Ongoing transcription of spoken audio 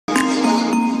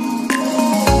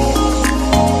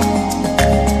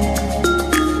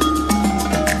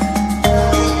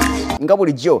nga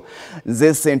bulijjo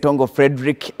nze Ssentongo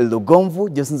Frederick Lugonvu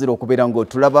gyosinzira okubeera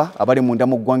ng'otulaba abali munda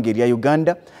mu ggwanga erya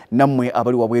Uganda nammwe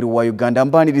abali wabweru wa Uganda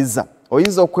mbaaniriza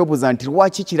oyinza okwebuuza nti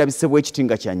lwaki kirabise bw'ekiti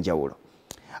nga kya njawulo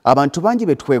abantu bangi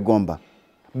betwegomba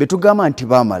betugamba nti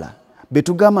baamala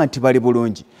betugamba nti bali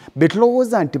bulungi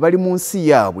betulowooza nti bali mu nsi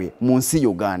yaabwe mu nsi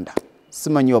Uganda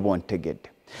simanyi oba ontegedde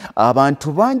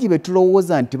abantu bangi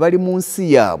betulowooza nti bali mu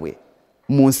nsi yaabwe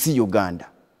mu nsi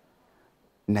Uganda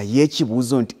naye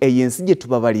ekibuuzo nti eyo ensi gye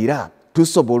tubabalira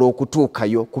tusobola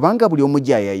okutuukayo kubanga buli omu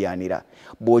gy'ayayaanira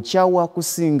bw'okyawa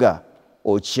akusinga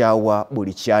okyawa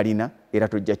buli kyalina era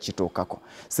tojja kituukako.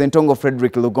 Ssentongo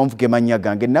Frederick Lugonvu ge mannya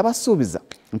gange nabasuubiza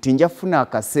nti nja kufuna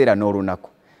akaseera n'olunaku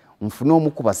nfune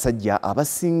omu ku basajja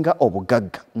abasinga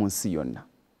obugagga mu nsi yonna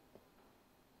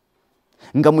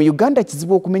nga mu Uganda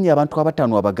kizibu okumenya abantu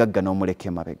abataano abagagga n'omuleka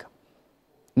emabega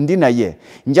ndi naye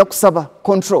nja kusaba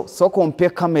control sooka ompe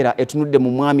kamera etunudde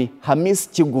mu mwami Hamis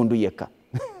Kiggundu yekka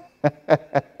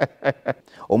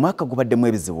omwaka gubaddemu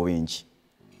ebizibu bingi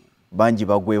bangi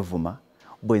bagwevuma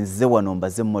bwe nze wano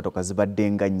mbaze emmotoka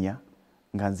zibadde nga nnya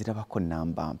nga nzirabako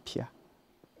nnamba mpya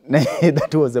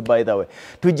that was by the way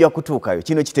tujja kutuukayo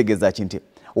kino kitegeeza ki nti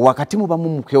wakati mubamu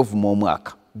mu kwevuma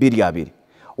omwaka 22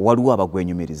 waliwo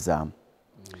abagwenyumirizaamu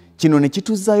kino ne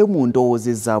kituzaayo mu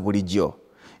ndowooza za bulijjo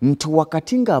nti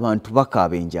wakati ng'abantu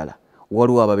bakaaba enjala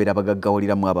waliwo ababeera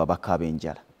bagaggawaliramu abo abakaaba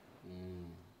enjala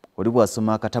oli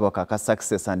bw'asoma akatabo ka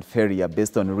Success and Failure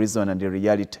based on reason and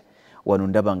reality wano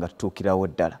ndaba nga tutuukirawo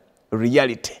ddala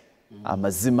reality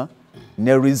amazima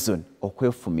ne reason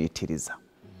okwefumiitiriza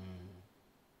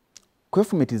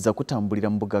kwefumiitiriza kutambulira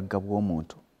mu bugagga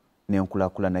bw'omuntu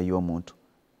n'enkulaakulana y'omuntu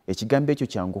ekigambo ekyo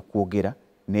kyangu okwogera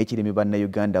n'ekirimi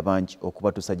bannayuganda bangi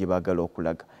okubatuusa gye baagala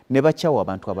okulaga ne bakyawa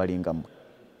abantu abalinga mmwe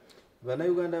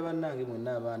bannayuganda bannange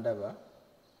mwenna abandaba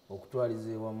okutwaliza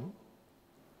ewamu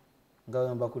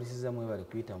nga mbakulisiza mwebale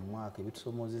kuyita mu mwaka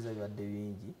ebitusomoozeza bibadde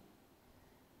bingi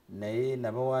naye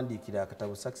nabawandiikira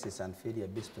akatabo Success and Failure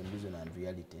based on reason and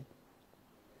reality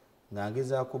nga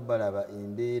ngezaako balaba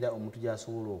embeera omuntu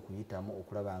gy'asobola okuyitamu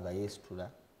okulaba nga yeesitula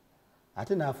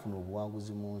ate n'afuna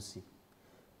obuwanguzi mu nsi.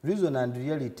 Reason and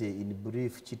reality in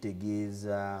brief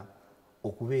kitegeeza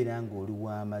okubeera ng'oli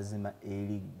w'amazima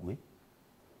eri ggwe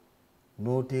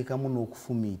n'oteekamu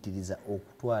n'okufumiitiriza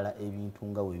okutwala ebintu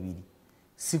nga we biri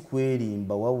si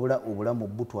kwerimba wabula obulamu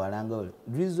butwala nga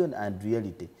reason and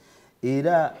reality.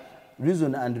 Era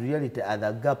reason and reality are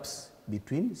the gaps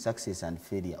between success and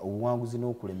failure obuwanguzi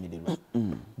n'okulemererwa.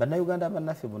 Bannayuganda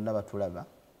bannaffe bonna batulaba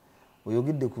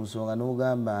oyogedde ku nsonga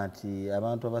n'ogamba nti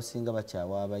abantu abasinga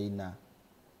bakyawa abayina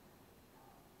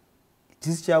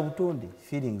kisi kya butonde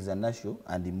feelings are natural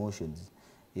and emotions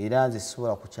era nze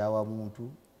sisobola kukyawa muntu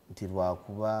nti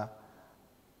lwakuba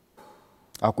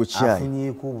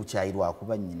afunyeeko obukyayi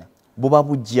lwakuba nnyina buba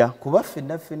bujja kuba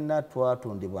ffenna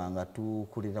twatondebwa nga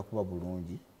tukulira kuba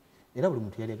bulungi era buli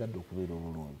muntu yali agadde okubeera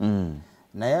obulungi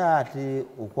naye ate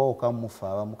okwawuka mufe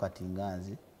abamu kati nga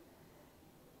nze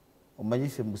omanyi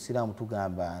ffe mu busiraamu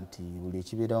tugamba nti buli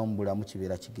ekibeerawo mu bulamu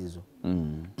kibeera kigezo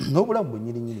n'obulamu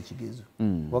bwennyininyini kigezo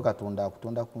kuba Katonda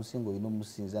akutonda ku nsi ng'olina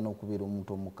omusinza n'okubeera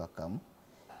omuntu omukkakkamu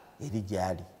eri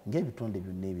gyali ng'ebitonde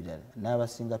byonna ebirala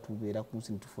n'abasinga tubeera ku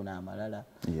nsi netufuna amalala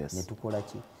ne tukola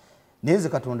ki naye nze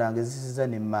Katonda ngezisiza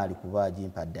n'emmaali kuba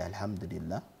agimpadde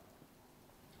alhamdulillah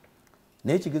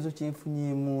naye ekigezo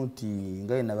kyenfunyeemu nti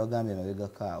nga ye nabagambye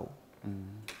emabegakaawo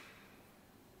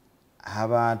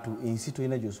abantu ensi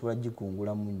tolina gy'osobola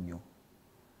gikungulamu nnyo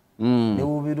ne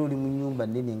wobeera oli mu nnyumba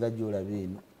nnene nga gy'olaba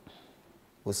eno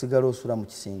osigala osula mu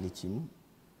kisenge kimu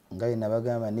nga ye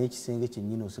nabagamba n'ekisenge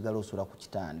kyennyini osigala osula ku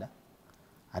kitanda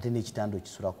ate n'ekitanda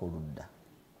okisulako oludda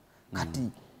kati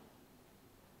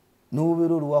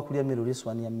n'obeera oli wakulya mmere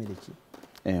olw'essowaani ya mmere ki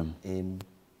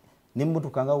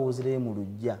n'emmotoka nga woozirayo mu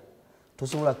lujja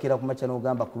tosobola kkeera ku makya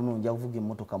n'ogamba ku luno nja kuvuga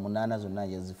emmotoka 8 zonna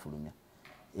yazifulumya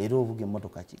era ovuga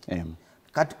emmotoka ki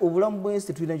kati obulamu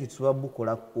bw'ensi tulina ekyo tusobola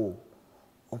bukolako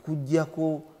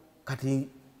okuggyako kati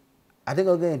ate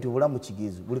nga ogambye nti obulamu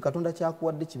kigezo buli Katonda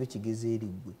kyakuwadde kibe kigezo eri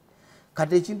ggwe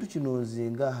kati ekintu kino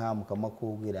nze nga Hamu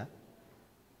Kamakogera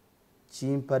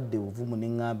kimpadde obuvumu ne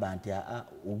ŋŋamba nti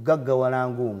ogaggawala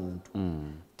ng'omuntu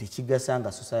tekigasa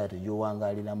nga society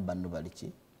gy'owangaaliramu banno bali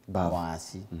ki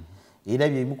wansi era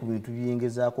byemu ku bintu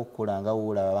byengezaako okukola nga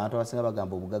woolaba abantu abasinga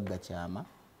bagamba obugagga kyama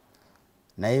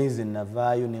naye nze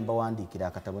navaayo ne mbawandiikira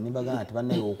akatabo ne mbagamba nti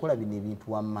bannaye okola bino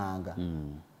ebintu wammanga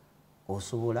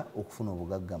osobola okufuna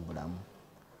obugagga mu bulamu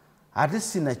ate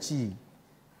sinaki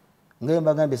nga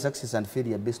mbagambye Success and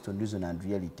Failure based on reason and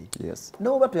reality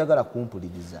n'oba toyagala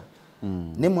kumpuliriza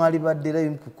ne mwali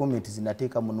badderayo ku comments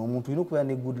nateekamu n'omuntu olina okubeera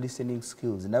ne good listening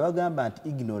skills nabagamba nti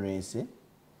ignorance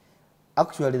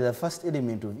actually the first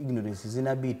element of ignorance is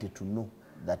inability to know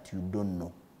that you don't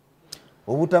know.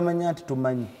 Obutamanya nti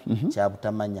tumanyi kya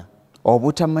butamanya.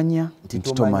 Obutamanya nti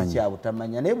tumanyi kya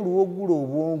butamanya. Ne buli wogula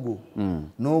obwongo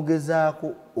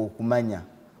n'ogezaako okumanya.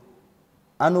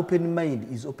 An open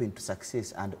mind is open to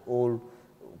success and all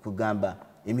kugamba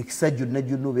emikisa gyonna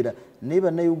gyonna naye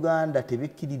bannayuganda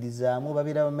tebekkiririzaamu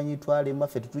babeera bamanyi twalemu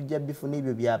ffe tetujja bifuna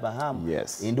ebyo byabahamu.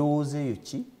 Endowooza eyo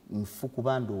ki nfu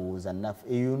kuba ndowooza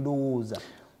naffe eyo ndowooza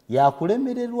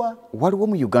yakulemererwa. Waliwo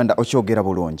mu Uganda okyogera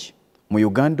bulungi. Mu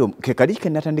Uganda ke kali ke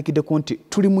natandikiddeko nti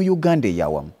tuli mu Uganda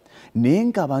eyawamu naye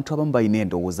ng'abantu abamu balina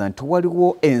endowooza nti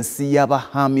waliwo ensi y'aba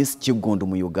Hamis Kiggundu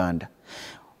mu Uganda.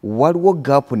 Waliwo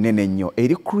gaapu nnene nnyo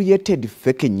eri created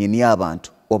ffe kennyini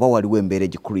abantu oba waliwo embeera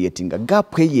egicreatinga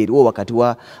gaapu eyo eriwo wakati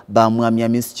wa bamwami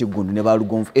Hamis Kiggundu ne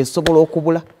balugonvu esobola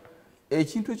okubula.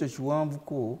 Ekintu ekyo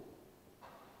kiwanvuko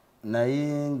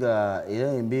naye nga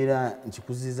era embeera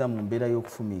nkikuziza mu mbeera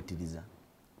y'okufumiitiriza.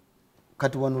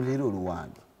 Kati wano leero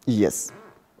oluwange. Yes.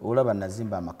 Olaba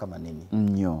nazimba amaka manene.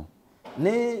 Nnyo.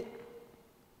 Ne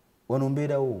wano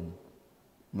mbeerawo mu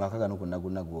maka gano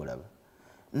gonna gw'olaba.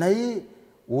 Naye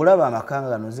olaba amaka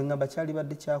gano nze ngamba kyali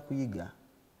badde kyakuyiga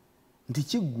nti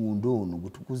Kiggundu ono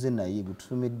gutukuze naye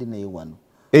gutusomedde naye wano.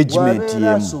 Ejiment yemu.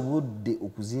 Asobodde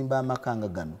okuzimba amaka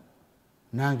gano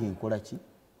nange nkola ki?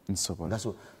 Nsobola.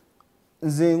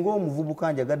 Nze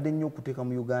ng'omuvubuka njagadde nnyo okuteeka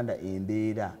mu Uganda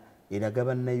embeera eraga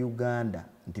bannayuganda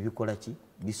nti bikola ki?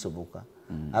 Bisoboka.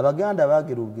 Abaganda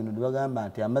baagera olugendo ne bagamba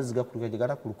nti amazzi gakulukira gye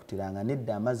gatakulukutiranga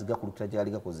nedda amazzi gakulukira gye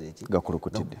gali gakoze eki?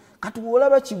 Gakulukutidde. Kati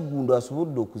bw'olaba Kiggundu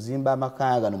asobodde okuzimba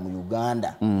amaka gano mu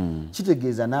Uganda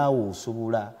kitegeeza naawe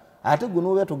osobola. Ate gwe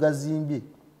n'oba togazimbye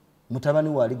mutabani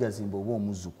waali gazimba oba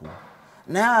omuzzukulu.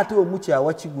 Naye ate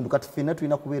omukyawa Kiggundu kati ffenna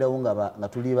tulina kubeerawo nga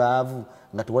tuli baavu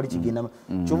nga tewali kigenda.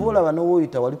 Kyova olaba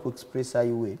n'owoyita wali ku Express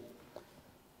Highway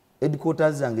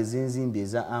headquarters zange zenzimbi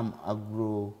eza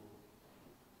agro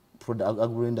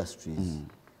industries.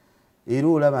 Era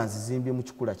olaba nzizimbye mu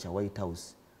kikula kya White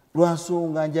House.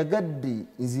 Lwansonga njagadde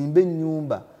nzimbe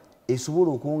ennyumba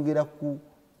esobola okwongera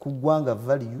ku ggwanga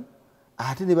value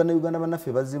ate ne bannayuganda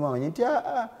bannaffe bazzeemu amanye nti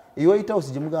e White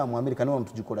House gye mugamba mu America ne wano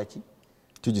tugikola ki?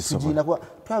 Tugisobola.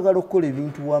 Twagala okukola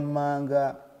ebintu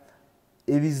wammanga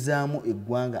ebizaamu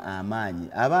eggwanga amaanyi.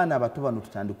 Abaana abato bano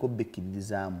tutandika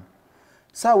obbekkiririzaamu.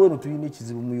 Saawa eno tulina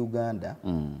ekizibu mu Uganda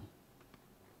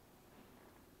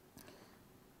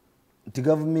nti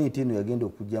gavumenti eno yagenda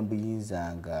okujja mu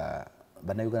buyinza nga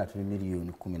bannayuganda tuli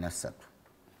miliyoni 13.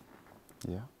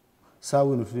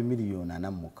 Saawa eno tuli miliyoni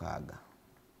 46.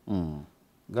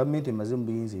 Gavumenti emaze mu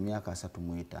buyinza emyaka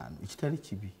 35. Ekitali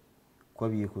kibi kuba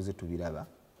byekoze tubiraba.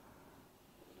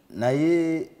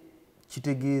 Naye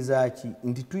kitegeeza ki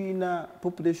nti tulina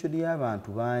population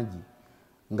y'abantu bangi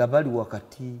nga bali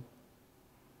wakati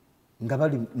nga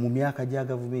bali mu myaka gya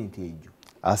gavumenti egyo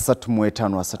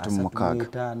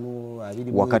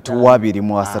 35 wakati wa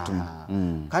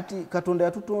 23. Kati Katonda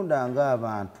yatutonda nga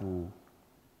abantu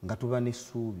nga tuba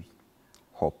n'essuubi.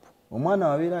 Hope. Omwana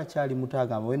wabeera akyali muto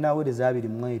agamba we naaweereza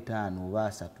 25 oba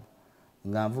 3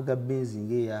 nga nvuga benzi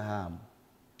ng'eya Hamu.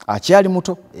 Akyali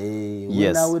muto?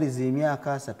 We naaweereza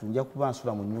emyaka 3 nja kuba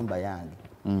nsula mu nnyumba yange.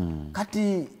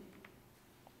 Kati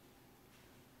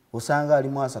osanga ali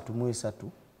mu 33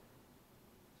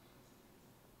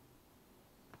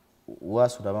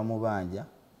 wasula bamubanja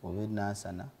oba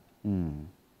enansana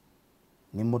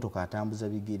n'emmotoka atambuza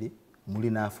bigere muli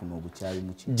naafuna obukyayi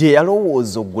muki gye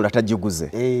yalowooza oggula tagiguze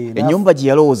ennyumba gye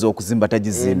yalowooza okuzimba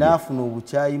tagizimbye naafuna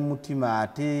obukyayi mutima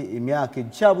ate emyaka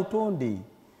ekyabutonde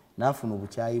naafuna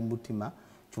obukyayi mutima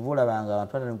kyova olabanga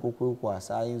abantu batandika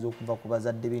okwekwasa ayinza okuva ku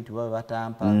bazadde be nti baba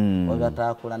batampa baba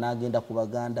bataakola n'agenda ku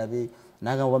baganda be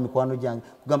n'agamba mikwano gyange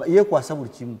kugamba yeekwasa buli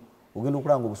kimu ogenda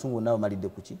okulanga obusungu bonna bumalidde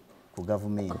kuki ku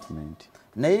gavumenti.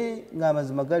 Naye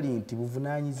ng'amazima gali nti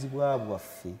buvunaanyizibwa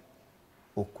bwaffe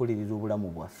okukolerera obulamu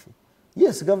bwaffe.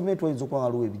 Yes, gavumenti wayinza okuba nga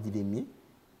waliwo ebigiremye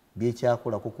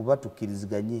byekyakolako kuba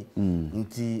tukkiriziganye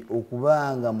nti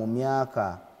okubanga mu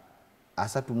myaka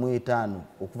 35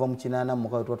 okuva mu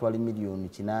 80 tuba twali miliyoni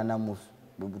 80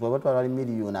 tuba twali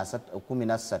miliyoni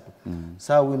 13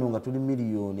 saawa eno nga tuli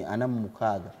miliyoni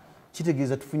 46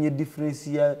 kitegeeza tufunye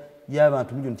difference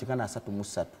y'abantu miliyoni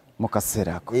 133 mu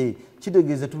kaseera ako.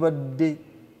 Kitegeeza tubadde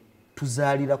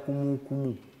tuzaalira kumu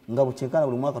nga bukyenkana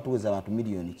buli mwaka tuweza abantu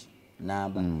miliyoni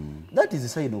namba. That is a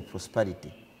sign of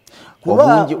prosperity.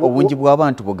 Obungi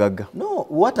bw'abantu bugagga. No,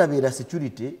 watabeera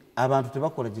security abantu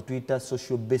tebakola gye tuyita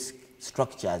social basic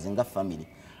structures nga family.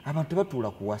 Abantu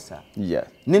tebatuula kuwasa.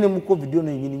 Nene mu covid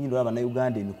ono ennyini olaba na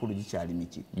Uganda emikulu gikyali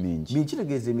mingi.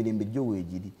 Kitegeeza emirembe gyo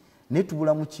weegiri naye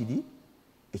tubulamu kiri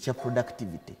ekya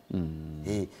productivity.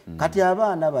 Kati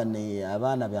abaana bane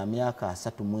abaana ba myaka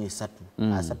 33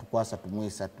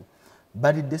 33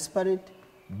 bali desperate,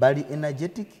 bali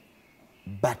energetic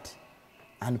but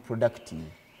unproductive.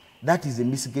 That is a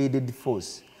misguided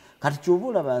force. Kati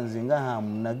kyobula banze nga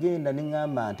hamu nagenda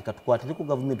ningamba nti katukwatire ku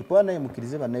government kwa naye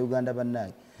mukirize bana Uganda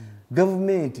bannaye.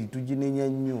 Government tujinenya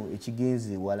nnyo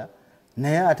ekigenze wala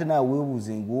naye ate na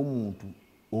weebuuze ng'omuntu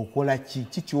okola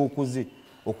ki kyokoze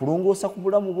okulongoosa ku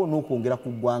bulamu bwo n'okwongera ku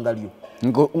ggwanga lyo.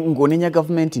 Ng'onenya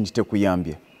government nti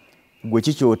tekuyambye gwe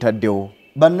ki kyotaddewo?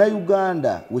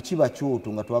 Bannayuganda we kiba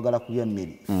kyoto nga twagala kulya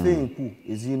mmere ffe enku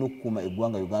ezirina okukuuma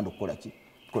eggwanga Uganda okukola ki?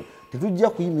 Tetujja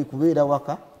kuyimi kubeera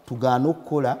waka tugaana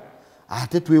okukola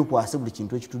ate twekwase buli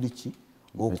kintu ekituli ki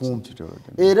okumpi.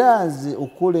 Era nze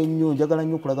okukola ennyo njagala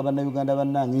nnyo okulaga bannayuganda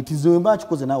bannange nti ze mba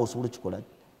kikoze naawe osobola okikola,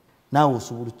 naawe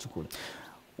osobola okukikola.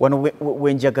 Wano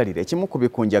wenjagalira ekimu ku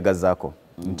bikunjagazaako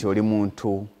nti oli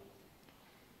muntu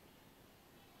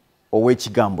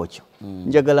ow'ekigambo kyo.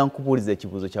 Njagala nkubuuliza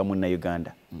ekibuuzo kya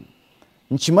munnayuganda.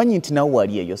 Nkimanyi nti nawe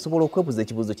wali eyo osobola okwebuuza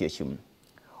ekibuuzo kyekimu.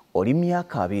 Oli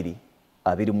myaka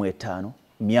 25,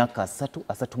 myaka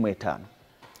 35.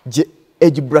 Je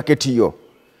age bracket yo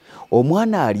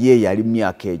omwana ali eyo ali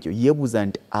myaka egyo yeebuuza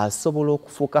nti asobola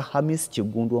okufuuka Hamis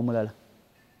Kiggundu omulala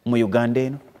mu Uganda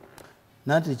eno?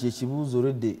 Nate kyekibuuzo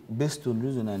olwedde based on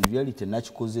reason and reality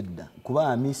nakikoze dda kuba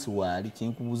Hamis waali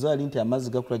kyenkubuuza ali nti amazzi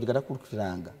gakula gye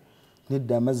gatakulukutiranga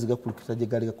nedda amazzi gakulukutira gye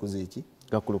gali gakoze eki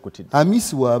gakulukutidde.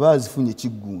 Hamis waaba azifunye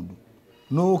Kiggundu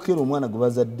n'okera omwana gwe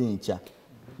bazadde enkya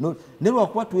ne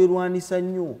lwakuba twerwanisa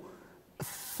nnyo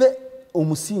ffe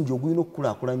omusingi ogulina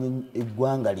okukulaakulanya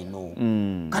eggwanga lino.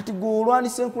 Kati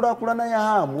gweolwanisa enkulaakulana ya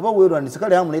Hamu oba weerwanisa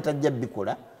kale Hamu naye tajja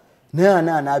bikola naye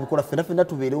anaabikola ffenna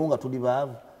tubeerewo nga tuli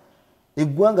baavu.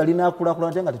 Eggwanga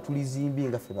linaakulaakulana nga tetulizimbi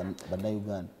nga ffe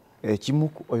bannayuganda. Ekimu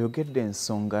oyogedde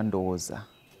ensonga ndowooza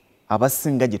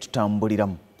abasinga gye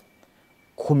tutambuliramu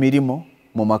ku mirimu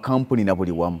mu makampuni na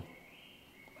buli wamu.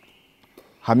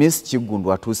 Hamis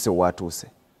Kiggundu atuuse watuuse.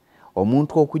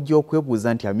 Omuntu okujja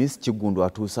okwebuuza nti Hamis Kiggundu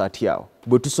atuuse atyawo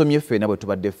bwe tusomye ffenna bwe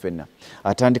tubadde ffenna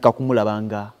atandika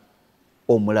kumulabanga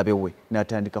omulabe we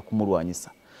n'atandika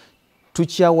kumulwanyisa.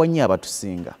 Tukyawanye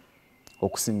abatusinga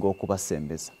okusinga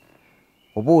okubasembeza.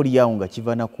 Oba oliawo nga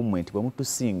kiva na kummwe nti bwe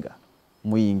mutusinga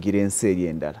muyingira ensi eri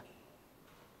endala.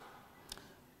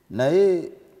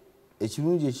 Naye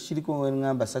ekirungi ekikiriko we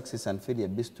ngamba success and failure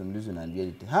based on reason and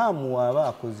reality. Hamu waaba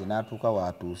akoze n'atuuka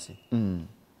watuuse.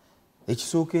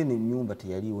 Ekisooka eno ennyumba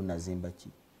teyaliiwo nazimba ki?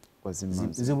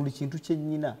 Nze buli kintu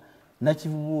kyennyina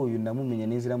nakivuba oyo namumenya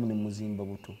nenziramu ne muzimba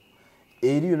buto.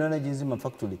 Eri yonna nagizimba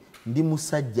factory ndi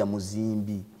musajja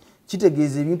muzimbi.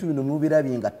 Kitegeeza ebintu bino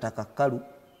mubirabye nga ttaka kkalu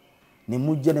ne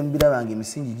mujja ne mubiraba nga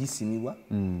emisingi gisimibwa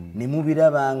ne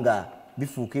mubiraba nga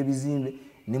bifuuka ebizimbe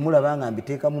ne mulaba nga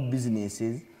mbiteekamu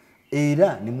businesses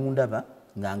era ne mundaba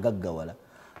nga ngaggawala.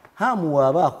 Hamu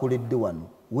waaba akoledde wano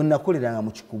we nakoleranga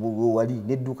mu kikubo wali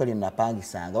n'edduuka lye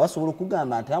napangisanga basobola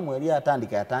okugamba nti Hamu yali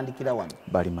yatandikira wano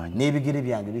n'ebigere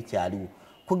byange bikyaliwo.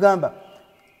 Kugamba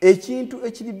ekintu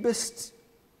ekiri best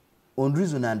on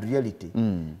reason and reality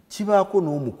kibaako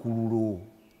n'omukululo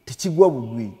tekigwa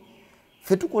bugwi.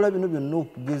 Ffe tukola bino byonna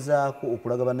okugezaako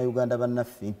okulaga bannayuganda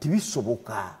bannaffe nti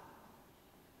bisoboka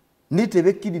naye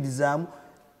tebekkiririzaamu.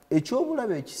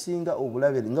 Ekyobulabe ekisinga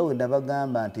obulabe nga we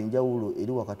ndabagamba nti enjawulo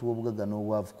eri wakati w'obugagga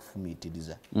n'obwavu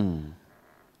kufumiitiriza.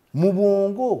 Mu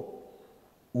bwongo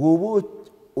woba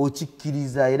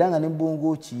okikkiriza era nga ne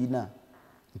bwongo okiyina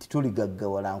nti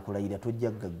toligaggawala nkulayira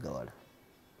tojja gaggawala.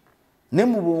 Ne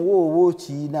mu bwongo woba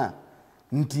okiyina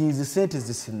nti nze sente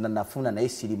zisinanafuna naye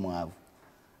siri mwavu.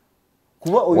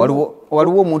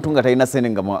 Waliwo omuntu nga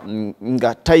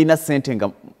talina sente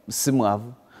nga si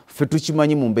mwavu. Ffe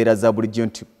tukimanyi mu mbeera za bulijjo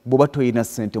nti bw'oba toyina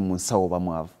ssente mu nsawo oba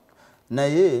mwavu.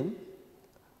 Naye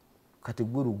kati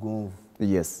gwe lugonvu.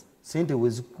 Yes. Sente we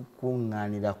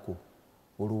zikukuŋŋaanirako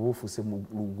olwo ofuuse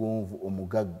lugonvu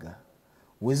omugagga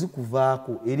we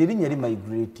zikuvaako eryo erinnya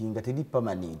limaiguratinga teri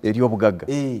permanent. Ery'obugagga.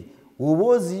 Oba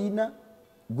oziina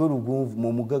gwe lugonvu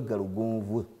mu mugagga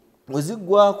lugonvu we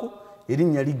ziggwako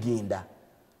erinnya ligenda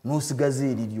n'osigaza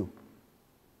eriryo.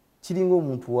 Kiringa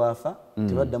omuntu waafa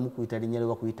tebaddamu kuyita linnya lye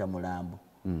bakuyita mulambo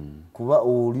kuba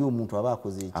oli omuntu aba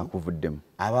akoze eki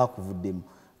aba akuvuddemu.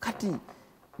 Kati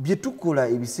bye tukola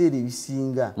ebiseera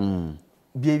ebisinga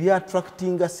bye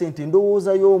byattractinga sente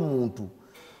ndowooza y'omuntu.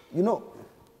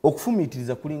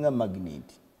 Okufumiitiriza kulinga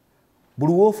magnet.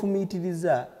 Buli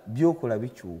w'ofumiitiriza byokola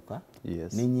bikyuka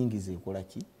n'ennyingiza ekola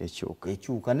ki?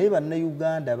 Ekyuka. Naye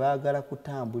bannayuganda baagala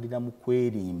kutambulira mu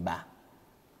kwerimba.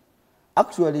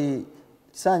 Actually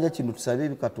kisanja kino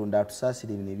tusalire Katonda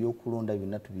atusaasire bino ebyokulonda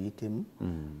byonna tubiyitemu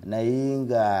naye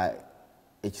nga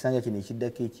ekisanja kino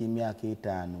ekiddako eky'emyaka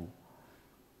 5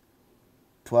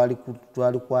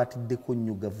 twalikwatiddeko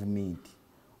nnyo gavumenti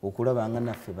okulaba nga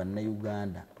naffe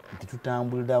bannayuganda nti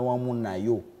tutambulira wamu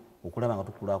nayo okulaba nga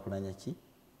tukulaakulanya ki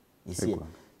isi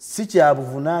si kya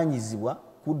buvunaanyizibwa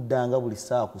kuddanga buli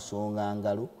ssaawa kusonga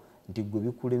ngalo nti gwe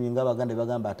bikulemye ng'Abaganda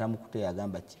bagamba atamukuteya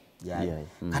agamba ki yayi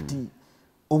kati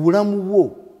obulamu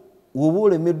bwo woba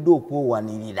olemeddwa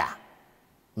okwewanirira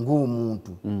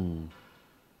ng'omuntu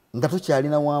nga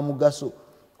tokyalina wa mugaso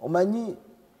omanyi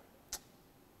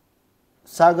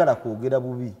saagala kwogera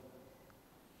bubi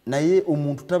naye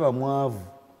omuntu taba mwavu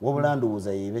wabula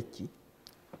ndowooza yebeki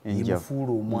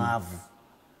yemufuula omwavu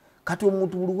kati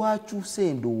omuntu buli wakyusa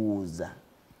endowooza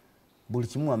buli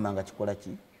kimu wamanga kikola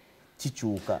ki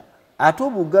kikyuka ate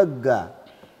obugagga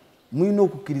mulina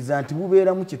okukkiriza nti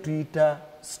bubeeramu kye tuyita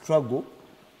struggle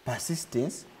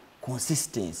persistence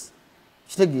consistency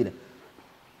kitegeera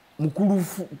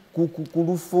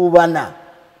mukulufuubana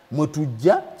mwe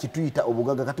tujja kituyita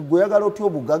obugagga kati gweoyagala otya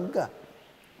obugagga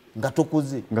nga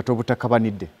tokoze nga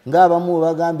tobutakabanidde ng'abamu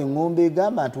bagamba eŋŋombe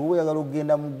egamba nti wowe oyagala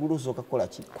okugenda mu ggulu osooka kukola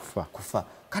ki kufa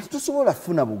kati tosobola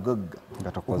kufuna bugagga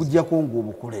okuggyako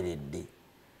ng'obukoleredde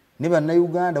ne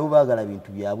bannayuganda bo baagala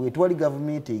bintu byabwe tewali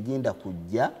gavumenti egenda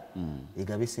kujja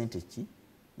egabe sente ki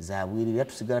zabwerere era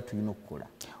tusigala tulina okukola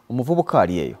omuvubuka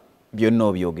ali eyo byonna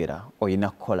obyogera olina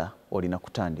kukola olina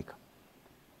kutandika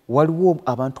waliwo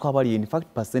abantu abali in fact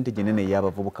percentage enene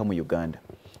y'abavubuka mu Uganda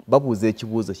babuuza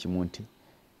ekibuuzo kimu nti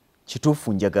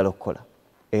kituufu njagala okukola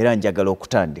era njagala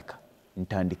okutandika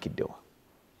ntandikiddewa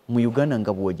mu Uganda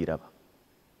nga bwogiraba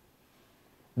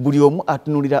buli omu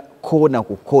atunulira koona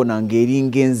ku koona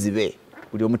ng'eringa enzibe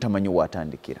buli omu tamanyi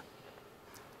waatandikira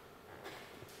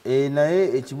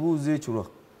naye ekibuuzo ekyo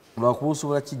lwakuba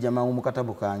osobola kijjamamu mu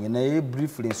katabo kange naye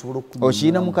briefly nsobola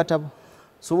okiyina mu katabo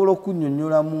sobola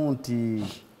okunnyonnyolamu nti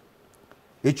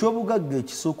ekyobugagga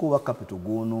ekisooka oba capital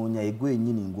gw'onoonya egwe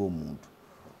yennyini ng'omuntu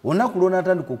olunaku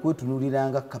lw'onaatandika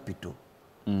okwetunuliranga capital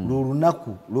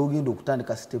lw'olunaku lw'ogenda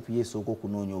okutandika sitepu yeesooka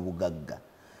okunoonya obugagga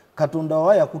Katonda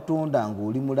wa yakutonda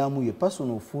ng'oli mulamu ye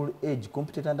personal full age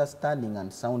competent understanding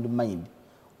and sound mind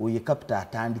oye capital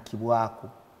atandikibwako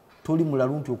toli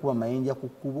mulalu nti okuba mayinja ku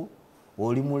kkubo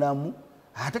oli mulamu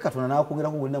ate Katonda n'akwogera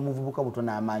ku buli muvubuka buto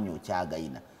n'amaanyi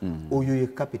okyagayina oyo ye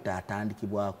capital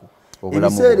atandikibwako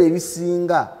ebiseera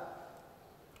ebisinga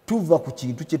tuva ku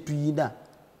kintu kye tuyina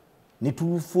ne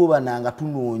tufuubananga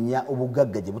tunoonya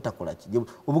obugagga gye butakola ki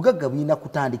obugagga bulina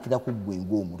kutandikira ku ggwe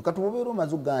ng'omuntu kati obeera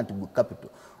omaze okugaa nti gwe capital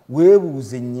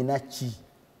weebuuze nnyina ki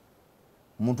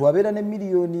omuntu abeera ne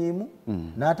miliyoni 1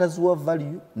 n'atazuwa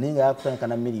value naye nga yakutandika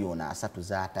na miliyoni 3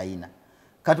 z'atayina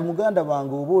kati muganda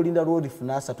bange oba olinda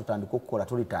lwolifuna 3 tandika okukola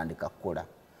tolitandika kukola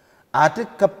ate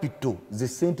capital ze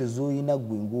sente z'oyina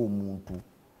ggwe ng'omuntu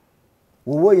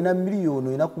oba oyina miliyoni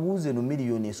oyina kubuuza eno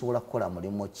miliyoni esobola kukola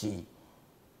mulimu ki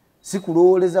si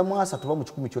kulowooleza mu 3 oba mu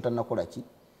 10 kyotannakola ki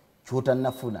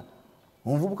kyotannafuna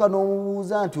omuvubuka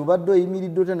n'omubuuza nti obadde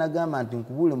oyimiridde ote nagamba nti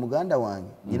nkubuule muganda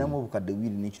wange nyinamu obukadde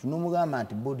 2 n'ekitu n'omugamba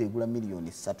nti booda egula miliyoni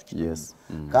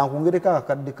 3 kankungereko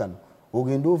akakadde kano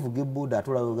ogenda ovuga ebooda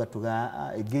ate olabagatuga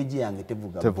egeeji yange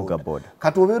tevuga booda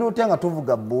kati obeera otya nga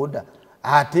tovuga booda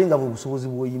ate nga bwe busobozi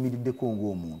bw'oyimiriddeko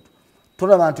ng'omuntu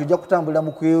tolaba nti ojja kutambulira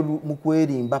mu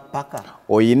kwerimba paka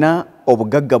oyina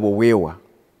obugagga bweweewa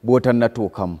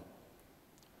bw'otannatuukamu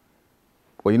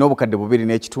olina obukadde 2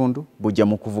 n'ekitundu bujja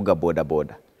mu kuvuga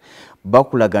booda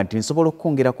bakulaga nti nsobola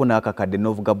okukongerako n'akakadde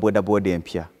n'ovuga booda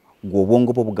empya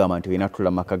ng'obwongo bwo bugamba nti olina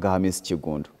tula maka ga Hamis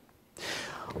Kiggundu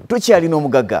tukyalina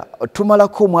omugagga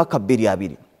tumalako omwaka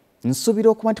 2 nsuubira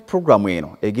okuba nti puroguramu eno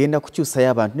egenda kukyusayo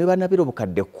abantu ne banabira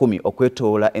obukadde 10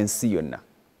 okwetoola ensi yonna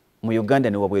mu Uganda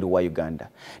ne wabweru wa Uganda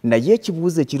naye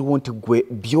ekibuuzo ekiriwo nti gwe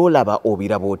byolaba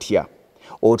obiraba otya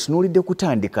otunuulidde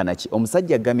kutandika naki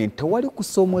omusajja agambye nti tewali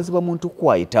kusoomozebwa muntu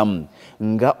kwayitamu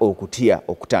nga okutya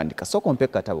okutandika sooka ompe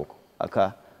katabo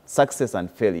aka success and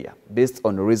failure based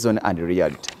on reason and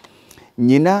reality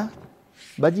nyina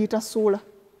bagiyita suula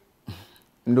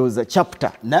ndowooza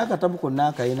chapter naye akatabo konna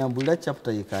akayina mbulira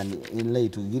chapter yekani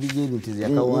enlight girigeri nti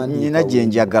yakawandiika nyina gye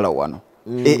njagala wano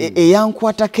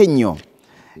eyankwatako ennyo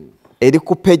eri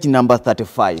ku page number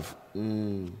 35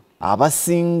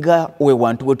 abasinga we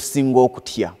wantu we tusinga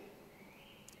okutya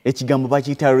ekigambo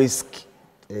bakiyita risk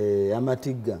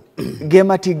amatiga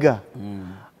gematiga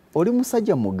oli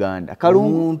musajja muganda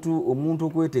omuntu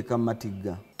okweteeka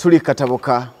matiga tuli katabo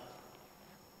ka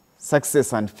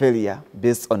success and failure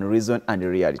based on reason and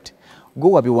reality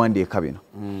go wabiwandiika bino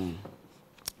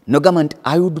nogamba nti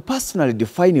I would personally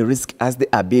define risk as the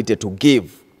ability to give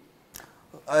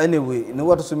Anyway, no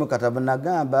what to kataba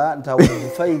nagamba nta will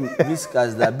define risk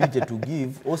as the ability to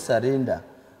give or surrender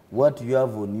what you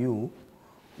have on you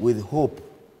with hope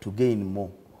to gain more,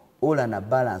 all on a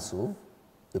balance of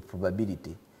the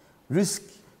probability. Risk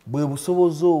bwe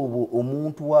busobozo obwo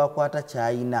omuntu wakwata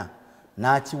kyayina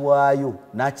n'akiwaayo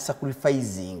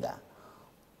n'akisacrificinga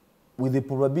with the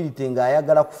probability nga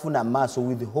ayagala kufuna maaso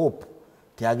with hope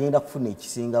tiagenda kufuna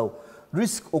ekisingawo.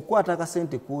 Risk okwata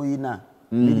akasente koyina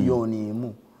miliyoni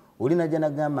emu olina jana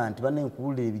gamba nti bane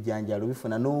nkubulira ebijanjalo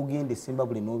bifuna n'ogende simba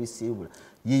buli n'obisiibula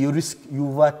yeyo risk.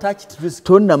 You've attached risk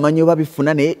tonna manyo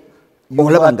babifuna ne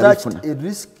olaba nga bifuna a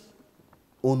risk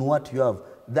on what you have,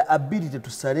 the ability to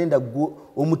surrender.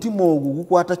 Omutima ogwo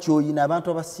gukwata kyoyina.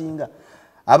 Abantu abasinga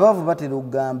abavu batera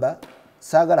okugamba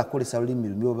saagala kukolesa lulimi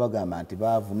lumyo bagamba nti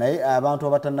baavu naye abantu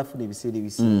abatannafuna ebiseera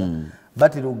ebisinga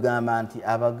batera okugamba nti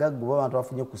abagagga abantu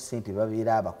bafunye ku ssente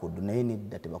babeera abakodo naye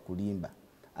nedda tebakulimba.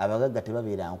 Abagagga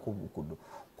tebabeera nkobukodo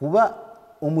kuba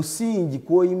omusingi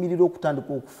kwoyimirira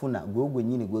okutandika okufuna gwe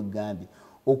gwennyini gwegambye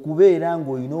okubeera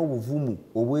ng'olina obuvumu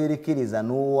obwerekereza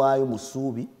n'owaayo mu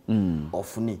ssuubi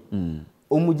ofune.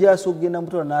 Omujaasi okugenda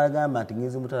mutala n'agamba nti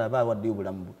ngenze mutala aba awaddeyo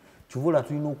obulamu bwe kivula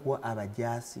tulina okuwa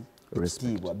abajaasi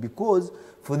ekitiibwa because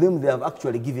for them they have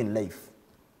actually given life.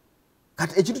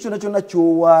 Kati ekintu kyonna kyonna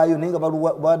kyowaayo naye nga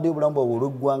bawaddeyo obulamu bwabwe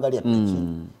olw'eggwanga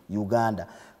lyattu Uganda.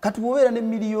 Kati bw'obeera ne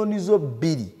miliyoni zo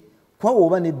 2 kwawe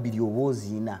oba ne 2 oba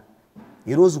oziina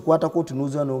era ozikwatako oti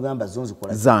n'oziwa n'ogamba zo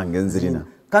nzikola zange nzirina.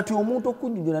 Kati omuntu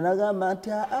okujjula n'agamba nti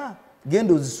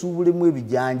genda ozisuubulemu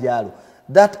ebijanjaalo.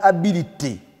 That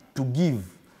ability to give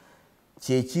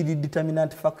kyekiri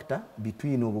determinant factor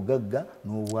between obugagga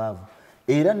n'obwavu.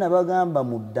 Era nabagamba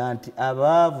mudda nti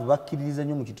abaavu bakkiririza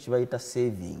nnyo mu kintu kye bayita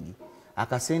saving.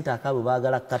 Akasente akabo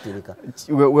baagala kukatereka.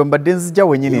 Wembadde nzija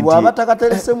wennyini nti bw'aba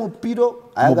takaterese mu ppiro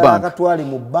ayagala akatwale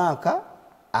mu banka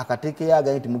akateekeyo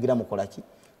agaye nti mugira mukola ki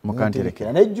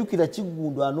mukanterekera. Nejjukira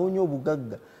Kiggundu anoonya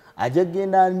obugagga ajja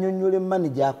genda annyonnyola emmani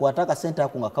gy'akwata akasente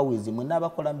ako nga kawezi mwe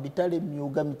n'abakola mu bitale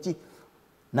emyuga miki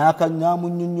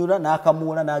n'amunnyonnyola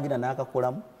n'akamuwola n'agenda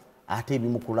n'akakolamu ate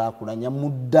ebimukulaakulanya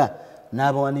mudda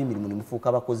n'abawa n'emirimu ne mufuuka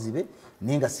abakozi be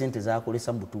naye nga ssente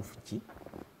zaakolesa mu butuufu ki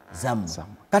zammwe.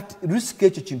 Kati risk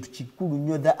ekyo kintu kikulu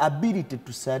nnyo, the ability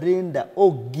to surrender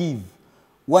or give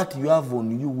what you have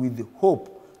on you with hope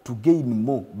to gain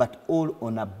more but all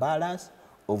on a balance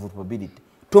of probability.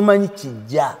 Tomanyi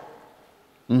kijja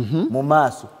mu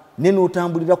maaso ne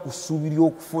n'otambulira ku ssuubi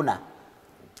ly'okufuna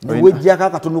ne wejjako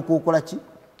akatono k'okola ki.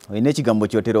 Olina ekigambo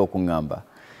kyotera okuŋŋamba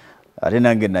ate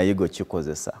nange nayiga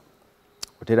okikozesa.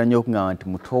 Otera nnyo okuŋŋamba nti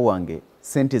muto wange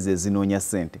ssente ze zinoonya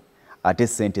ssente ate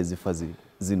ssente zifa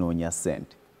zinoonya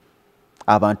ssente.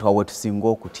 Abantu awo tusinga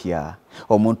okutya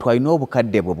omuntu alina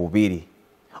obukadde bwe 2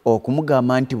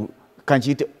 okumugamba nti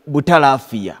kankiyite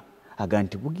butalaafiya aga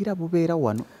nti bugira bubeera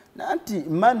wano. Nanti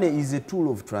money is a tool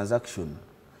of transaction.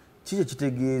 Kikyo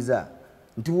kitegeeza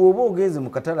nti bw'oba ogenze mu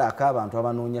katale ak'abantu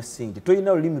abanoonya ssente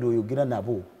tolina lulimi lw'oyogera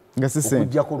nabo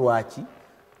okuggyako lwaki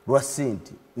lwa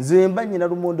ssente. Nze mba nnyina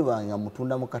lumonde wange nga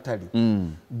mutunda mu katale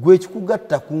gwe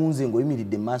ekikugatta ku nze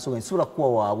ng'oyimiridde mu maaso gange nsobola kukuwa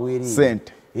waabwereere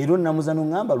era onnamuza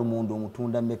n'oŋŋamba lumonde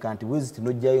omutunda mmeka nti bweziti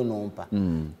n'ojjayo n'ompa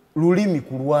lulimi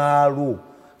ku lwalwo.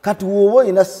 Kati bw'oba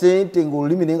olina ssente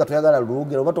ng'olulimi naye nga toyagala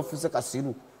lwogera oba tofuuse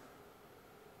kasiru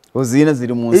ozina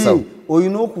ziri mu nsawo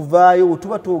olina okuvaayo.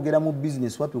 Tuba twogera mu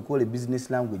business what we call a business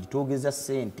language twogeza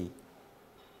ssente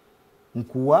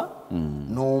nkuwa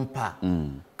n'ompa.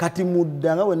 Kati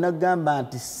mudda nga bwe nagamba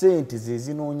nti ssente ze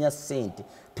zinoonya ssente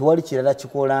tewali kirala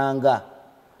kikolanga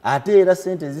ate era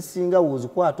ssente ezisinga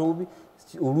wozikwata obi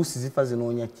oluusi zifa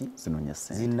zinoonya ki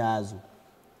zinaazo.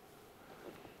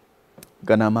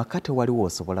 Gano amaka tewaliwo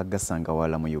osobola gasanga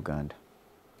wala mu Uganda.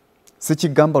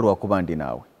 Sikigamba lwakuba ndi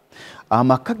naawe.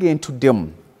 Amaka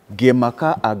gentuddemu ge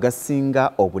maka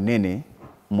agasinga obunene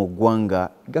mu ggwanga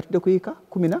gatudde ku yika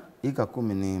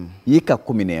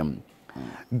 11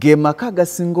 ge maka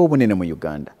agasinga obunene mu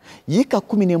Uganda. Yika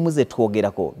 11 ze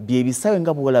twogerako bye bisaawe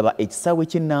nga bwolaba ekisaawe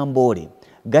ky'e Namboole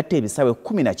gatta ebisaawe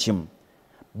 11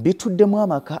 bituddemu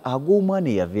amaka ag'omwana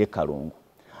eyava e Kalungu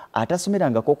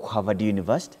atasomerangako ku Harvard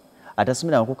University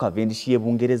atasomerangako ku Cavendish y'e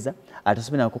Bungereza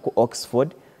atasomerangako ku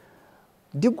Oxford.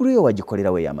 Diguli yo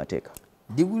wagikolerawo ey'amateeka?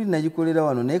 Diguli nagikolera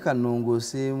wano naye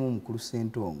kanongoseemu mukulu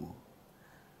Ssentongo.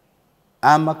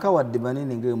 Amaka wadde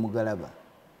banene nga mugalaba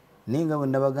naye nga bwe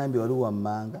nabagambye wali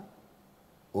wammanga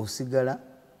osigala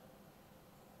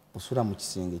osula mu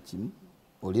kisenge kimu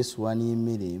olya essuwaani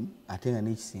y'emmere emu ate nga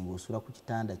n'ekisenge osula ku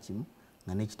kitanda kimu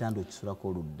nga n'ekitanda okisulako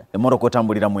oludda. Emmotoka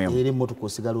otambuliramu emu? Era emmotoka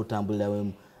osigala otambuliramu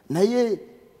emu. Naye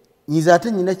nyiza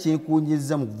ate nnyina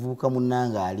kyenkuunyezza mu kuvubuka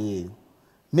munnange ali eyo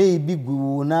maybe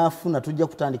gwe naafuna tujja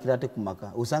kutandikira ate ku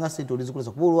maka osanga sente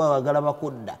olizikozesa kuba olwa wagala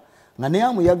bakodda nga naye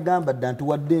amu yagamba dda nti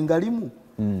wadde ngalimu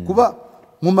kuba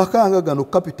mu maka nga gano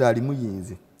kapitaali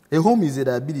muyinze a home is a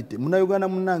liability munnayuganda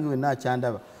munnange wenna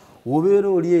akyandaba obeera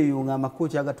oli eyo ng'amaka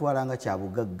okyagatwala nga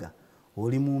kyabugagga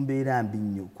oli mu mbeera mbi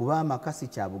nnyo kuba amaka si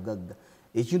kyabugagga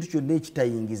ekintu kyonna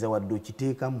ekitayingiza wadde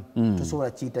okiteekamu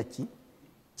tosobola kiyita ki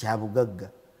kyabugagga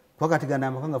wakati gana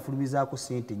amaka nga fulumizaako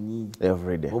sente nnyingi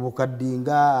obukadde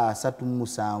nga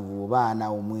 37 oba 4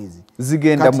 omwezi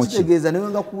zigenda mu kitegeeza nawe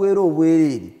nga kuweera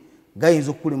obwereere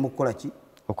gayinza okukulema okukola ki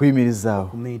okuyimirizaawo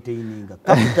okumaintaininga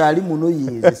kapitaali muno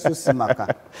yinze so si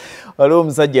maka waliwo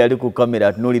omusajja ali ku kamera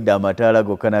atunuulidde amataala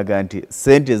gokkanaga nti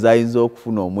sente zayinza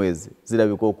okufuna omwezi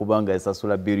zirabika okuba nga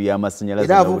esasula biru y'amasannyalaze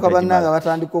era avubuka bannanga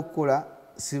batandika okukola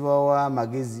sibawa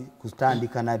magezi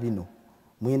kutandika na bino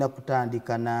mwina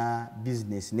kutandika na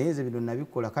business neze bino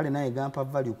nabikola kale naye gampa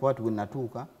value kwatu we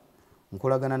natuuka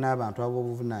nkolagana n'abantu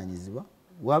ab'obuvunaanyizibwa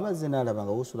wabaze n'alaba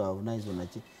nga wosula abavunaanyizibwa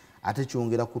naki ate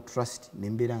kyongera ku trust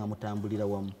nembeera nga mutambulira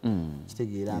wamu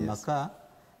kitegeera amaka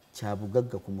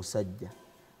kyabugagga ku musajja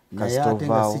naye ate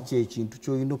nga si kyekintu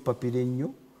kyolina opapira ennyo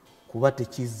kuba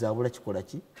tekizaabula kikola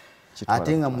ki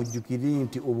ate nga mujjukire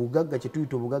nti obugagga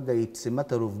kyetuyita obugagga it's a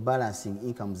matter of balancing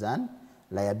incomes and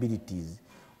liabilities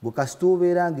bwe kasita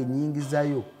obeera nga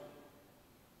ennyingizayo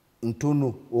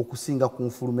ntono okusinga ku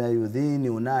nfuluma yayo then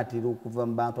onaatera okuva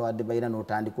mu bantu abadde balina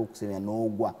n'otandika okusemya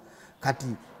n'ogwa kati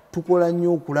tukola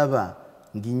nnyo okulaba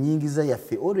ng'ennyingiza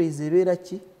yaffe always ebeera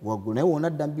ki waggulu naye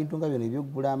wonadda mu bintu nga bino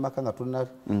ebyokugula amaka nga tulina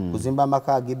kuzimba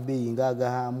amaka ag'ebbeeyi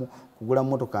ng'agahaamu kugula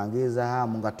mmotoka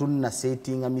ng'ezahaamu nga tulina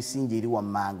seetinga misingi eri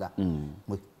wammanga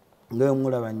ngayo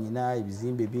mulaba nnyina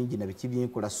ebizimbe bingi na biki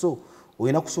byenkola so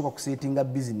olina kusooka kuseetinga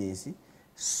bizinesi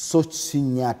so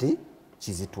sinnya ate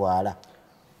kizitwala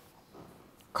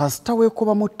kasita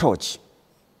weekuba mu tooki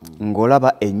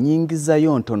ng'olaba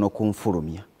ennyingizayo ntono ku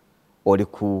nfulumya oli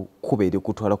ku kuba eri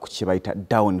kutwala ku kye bayita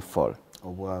downfall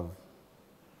obwavu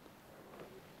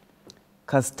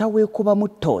kasita weekuba mu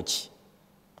tooki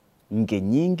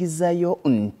ng'ennyingizayo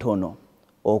ntono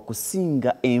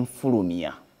okusinga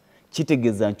enfulumya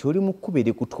kitegeeza nti oli mu kkuba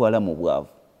eri kutwala mu bwavu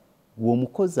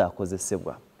gweomukozi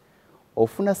akozesebwa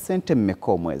ofuna ssente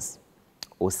mmeka omwezi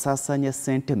osaasaanya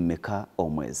ssente mmeka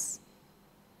omwezi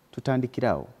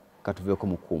tutandikirawo katuveeko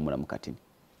mu kuwummula mu katini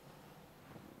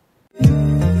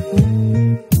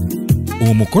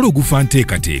omukolo gufa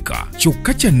nteekateeka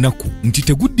kyokka kya nnaku nti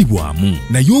teguddibwamu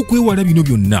naye okwewala bino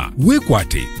byonna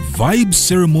weekwate Vibe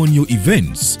Ceremonial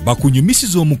Events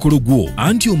bakunyumisiza omukolo gwo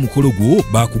anti omukolo gwo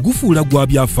bakugufuula gwa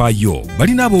byafaayo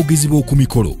balina aboogezi b'oku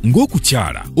mikolo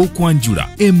ng'okukyala okwanjula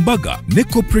embaga ne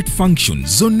corporate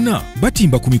functions zonna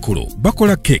batimba ku mikolo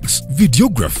bakola cakes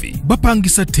videography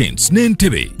bapangisa tents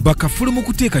n'entebe bakafule mu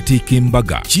kuteekateeka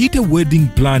embaga kiyite wedding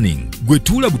planning gwe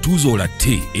tuula butuuzi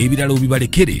olatte ebirala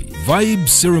obibalekere Vibe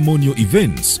Ceremonial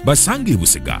Events basange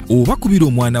Busega oba kubira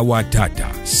omwana wa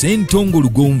taata Sentongo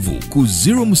Lugonvu ku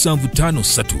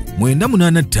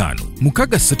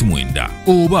 0783-985-639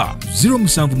 oba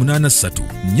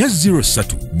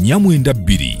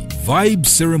 0783-403-492 Vibe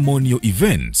Ceremonial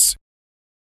Events.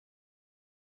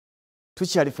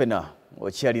 tukyali fena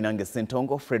okyali nange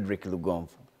Sentongo Frederick Lugonvu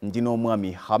ndina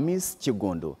omwami Hamis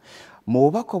Kiggundu mu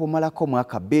bubaka obumalako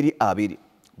mwaka 2020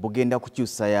 bugenda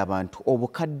kukyusayo abantu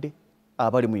obukadde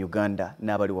abali mu Uganda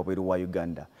n'abali wabweru wa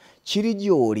Uganda kiri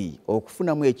gy'oli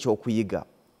okufunamu ekyokuyiga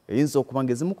eyinza okuba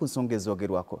ng'ezimu ku nsonga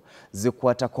ezoogerwako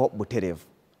zikwatako butereevu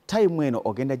time eno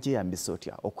ogenda gyeyambisa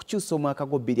otya okukyusa omwaka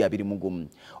gwo 2021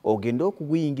 ogenda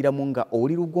okuguyingiramu nga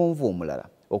oli lugonvu omulala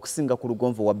okusinga ku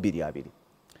lugonvu wa 2020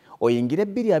 oyingire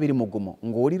 2021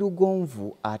 ng'oli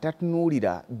lugonvu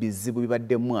atatunuulira bizibu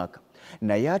bibadde mu mwaka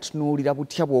naye atunuulira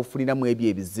butya bw'ofuniramu ebyo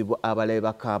ebizibu abalabe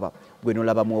bakaaba bwe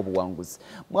nolabamu obuwanguzi.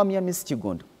 Mwami Hamis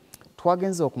Kiggundu,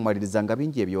 twagenze okumaliriza nga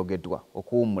bingi ebyogeddwa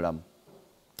okuwummulamu.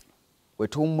 We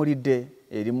tuwummulidde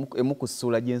emu ku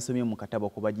ssuula gye nsomye mu katabo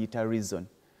kuba giyita reason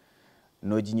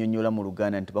n'oginnyonnyola mu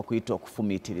Luganda nti bakuyita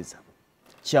okufumiitiriza.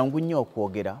 Kyangu nnyo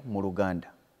okwogera mu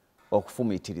Luganda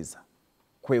okufumiitiriza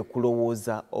kwe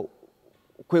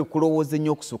kulowooza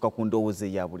ennyo okusooka ku ndowooza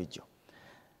eya bulijjo.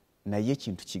 Naye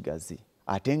ekintu kigazi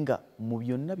ate nga mu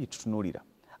byonna bye tutunuulira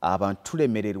abantu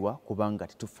tulemererwa kubanga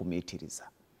tetufumiitiriza.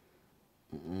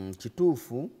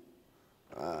 Kituufu,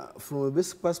 from a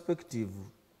basic perspective,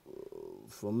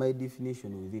 from my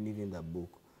definition within even the book,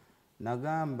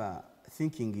 nagamba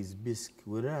thinking is basic,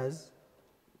 whereas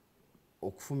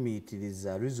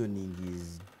okufumiitiriza reasoning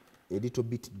is a little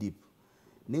bit deep.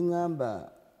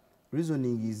 Nengamba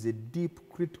reasoning is a deep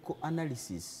critical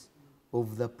analysis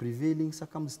of the prevailing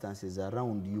circumstances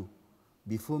around you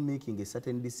before making a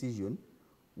certain decision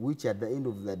which at the end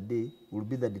of the day will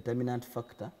be the determinant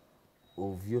factor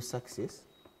of your success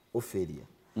or failure.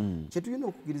 Kyetulina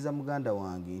okukkiriza muganda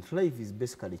wange, life is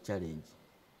basically challenge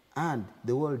and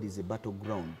the world is a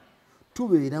battleground.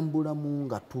 Tubeera mu bulamu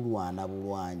nga tulwana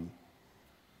bulwanyi.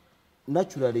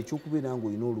 Naturally ekyokubeera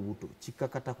ng'olina olubuto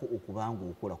kikkakatako okubanga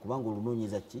okola kubanga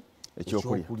olunoonyeza ki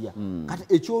ekyokulya.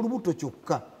 Kati ekyolubuto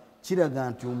kyokka kiraga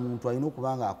nti omuntu alina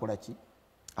okubanga akola ki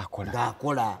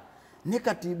ng'akola. Ne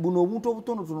kati buno obuntu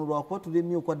obutonotono lwakuba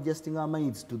tulemye okwadjusting our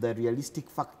minds to the realistic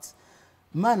facts.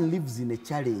 Man lives in a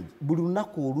challenge. Buli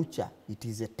lunaku olukya it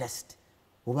is a test.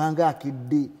 Obanga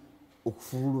akedde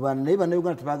okufululubana naye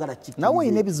bannayuganda tebaagala kikkirize. Nawe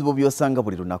olina ebizibu by'osanga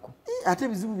buli lunaku. Ate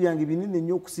ebizibu byange binene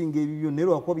nnyo okusinga ebibyo naye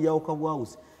lwakuba byawuka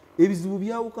bwawusi. Ebizibu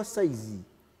byawuka sayizi.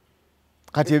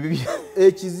 Kati ebibyo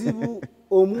ekizibu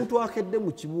omuntu akedde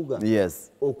mu kibuga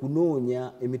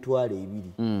okunoonya emitwalo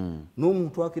 2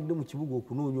 n'omuntu akedde mu kibuga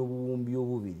okunoonya obuwumbi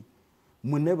obubiri.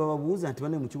 Mwenna bababuuza nti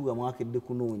bane mu kibuga mwakedde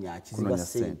kunoonya kiziba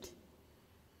ssente.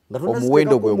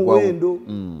 Omuwendo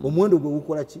gwe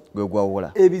gukola ki? Gwe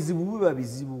gwawula. Ebizibu biba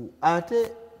bizibu.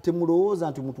 Ate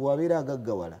temulowooza nti omuntu wabeera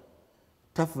agaggawala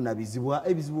tafuna bizibu.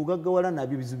 Ebizibu gaggawala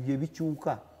nabyo bizibu bye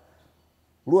bikyuka.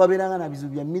 Lwabeeranga na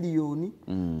bizibu bya miliyoni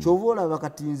kyova olaba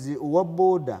kati nze owa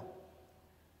booda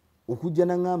okujja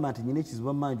naŋŋamba nti nyina ekizibu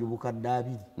ammanji obukadde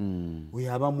 2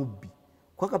 oyo aba mubbi.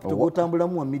 Kwa kapito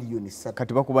g'otambulamu wa miliyoni 3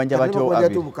 kati bakubanja batyo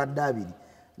 2 obukadde 2.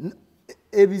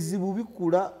 Ebizibu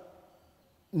bikula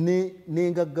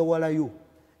n'engaggawalayo.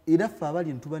 Era ffe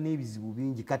abali ntuba n'ebizibu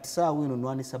bingi. Kati saawa eno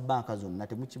nwanisa banka zonna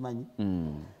temukimanyi.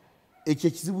 Ekyo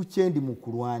ekizibu kyendi mu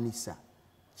kulwanisa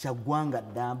kyaggwanga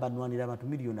ddamba nwanira abantu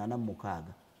miliyoni 46.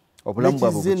 Obulamu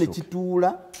bwabwe ne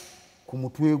kituula ku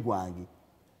mutwe gwange.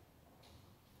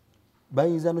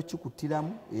 Bayinza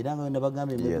n'okikuttiramu era nga wena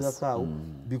bagamba emegakaawo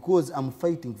because I'm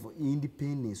fighting for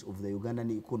independence of the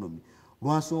Ugandan economy.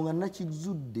 Lwansonga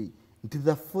nakizudde nti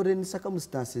the foreign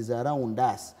circumstances around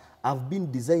us have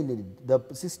been designed, the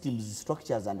systems,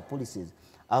 structures and policies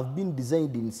have been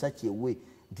designed in such a way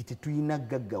nti tetulina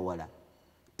gaggawala,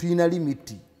 tulina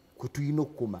limiti kwe tulina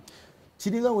okukoma.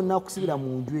 Kiringa wonna okusibira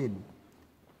mu nju eno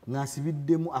nga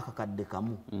nsibiddemu akakadde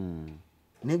kamu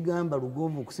negamba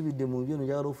Lugonvu okusibidde mu nju eno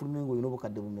njagala ofulume ng'olina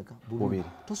obukadde bumeka? Bubiri.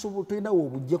 Tosobola, tolinawo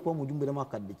obujja kuba mu nju mbeeramu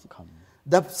akadde ki?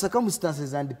 The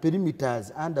circumstances and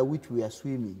perimeters under which we are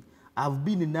swimming have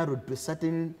been narrowed to a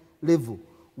certain level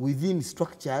within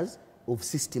structures of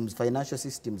systems, financial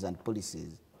systems and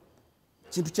policies.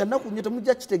 Kintu kya nnaku nnyo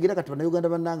temujja kitegeera kati bannayuganda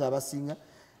bannange abasinga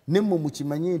nemmwe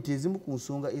mukimanye nti ezimu ku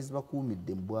nsonga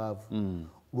ezibakuumidde mu bwavu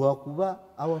lwakuba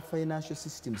our financial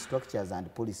system, structures and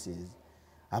policies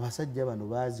abasajja bano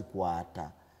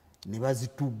bazikwata ne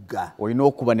bazitugga. Olina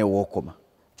okuba ne wookoma.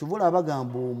 Kyova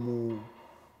bagamba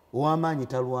ow'amaanyi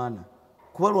talwana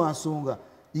kuba lwa nsonga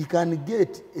you can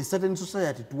get a certain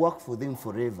society to work for them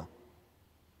forever.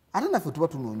 Ate naffe tuba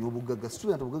tunoonya obugagga,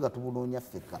 situyanta obugagga tubunoonya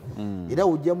ffekka. Era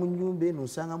ojja mu nnyumba eno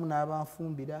osangamu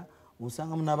n'abanfumbira,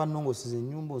 osangamu n'abannongooseza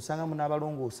ennyumba, osangamu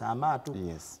n'abalongoosa amaato.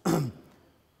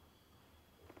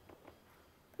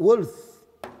 Wealth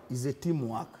is a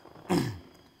teamwork.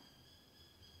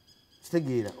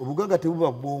 Kitegeera obugagga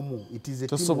tebuba bw'omu, it is a teamwork.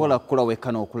 Tosobola kukula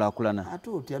wekka n'okulaakulana. Ate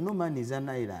otya no man is an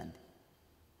island.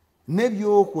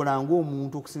 Nebyokola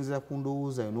ng'omuntu okusinziira ku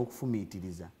ndowooza yo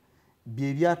n'okufumiitiriza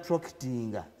bye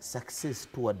byattractinga success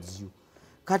towards you.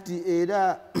 Kati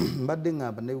era mbadde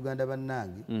ngamba ne Uganda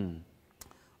bannange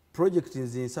project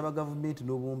nze nsaba gavumenti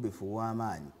n'obuwombeefu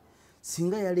obw'amaanyi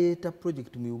singa yaleeta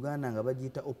project mu Uganda nga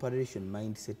bagiyita operation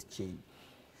mindset change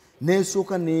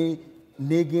n'esooka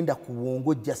negenda ku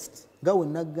bwongo just nga we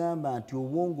nagamba nti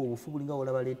obwongo obufu bulinga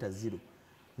olaba leeta 0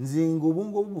 nze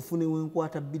ng'obwongo obufune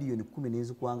wenkwata biliyoni 10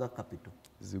 n'ezikwanga capital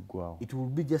zigwawo. It will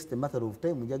be just a matter of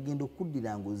time njagenda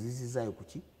okuddira ng'ozizizaayo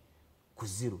ku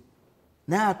 0.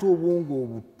 Naye ate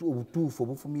obwongo obutuufu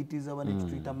obufumiitiriza bane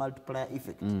kituyita multiplier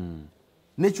effect.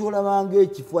 Nekyolabanga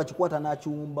ekifu akikwata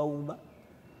n'akiwumbawumba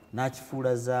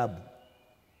n'akifuula zaabu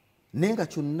naye nga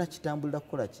kyonna kitambulira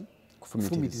kukola ki?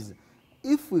 Kufumiitiriza.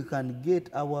 If we can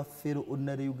get our fellow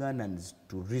ordinary Ugandans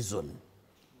to reason,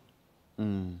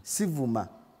 sivuma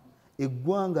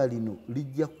eggwanga lino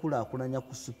lijja kukulaakulanya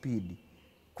ku supiidi.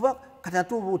 Kuba kati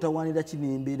ate oba otawaanira kino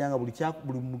embeera nga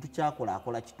buli muntu kyakola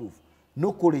akola kituufu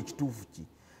n'okukola ekituufu ki?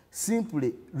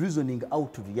 Simply reasoning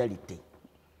out reality.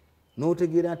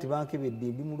 N'otegeera nti bankebedde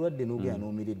ndi mulwadde n'ogenda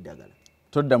n'omira eddagala.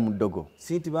 Todda mu ddogo.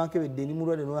 Si nti bankebedde ndi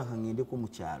mulwadde n'oyaka ŋŋendeko mu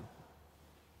kyalo.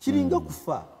 Kiringa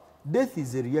kufa. Death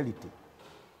is a reality.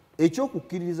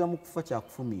 Ekyokukkiririza mu kufa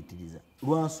kyakufumiitiriza.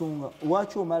 Lwa nsonga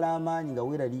lwaki omala amaanyi nga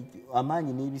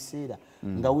amaanyi n'ebiseera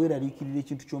nga weeraliikirira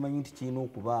ekintu ky'omanyi nti kirina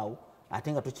okubaawo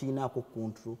ate nga tokirinaako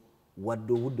control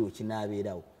wadde obudde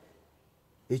okinabeerawo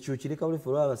ekyo kireka buli ffe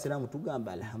abasiraamu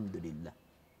tugamba alhamdulillah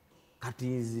kati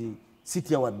nzi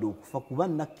sitya wadde okufa kuba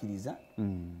nakkiriza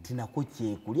tinako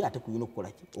kyekuli ate kuyina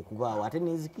okukola ki okubaawo ate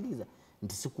nenzikiriza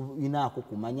nti sikuyinaako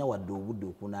kumanya wadde obudde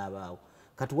okunaabaawo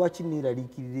kati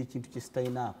wakineeraliikirira ekintu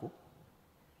kyesitayinaako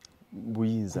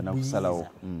buyinza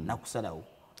nakusalawo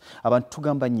abantu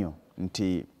tugamba nnyo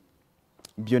nti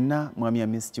byonna mwami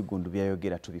Hamis Kiggundu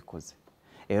byayogera tubikoze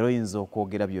era oyinza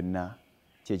okwogera byonna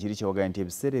kyekiri kyewogera nti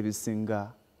ebiseera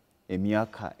ebisinga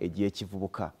emyaka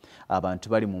egy'ekivubuka abantu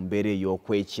bali mu mbeera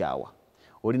ey'okwekyawa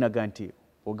olinaga nti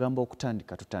ogamba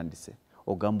okutandika tutandise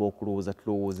ogamba okulowooza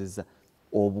tulowoozezza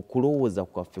obukulowooza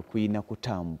kwaffe kuyina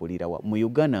kutambulira mu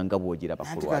Uganda nga bw'ogira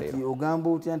bakulu leero kati ogamba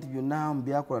otya nti byonna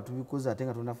byakola tubikoze ate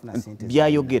nga tunafuna ssente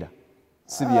byayogera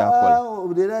si byakola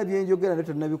era byenjogera ne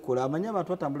tonnabikola amanyi abantu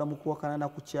batambula mu kuwakana na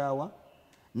kukyawa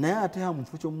naye ate ha mu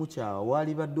kifo ky'omukyawa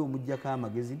waali badde omuggyako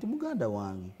amagezi nti muganda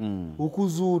wange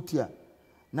okuzuutya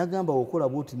nagamba okola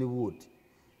bwoti ne bwoti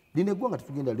lino eggwanga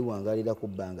tetugenda liwangaalirako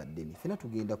bbanga ddene fena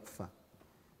tugenda kufa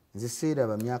nze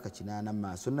seeraba myaka 8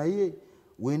 maaso naye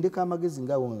wendeka amagezi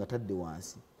ngaawo nga gatadde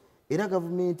wansi era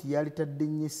gavumenti yalitadde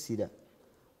nnyo essira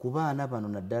ku baana bano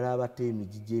naddala abato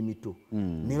emigigi emito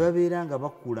ne babeera nga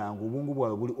bakula nga obwongo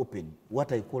bwabwe buli open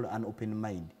what I call an open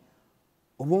mind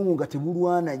obwongo nga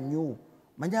tebulwana nnyo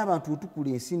manye abantu wetukula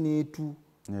ensi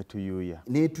netuyuuya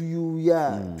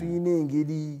tuyina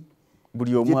engeri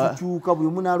gyetukyuka buli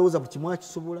omu naalowooza ku kimu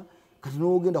akisobola kati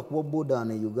n'ogenda kuwa boda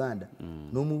ne Uganda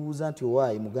n'omubuuza nti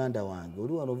owaayi muganda wange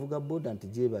oli wano ovuga boda nti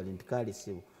gyebali nti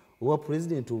kaalesebo owa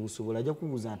pulezidenti obusobola ajja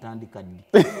kubuuza ntandika ddi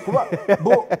kuba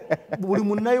buli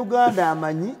munnayuganda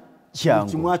amanyi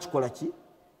kimu akikola ki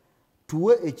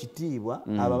tuwe ekitiibwa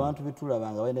abo abantu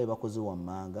betulaba nga balina bye bakoze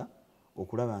wammanga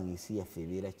okulaba nga ensi yaffe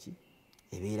ebeera ki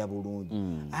ebeera bulungi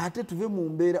ate tuve mu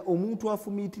mbeera omuntu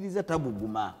afumiitiriza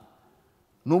tabuguma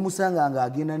n'omusanga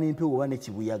ng'agenda n'empewo oba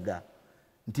nekibuyaga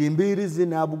nti embeera ze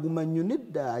n'abuguma nnyo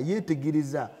nedda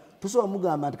yeetegereza tosobola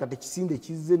mugamba nti kati ekisinde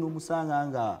kizze n'omusanga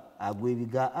nga agwa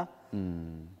ebigaa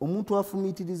omuntu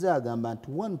afumiitiriza agamba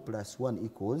nti 1 + 1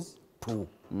 =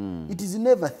 2 it is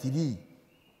never 3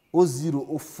 or 0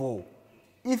 or 4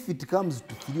 if it comes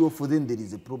to 3 or 4 then there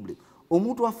is a problem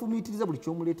omuntu afumiitiriza buli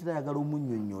kyomuleetera ayagala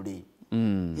omunnyonnyole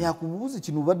yakubuuza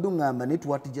kino obadde oŋŋamba net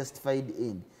what justified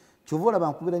end kyova olaba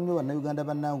nkubira nnyo bannayuganda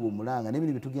bannange omulanga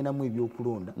n'ebintu byetugendamu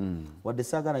ebyokulonda wadde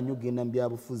saagala nnyo okugenda mu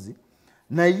byabufuzi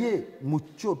naye mu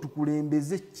kyo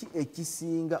tukulembeze ki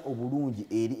ekisinga obulungi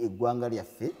eri eggwanga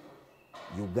lyaffe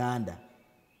Uganda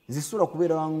nze sula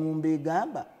kubeera waŋŋumba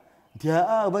egamba nti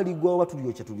baligwawo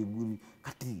batulyokya tuliguli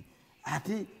kati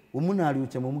ate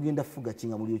omunaalyokya mumugenda fuga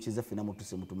kinga mulyokyeza ffena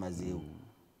mutuse mutumazeewo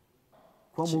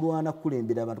kuba mulwana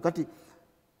kukulembera abantu kati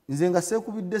nze nga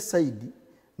seekubidde sayidi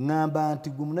ngamba nti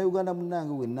gwe munnayuganda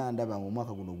munnange wenna ndaba nga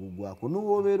omwaka guno gugwako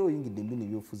n'owobeera oyingidde mbino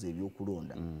ebyofuzi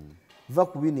ebyokulonda va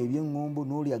ku bino eby'eŋŋombo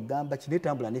n'oli agamba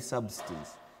kinetambula ne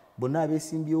substance bonna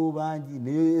abeesimbyewo bangi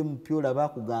naye MP olaba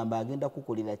akugamba agenda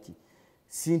kukolera ki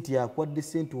sinti akwadde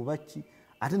sente oba ki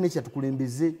ate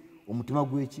nekyatukulembeze omutima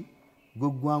gw'eki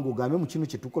gw'eggwanga ogambe mu kino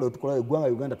kyetukola tukola eggwanga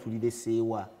Uganda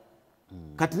tulireseewa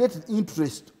kati let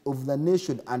interest of the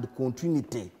nation and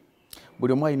continuity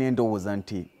buli omu alina endowooza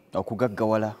nti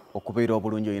okugaggawala okubeera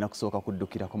obulungi olina kusooka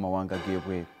kuddukirako mawanga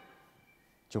g'ebweru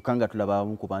kyokka nga tulaba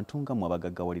abamu ku bantu nga mmwe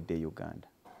abagaggawalidde e Uganda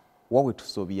wawe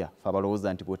tusobya fe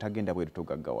abalowooza nti bw'otagenda bweru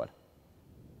togaggawala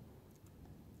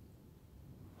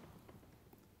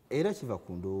era kiva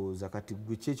ku ndowooza kati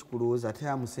gwe ki ekikulowooza ate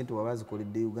amu ssente waba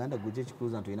zikoledde Uganda gwe ki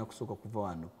ekikulowooza nti olina kusooka kuva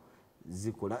wano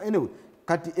zikola anyway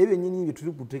kati ebyo nnyini bye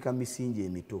tuli kuteeka misingi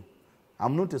emito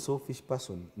I'm not a selfish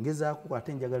person ngezaako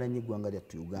ate njagala nnyo eggwanga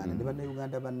lyattu Uganda ne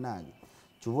bannayuganda bannange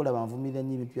kyova olaba nvumirira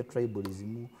nnyo ebintu bya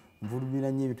tribalism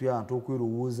nvumirira nnyo ebintu by'abantu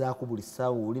okwerowoozaako buli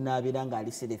ssaawa oli n'abeera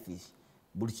ng'ali selfish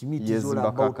buli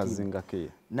kimitizoolabaoti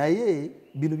naye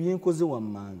bino byenkoze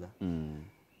wammanga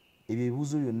ebyo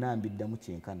ebibuuzo byonna mbiddamu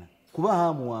kyenkana kuba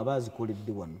hamu aba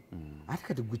azikoledde wano ate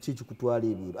kati gwe ki ekikutwala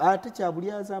ebweru ate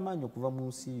kyabulyaza amaanyi okuva mu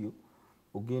nsi yo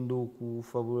ogenda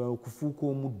okufuuka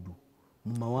omuddu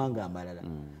mu mawanga amalala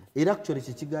era actually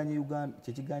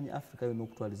kyekiganye Africa yonna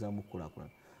okutwalizaamu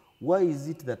okukulaakulana why is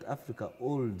it that Africa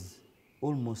holds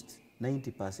almost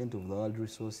 90% of the world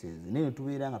resources naye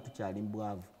tubeera nga tukyali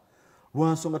mbwavu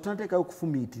lwansonga tunateekayo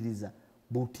okufumiitiriza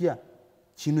butya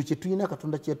kino kye tulina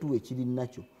Katonda kyeyatuwa ekiri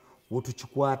nakyo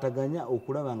wetukikwataganya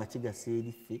okulaba nga kigasa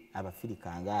eriffe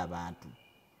Abafirika ng'abantu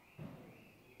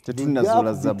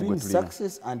between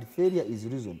success and failure is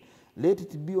reason. Let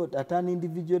it be at an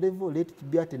individual level, let it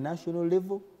be at a national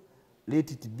level,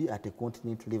 let it be at a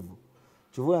continent level.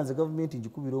 Kyova nze government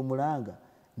njikubira omulanga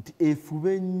nti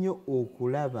efube nnyo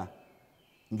okulaba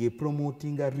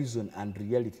ng'epromotinga reason and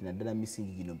reality naddala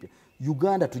misingi gino mpya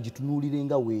Uganda tugitunuulire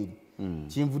nga weeri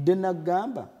kinvudde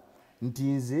nagamba nti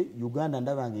nze Uganda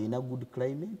ndaba ng'erina good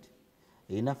climate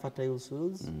erina fertile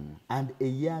soils and a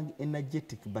young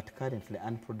energetic but currently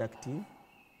unproductive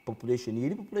population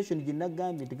yeri population gye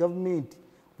nagambye nti gavumenti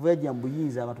kuva yajja mu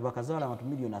buyinza abantu bakazaala abantu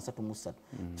miliyoni 33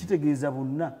 kitegeeza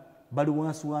bonna bali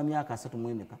wansi wa myaka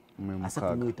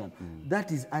 35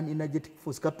 that is an energetic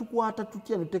force katukwata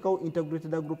tutya nutekawo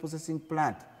integrated agro processing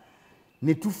plant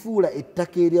ne tufuula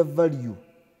ettaka erya value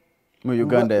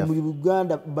mu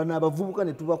Uganda bana abavubuka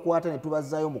ne tubakwata ne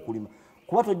tubazaayo mu kulima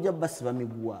kuba tojja basiba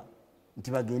miguwa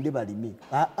nti bagende balime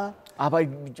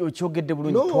kyogedde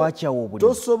bulungi twakyawo obulimi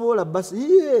tosobola basi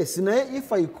yes naye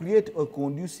if I create a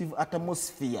conducive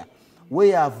atmosphere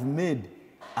where I've made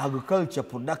agriculture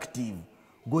productive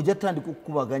gojja tandika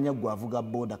okukubaganya gwavuga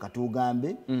boda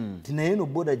katugambe tinaye no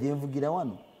boda gyenvugira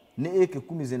wano ne eke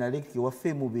 10 zenaleke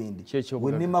waffe mu bendi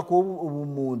wenimako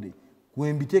obumonde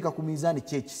kwembiteeka ku mizaani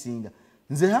kyekisinga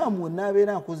nze hamwe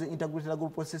nabeera nkoze integrated agro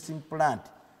processing plant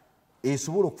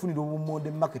esobola okufunira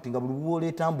obumonde marketing nga buli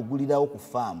bwoleeta mbugulirawo ku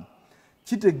farm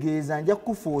kitegeeza nja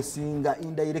kuforcinga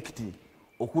indirectly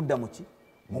okudda muki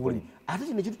mu bulimi ate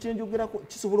kino ekintu kyenjogerako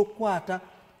kisobola okukwata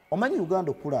omanyi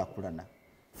Uganda okulaakulana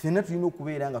ffenna tulina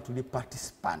okubeera nga tuli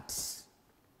participants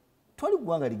twali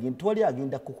ggwanga ligenda twali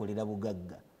agenda kukolera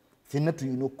bugagga ffenna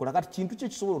tulina okukola kati kintu kye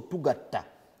kisobola otugatta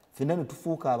ffenna ne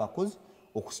tufuuka abakozi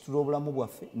okusitula obulamu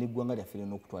bwaffe n'eggwanga lyaffe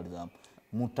lirina okutwalizamu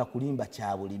mutakulimba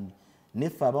kya bulimi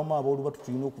neffe abamu aboolubatu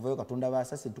tulina okuvayo katonda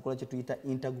baasase tukola kye tuyita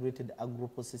integrated agro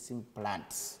processing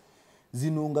plants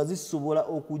zino nga zisobola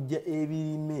okujja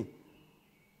ebirime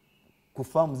ku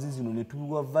farms zino ne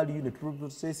tubiwa value ne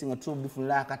tuprocessing nga tusobola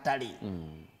bifunira akatale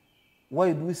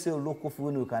why do we sell low coffee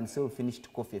when we can sell finished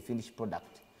coffee, a finished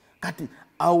product kati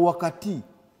awo wakati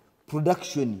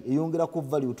production eyongerako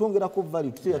value twongerako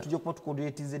value tutera tujja kuba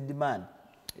tucreatinze demand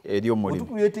eriyo mulimu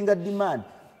creating a demand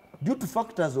due to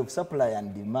factors of supply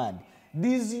and demand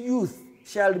these youth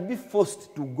shall be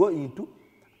forced to go into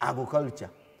agriculture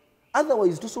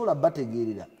otherwise tosobola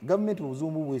bategeerera government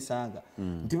obuzumbu bwesanga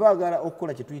nti baagala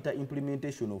okukola kye tuyita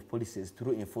implementation of policies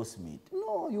through enforcement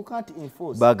no you can't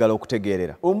enforce baagala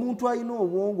okutegeerera omuntu alina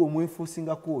obwongo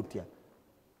omwefoosingako otya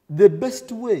the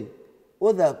best way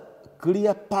or the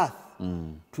clear path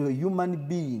to a human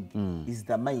being is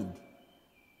the mind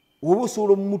oba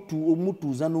osobola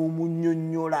omutuuza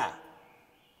n'omunnyonnyola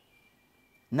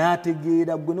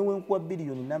n'ategeera gwe newenkuwa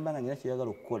biliyoni namba nga nyina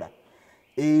kyeyagala okukola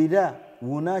era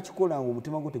wonaakikola nga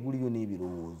omutima gwo teguliyo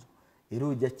n'ebirowoozo era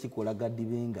ojja kukikola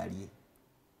gaddibe engalye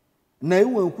naye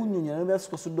wenkunnyonnyola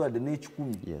nebyasukasudde wadde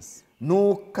n'ekikumi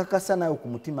n'okakasa nawe ku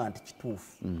mutima nti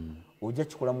kituufu ojja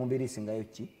kikola mu mbeera esingayo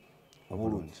ki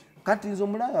obulungi kati nze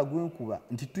omulanga gwenkuba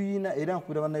nti tuyina era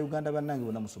nkubira bannayuganda bannange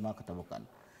bonna musoma akatabo kano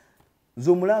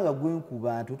nze omulanga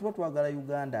gwenkuba nti tuba twagala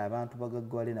Uganda abantu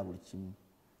bagaggawale na buli kimu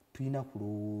tuyina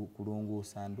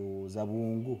kulongoosa ndowooza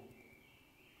bwongo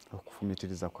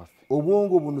okufumitiriza kwaffe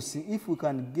obwongo buno si if we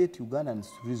can get Ugandans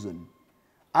reason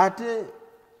ate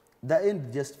the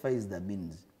end justifies the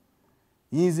means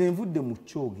yinze nvudde mu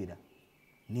kyogera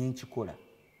nenkikola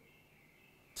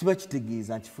kiba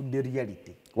kitegeeza nkifudde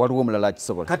reality waliwo omulala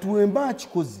akisobola kati wemba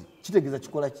kikozi kitegeeza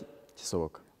kikola ki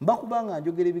kisoboka mbakubanga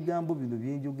njogera ebigambo bino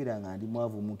byenjogera nga ndi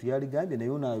mwavu omuntu yaligambye naye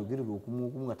onaayogerera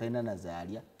okumu nga talina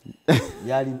nazaalya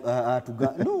yali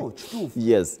no kituufu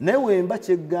naye wemba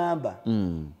kyeggamba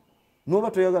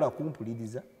n'oba toyagala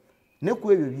kumpuliriza ne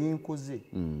ku ebyo byenkoze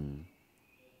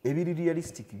ebiri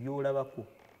realistic byolabako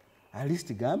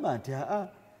alist gamba nti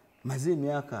maze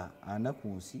emyaka 4 ku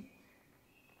nsi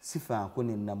sifaako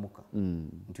nennamuka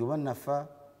nti oba nafa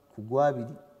ku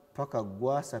gwabiri paka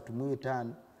gwa 35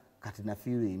 kati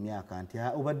nafiirwa emyaka nti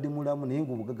obadde mulamu naye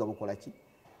ngaobugagga bukola ki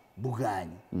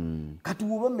buganye kati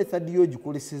woba methodi yo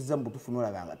gikolesezza mu butuufu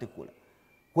n'olaba nga tekola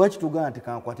kwaki tugamba nti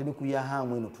kankwate ne ku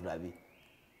yahamu eno tulabe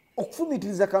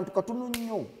okufumitiriza kantu katono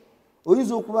nnyo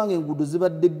oyinza okuba nga enguudo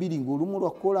zibadde bbiri ng'olumu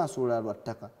lwa kolansi olulala lwa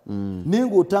ttaka naye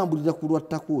ng'otambulira ku lwa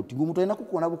ttaka oti ng'omuntu alina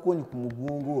kukoona bukonyi ku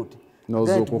mugongo oti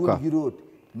n'ozuukuka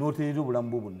n'oteerera obulamu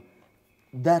bwo buno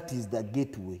that is the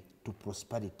gateway to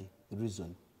prosperity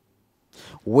reason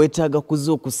weetaaga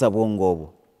kuzuukusa bwongo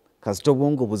obwo kasita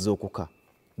obwongo buzuukuka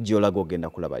gy'olaga ogenda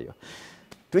kulabayo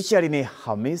tukyali ne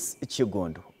Hamis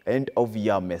Kiggundu end of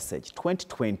year message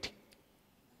 2020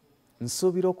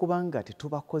 nsuubira okuba nga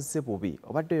tetubakoze bubi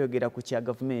obadde oyogera ku kya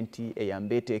gavumenti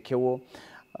eyambe eteekewo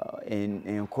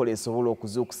enkola esobola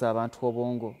okuzuukusa abantu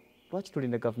obwongo lwaki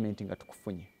tulinda gavumenti nga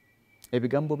tukufunye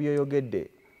ebigambo byoyogedde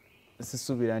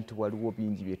sisuubira nti waliwo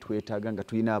bingi bye twetaaga nga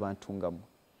tulina abantu ngamu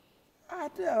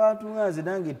ate abantu ngaze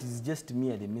nange it is just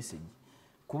merely message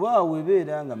kuba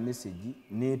webeera nga message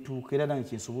netuuka era nange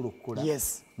kyensobola okukola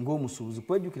ng'omusuubuzi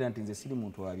kwejjukira nti nze siri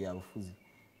muntu wa byabufuzi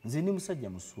nze ndi musajja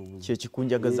musuubuzi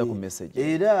kyekikunjagaza ku message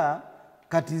era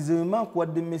kati nze wema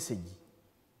nkuwadde message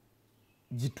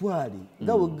gitwale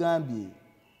nga wegambye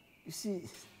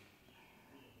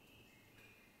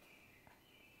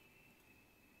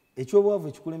ekyobwavu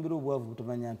ekikulembera obwavu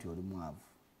butamanya nti oli mwavu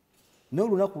naye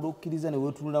olunaku lwokkiriza ne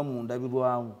weetunula mu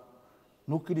ndabirwamu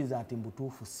n'okkiriza nti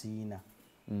mbutuufu siina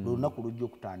lwolunaku lujja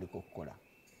okutandika okukola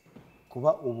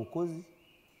kuba obukozi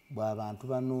bw'abantu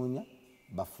banoonya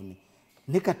bafune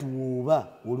ne kati wooba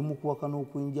oli mu kuwakana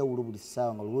okw'enjawulo buli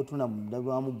ssaawa nga lweweetunula mu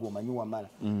ndabirwamu gw'omanyi wamala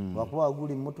lwakuba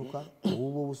wagula emmotoka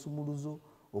owuuba obusumuluzo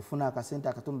ofuna akasente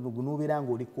akatono gunobeera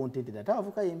nga oli contented ate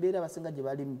abavuka yembeera abasinga gye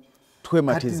balimu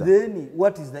twematiza then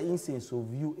what is the essence of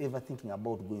you ever thinking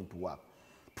about going to work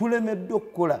tulemeddwe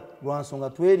okukola lwa nsonga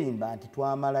twerimba nti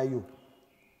twamalayo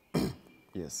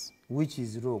yes which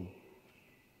is wrong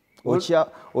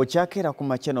okyakeera ku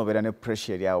makya nobeera ne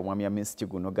pressure eryawo mwami Hamis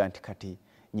Kiggundu nti kati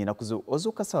nyina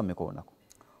ozuuka ssaawa mmeka olunaku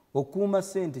okuuma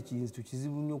ssente kintu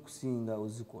kizibu nnyo okusinga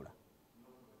ozikola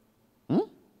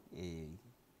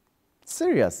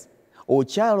serious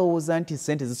okyalowooza nti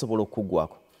ssente zisobola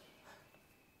okuggwako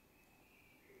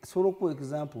sobola okuwa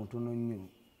example ntono nnyo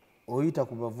oyita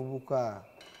ku bavubuka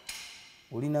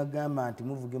olina gamba nti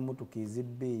muvuga emmotoka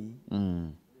ez'ebbeeyi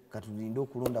katulinde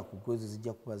okulonda ku kwezo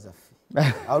zijja kuba zaffe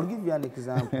I'll give you an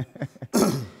example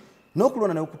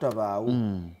n'okulonda naye kutabaawo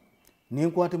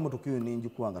nenkwata emmotoka eyo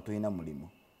nenjikuwa nga tolina mulimu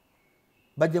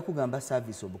bajja kugamba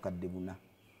service obukadde buna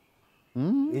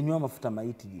enywa amafuta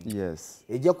mayitirivu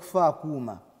ejja kufa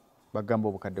akuuma bagamba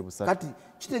obukadde busatu kati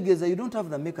kitegeeza you don't have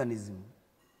the mechanism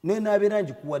nenaabeera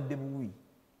njikuwadde buwi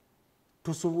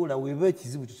tosobola weeba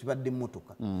ekizibu kyo kibadde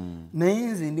emmotoka naye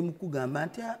nze ndi mukugamba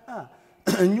nti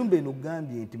ennyumba eno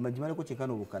gambye nti magimaleko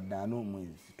kyekana obukadde 4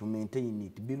 omwezi to maintain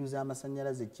it biru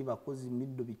z'amasannyalaze kibakozi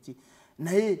middo biki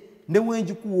naye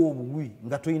newenjikuwa obuwi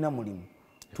nga tolina mulimu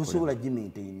tosobola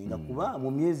gimaintaininga kuba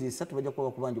mu myezi 3 bajja kuba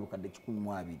bakubanja obukadde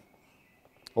 12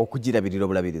 okugirabirira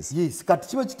obulabirizi yes kati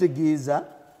kiba kitegeeza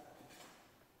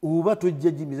oba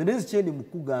tojja jimiza naye kyendi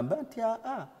mukugamba nti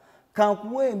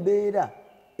kankuwa embeera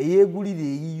eyeegulira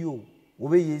eyiyo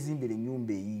oba eyeezimbira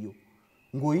ennyumba eyiyo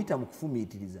ng'oyita mu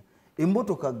kufumiitiriza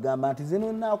emmotoka gamba nti ze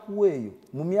nonaakuwa eyo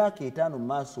mu myaka 5 mu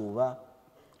maaso oba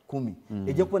 10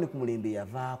 ejja kuba ne ku mulembe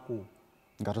yavaako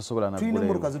nga tosobola tulina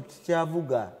emmotoka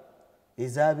zetukyavuga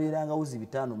ezaabeerangawo zi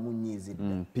 5 mu nnyo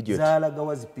ezedda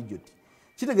zaalagawa zi pijoti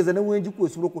kitegeeza ne wenjikuwa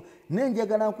esobola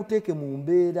nenjagala nkuteeke mu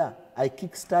mbeera I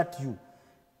kickstart you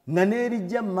nga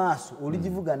neerijja mu maaso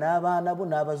oligivuga n'abaana bo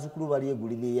n'abazzukulu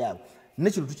balyegulira eyaabwe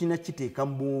nekino tukirina kiteeka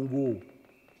mu bwongo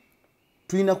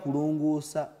tulina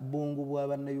kulongoosa bwongo bwa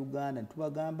bannayuganda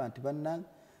ntubagamba nti bannange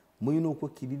mulina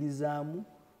okwekkiririzaamu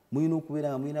mulina okubeera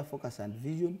nga mulina focus and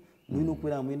vision mulina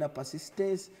okubeera nga mulina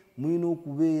persistence mulina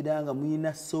okubeera nga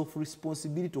mulina self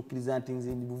responsibility okkiriza nti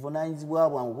nze ndi buvunaanyizibwa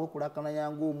bwange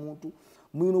obwekulakananya ng'omuntu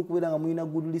mulina okubeera nga mulina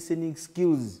good listening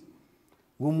skills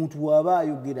ng'omuntu bw'aba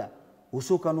ayogera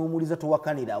osooka n'omuliza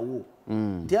towakanirawo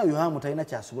nti ayo hamu talina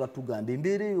kyasobola tugamba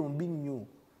embeera eyo mbi nnyo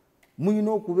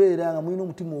mulina okubeera nga mulina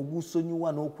omutima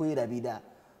ogusonyiwa n'okwerabira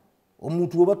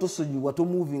omuntu oba tosonyiwa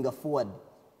tomovinga forward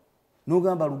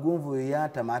n'ogamba lugonvu eyo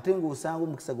yantama ate ng'osanga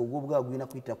omukisa gwe gw'obugagga gulina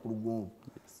kuyita ku lugonvu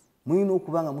mulina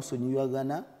okuba nga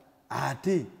musonyiwagana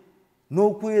ate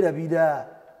n'okwerabira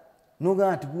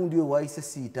n'ogamba nti gundi oyo waayise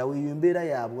siitawo eyo embeera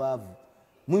ya bwavu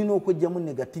mulina okwejjamu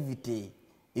negativity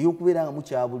ey'okubeera nga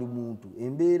mukya buli muntu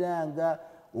embeera nga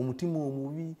omutima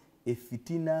omubi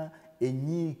efitina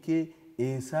enyiike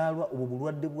ensaalwa obwo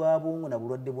bulwadde bwa bwongo na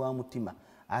bulwadde bwa mutima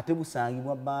ate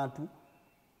busangibwa bantu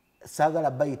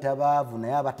saagala bayita baavu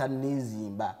naye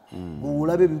abatanneezimba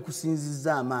ng'olabe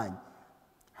bikusinzizza amaanyi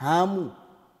hamu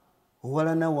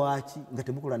owalana waaki nga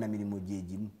temukola na mirimu gye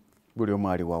gimu buli omu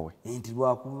ali wawe nti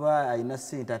lwakuba alina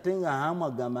ssente ate nga hamu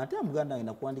agamba ate muganda wange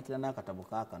nakuwandikira n'akatabo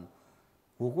kaakano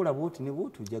okola bwoti ne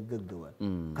bwoti ojja gaggawala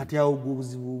kati awo gwe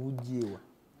obuzibu obujjeewa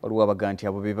waliwo abaga nti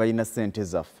abo be balina ssente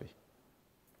zaffe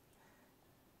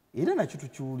era nakyo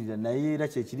tukiwulira naye era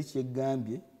kyekiri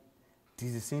kyeggambye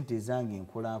tize ssente ezange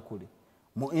nkolankole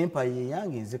mu empire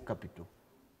yange nze capital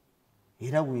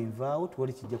era bwenvaawo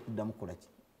tewali kijja kuddamu kola ki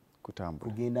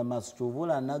kugenda maaso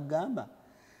kyobola naggamba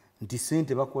nti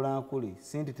ssente bakolankole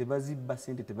ssente tebazibba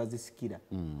ssente tebazisikira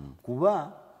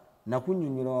kuba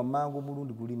nakunnyonnyola wamangu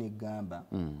omulundi guli neggamba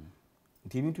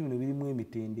nti ebintu bino birimu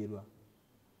emitenderwa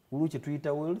waliwo kye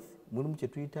tuyita wealth mulimu kye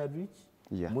tuyita rich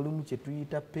mulimu kye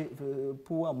tuyita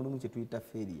poor mulimu kye tuyita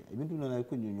failure ebintu bino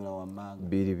nakunnyonnyola wamangu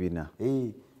biri bina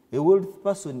A wealthy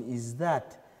person is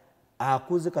that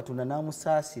akoze Katonda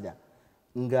n'amusaasira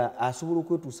nga asobola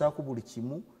okwetuusaako buli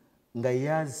kimu nga he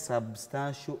has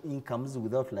substantial incomes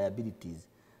without liabilities.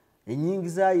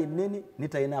 Ennyingiza ye ennene ne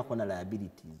talinaako na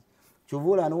liabilities. Kyova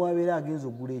olaba n'owabeera agenza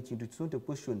okugula ekintu, it's not a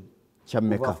question of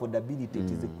affordability,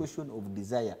 it is a question of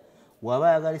desire. Waba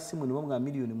ayagala essimu ne bamugamba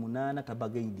miliyoni 8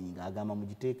 tabagaidinga agamba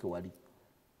mugiteeke wali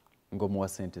ng'omuwa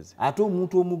ssente ze. Ate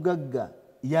omuntu omugagga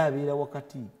ye abeera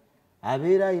wakati,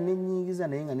 abeera alina ennyingiza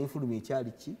naye nga n'enfuluma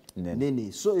ekyali ki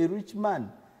nene. So a rich man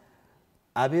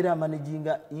abeera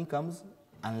managinga incomes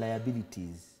and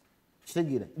liabilities.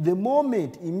 Kitegeera, the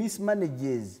moment he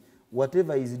mismanages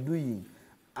whatever he is doing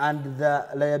and the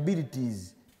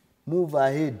liabilities move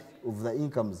ahead of the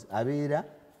incomes, abeera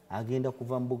agenda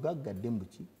kuva mu bugagga adde mu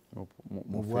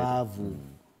bwavu.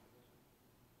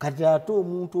 Kati ate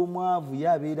omuntu omwavu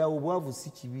yabeera, obwavu si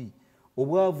kibi.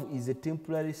 Obwavu is a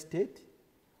temporary state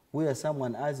where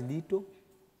someone has little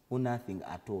or nothing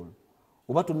at all.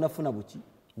 Oba tonnafuna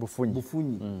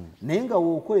bufunyi. Naye nga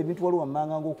wookola ebintu waliwo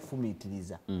wammanga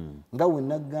ng'okufumiitiriza nga we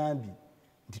nagambye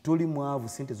nti toli mwavu,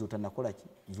 sente z'otannakola ki,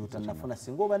 z'otannafuna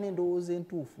singa oba n'endowooza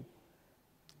entuufu.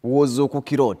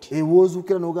 Woozuukukira oti?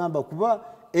 Woozuukira n'ogamba kuba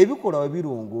ebikola we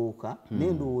birongooka,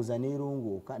 n'endowooza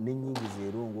n'erongooka, n'ennyingiza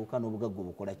erongooka, n'obugagga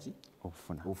obukola ki?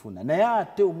 Ofuna. Naye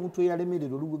ate omuntu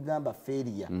eyalemererwa olugamba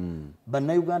failure,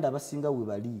 bannayuganda abasinga we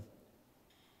bali.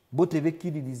 Bo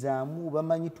tebekkiririzaamu,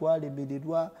 bamanyi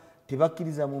twalemererwa,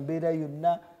 tebakkiriza mu mbeera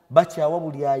yonna, bakyawa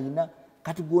buli ayina.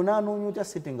 Kati gwona anoonya otya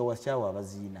ssente nga wakyawa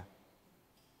abaziina?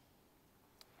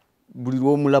 Buli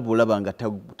lw'omulaba olaba nga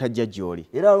tajja gy'oli.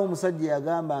 Era waliwo omusajja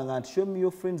yagambanga nti show me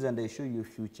your friends and I show you your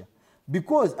future.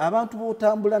 Because abantu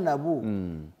b'otambula nabo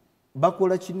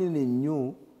bakola kinene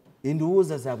nnyo,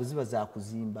 endowooza zaabwe ziba za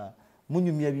kuzimba.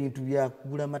 Munyumya bintu bya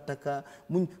kugula mataka.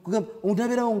 Omuntu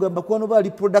abeerawo nga bakwano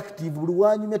baali productive, buli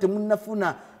wanyumya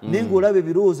temunnafuna, naye ng'olaba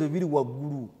ebirowoozo biri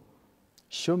waggulu.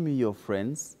 Show me your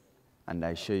friends and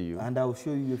I show you. And I will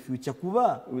show you your future.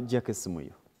 Kuba ujjako essimu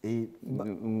yo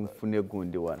nfune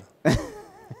gundi wano.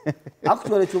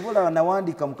 Actually kyobola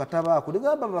nawandiika mu katabo ako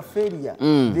ligamba ba failure,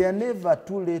 they are never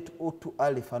too late or too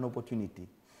early for an opportunity.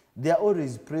 They are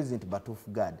always present but off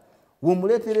guard.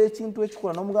 Womuleetera ekintu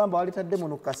ekikola n'omugamba walitadde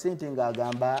muno kasente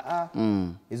ng'agamba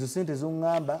ezo sente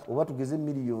z'oŋŋamba oba tugeze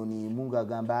miliyoni mu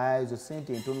ng'agamba ezo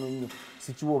sente entono nnyo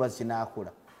sikiwa oba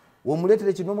kinaakola.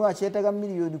 Womuleetera kino n'omugamba kyetaaga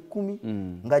miliyoni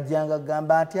 10 ng'ajjanga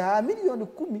agamba nti miliyoni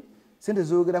 10 sente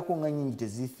z'oyogerako nga nnyingi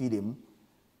tezifiiremu.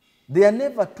 They are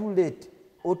never too late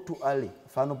or too early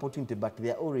for an opportunity, but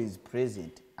they are always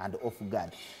present and off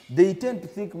guard. They tend to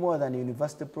think more than a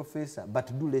university professor,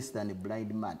 but do less than a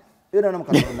blind man. Era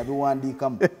namukatonda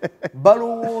biwandiikamu.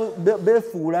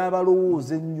 Beefuula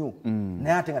abalowooza ennyo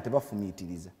naye ate nga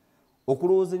tebafumiitiriza.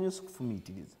 Okulowooza ennyo si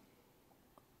kufumiitiriza.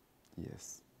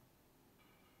 Yes.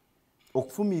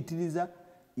 Okufumiitiriza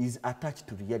is attached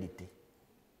to reality.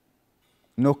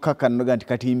 Nokkakanoga nti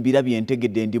kati mbirabye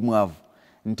ntegedde ndi mwavu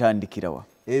ntandikirawa.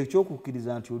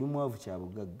 Ekyokukkiriza nti oli mwavu kya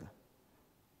bugagga.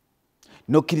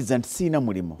 Nokkiriza nti siina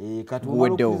mulimu. Kati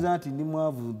okkiriza nti ndi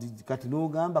mwavu, kati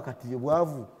n'ogamba kati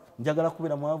bwavu njagala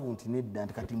kubeera mwavu nti nedda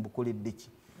nti kati mbukoledde ki?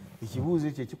 Ekibuuzo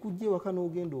ekyo kikujja ewaka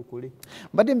n'ogenda okole.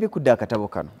 Mbadde mbikudde akatabo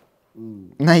kano.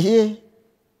 Naye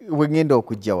we ngenda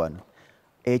okujja wano.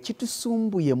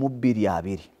 Ekitusumbuye mu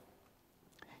 2020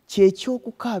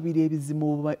 kyekyokukaabira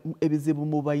ebizibu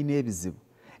mu balina ebizibu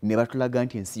ne batulaga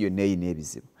nti ensi yonna eyina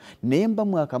ebizibu. Naye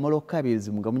mbamu akamala okukaabira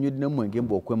ebizibu nga munywedde n'omwenge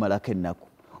mbu okwemalako ennaku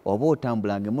oba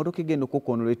otambulanga emmotoka egenda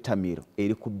okukoonola ettamiiro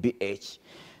eri ku BH.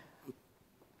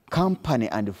 Company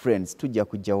and friends tujja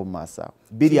kujjawo maaso awo.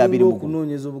 2020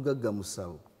 okunoonyeza obugagga mu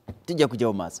ssawo. Tujja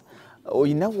kujjawo maaso.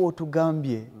 Oyina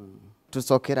w'otugambye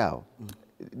tusookerawo.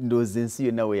 Ndowooza ensi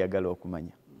yonna weeyagala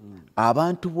okumanya.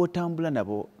 Abantu b'otambula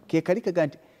nabo ke kali kaga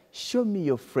nti show me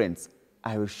your friends,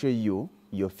 I will show you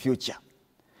your future.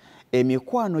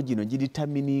 Emikwano gino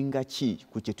giritamininga ki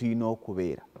ku kye tulina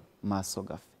okubeera maaso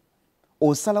gaffe.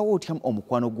 Osalawo otya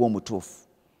omukwano gw'omutuufu?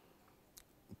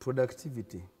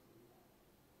 Productivity.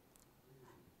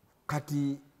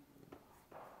 Kati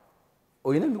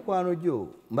oyina mikwano gyo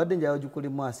mbadde njala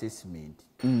gikolemu assessment.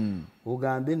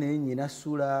 Ogambe naye nyina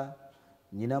Sula,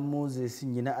 nyina Moses,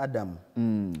 nyina Adamu.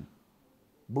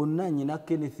 Bonna nyina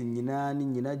Kenneth, nyina ani,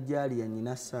 nyina Jalia,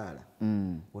 nyina Sara.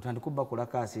 Otandika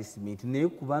bakolako assessment naye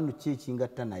ku bantu ki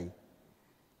ekingatta naye.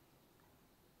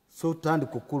 So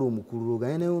otandika okukola omukululo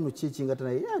naye ono ki ekingatta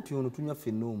naye ati ono tunywa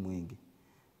ffenna omwenge.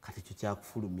 Kati kyo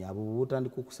kyakufulumya abo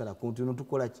bw'otandika okusala konti ono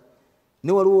tukola ki?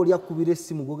 Ne waliwo oli akubira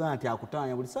essimu gogamba nti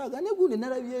akutaanya buli saaga ne gundi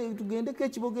nalabye tugendeko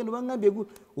ekibogendo bangambye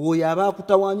oyo aba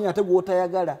akutawaanya ate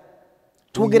gw'otayagala.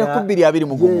 Twogera ku 2020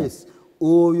 mu gumu. Yes.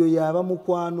 oyo yaba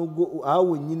mukwano go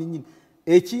awo nyini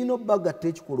ekino baga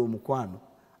tekikola omukwano.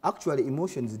 Actually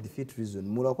emotions defeat reason.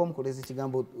 Mulakwa mukoleza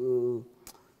kigambo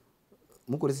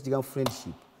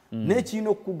friendship.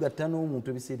 N'ekino okugatta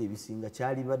n'omuntu ebiseera ebisinga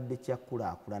kyali badde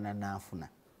kyakkulaakulana n'afuna.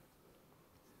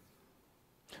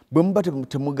 Bwe muba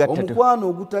temugatta omukwano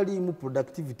ogutaliimu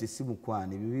productivity si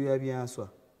mukwano, ebyo biba byanswa.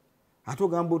 Ate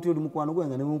ogamba oti oli mukwano gwe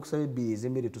nga ne mukusaba ebbiri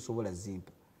ez'emmere tosobola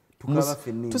zimpa. Tukaba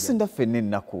ffenna tusinda ffenna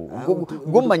ennaku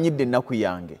gw'omanyidde ennaku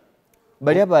yange.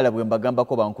 Bali abalala bwe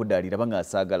mbagambako bankudaalira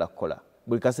bangasaagala kukola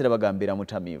buli kaseera bagambira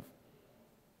mutamiivu.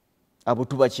 Abo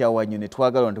tubakyawa nnyo ne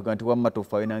twagala ntuga nti wamma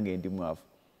tofaayo nange ndi mwavu.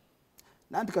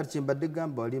 Nanti kati kyembadde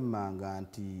gamba wali mmanga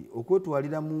nti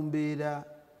okwetwalira mu mbeera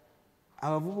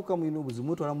abavubuka mulina obuzibu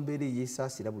mwetwala mu mbeera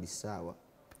eyeesaasira buli ssaawa.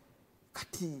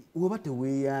 Kati woba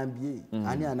teweeyambye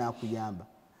ani anaakuyamba?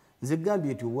 Nze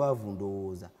gambye nti obwavu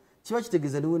ndowooza kiba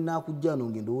kitegeeza niwe naakujja wano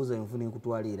ng'endowooza yonfuna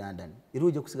enkutwala e London era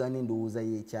ojja kusigala n'endowooza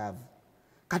y'ekyavu.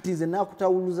 Kati nze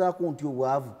naakutawuluzaako nti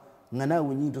obwavu nga naawe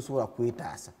wennyini tosobola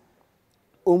kwetaasa.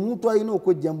 Omuntu alina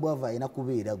okwejja mu bwavu alina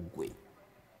kubeera ggwe.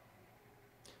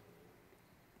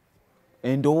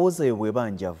 Endowooza yo bw'eba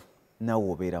njavu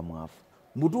naawe obeera mwavu.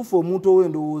 Mutuufu omuntu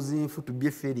ow'endowooza enfu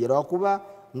tubye ffeeriya lwakuba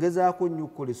ngezaako nnyo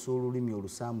okukolesa olulimi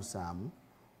olusaamusaamu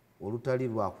olutali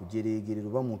lwa kujereegerera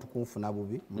oba muntu kunfuna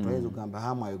bubi. Muntu ayinza okugamba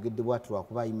Hamu ayogedde bw'ati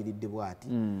lwakuba ayimiridde bw'ati.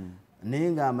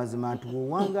 Naye ng'amazima nti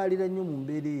bw'owangaalira nnyo mu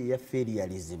mbeera eyo eya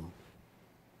ffeeriyalizimu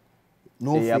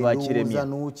n'ofendowooza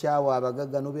n'okyawa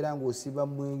abagagga n'obeera ng'osiba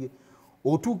mu mwenge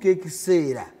otuuka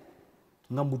ekiseera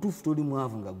nga mutuufu toli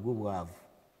mwavu nga ggwe bwavu.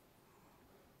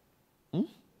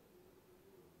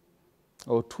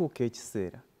 Otuuka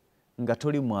ekiseera nga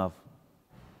toli mwavu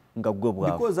nga ggwe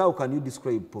bwavu. Because how can you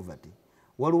describe poverty?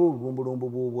 Waliwo obulombolombo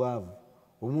bw'obwavu.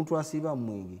 Omuntu asiiba mu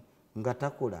mwenge nga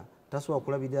takola tasobola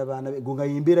kulabirira abaana be nga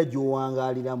y'embeera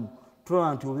gy'owangaaliramu.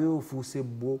 Tulaba nti obeera ofuuse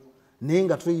bbo naye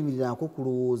nga toyimirirako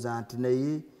kulowooza nti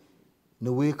naye ne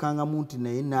weekangamu nti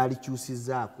naye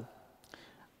naalikyusizzaako.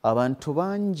 Abantu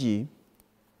bangi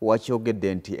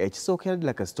wakyogedde nti ekisookera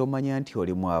ddala kasita omanya nti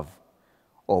oli mwavu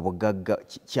obugagga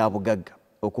kya bugagga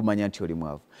okumanya nti oli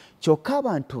mwavu. Kyokka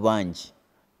abantu bangi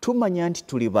tumanya nti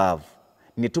tuli baavu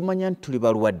ne tumanya nti tuli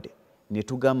balwadde ne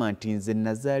tugamba nti nze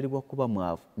nazaalibwa kuba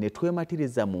mwavu ne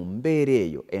twematiriza mu mbeera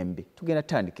eyo embi. Tugenda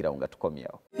tutandikirawo nga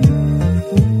tukomyawo.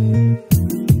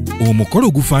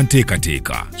 Omukolo gufa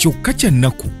nteekateeka kyokka kya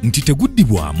nnaku nti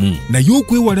teguddibwamu naye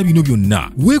okwewala bino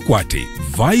byonna weekwate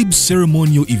Vibe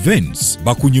Ceremonial Events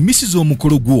bakunyumisiza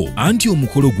omukolo gwo anti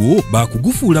omukolo gwo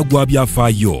bakugufuula gwa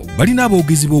byafaayo. Balina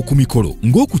aboogezi b'oku mikolo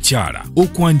ng'okukyala,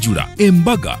 okwanjula,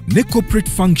 embaga ne corporate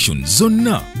functions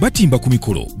zonna. Batimba ku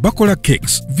mikolo, bakola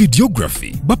cakes,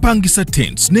 videography, bapangisa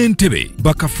tents n'entebe,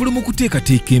 bakafule mu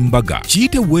kuteekateeka embaga.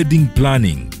 Kiyite wedding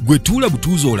planning. Gwe tuula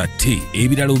butuuzi olatte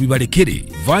ebirala obibalekere.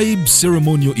 Vibe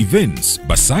Ceremonial Events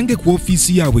basange ku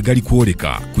ofiisi yaabwe gali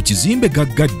kwoleka ku kizimbe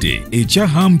gaggadde ekya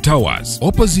Ham Towers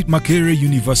opposite Makerere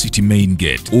University Main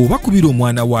Gate oba kubira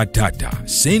omwana wa taata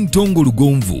Sentongo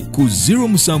Lugonvu ku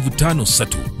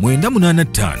 0753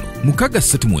 985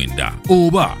 639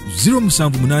 oba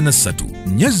 0783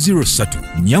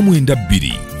 403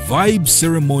 492. Vibe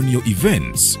Ceremonial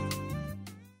Events.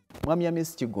 Mwami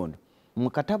Hamis Kiggundu, mu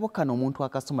katabo kano omuntu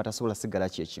akasoma tasobola sigala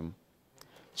kyekimu.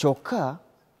 Kyokka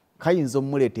kayinza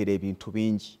omuleetera ebintu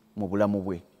bingi mu bulamu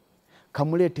bwe.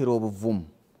 Kamuleetera obuvumu,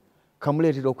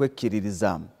 kamuleetera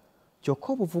okwekkiririzaamu.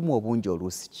 Kyokka obuvumu obungi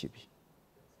oluusi kibi.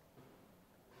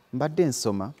 Mbadde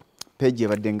nsoma peegi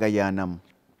ebadde nga yaanamu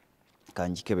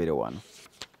kanjikebere wano.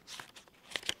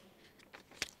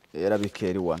 Erabika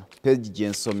eri wano. Peegi gye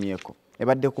nsomyeko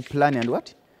ebadde ku plan and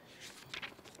what?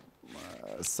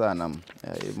 Saanamu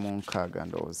mu nkaaga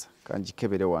ndowooza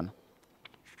kanjikebere wano.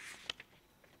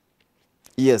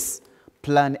 Yes,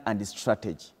 plan and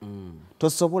strategy.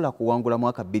 Tosobola kuwangula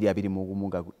mwaka 2021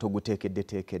 nga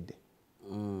toguteekedde.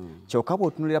 Kyokka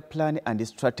bw'otunuulira plan and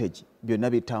strategy byonna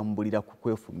bitambulira ku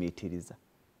kwefumiitiriza.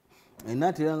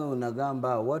 Natera nga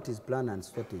nagamba what is plan and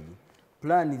strategy?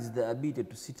 Plan is the ability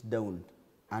to sit down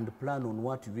and plan on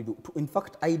what you really, to in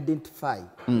fact identify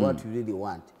what you really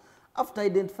want. After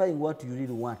identifying what you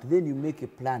really want, then you make a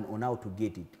plan on how to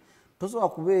get it. Tosobola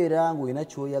kubeera ng'olina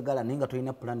ky'oyagala naye nga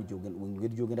tolina plan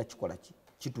gy'ogenda kikola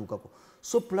kituukako.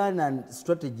 So plan and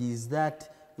strategy is that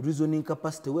reasoning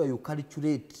capacity where you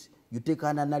calculate, you take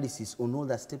an analysis on all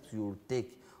the steps you will take.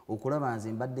 Okulaba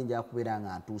nze mbadde njala kubeera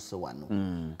nga ntuuse wano.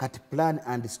 Kati plan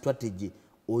and strategy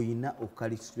oyina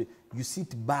ocalculate. You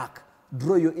sit back,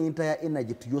 draw your entire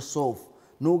energy to yourself.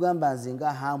 N'ogamba nze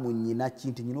nga Hamu nnyina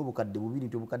kinti nnyina obukadde bubiri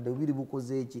nti obukadde bubiri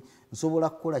bukoze eki nsobola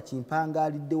kukola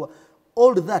kimpangaaliddewa.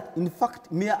 all that, in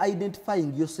fact, mere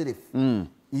identifying yourself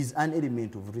is an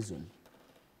element of reason.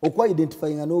 Okwa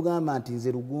identifying anogamba nti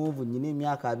nze Lugonvu nyine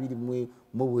emyaka 2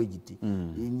 mu bwegiti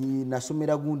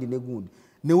nasomera gundi ne gundi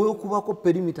newe okubako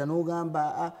perimeter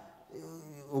nogamba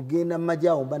ogenda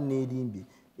majjawo mba nerimbi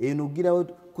eno gira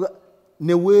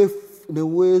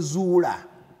newe zula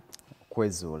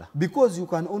kwezula because you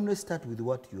can only start with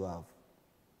what you have.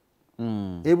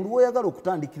 Ebuli oyagala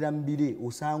okutandikira mbire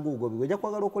osanga ogwo ojja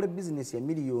kwagala okole business ya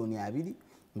 $2,000,000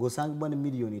 ng'osangibwa ne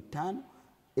 $5,000,000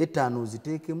 5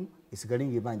 ziteekemu esigale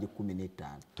ng'ebanje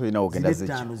 15 toyina ogenda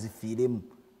zikyo 5 zifiiremu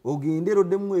ogende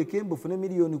roddemu ekembo ofune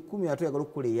 $10,000,000 ate oyagala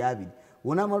okukola eya 2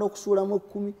 wonamala okusuulamu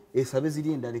 10 esabe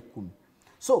ziri endala 10.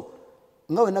 So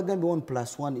nga we nagambye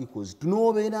 1+1 =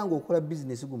 tunoobeera ng'okola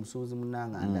business g'omusuubuzi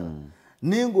munnanga ndaba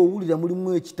naye ng'owulira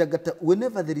mulimu ekitagata.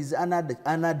 Whenever there is an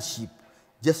hardship,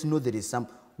 just know there is some.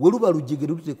 Weluba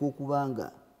lujjegere luteeka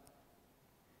okubanga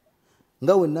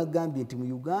nga we nagambye nti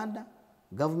mu Uganda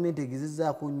government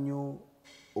egezezaako nnyo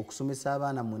okusomesa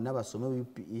abaana mwenna basome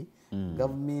UPE.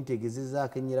 Government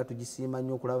egezezaako ennyera tugisiima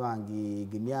nnyo okulaba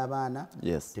ng'egemya abaana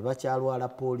tebakyalwala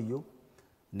polio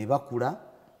ne bakula,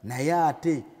 naye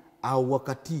ate awo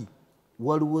wakati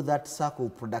waliwo that circle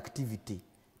of productivity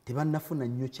tebannafuna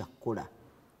nnyo kyakkola.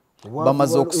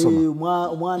 Bamaze okusoma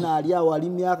omwana ali awo ali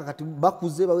myaka kati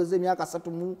bakuze baweze emyaka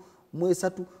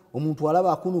 3 omuntu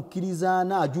alaba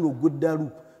akunukkirizaana ajula ogweddalu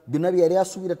byonna byali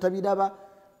asuubira tabiraba.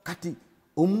 Kati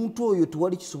omuntu oyo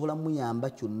tewali kisobola muyamba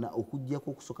kyonna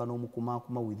okuggyako okusoka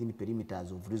n'omukumaakuma within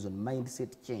perimeters of reason,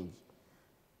 mindset change.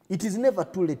 It is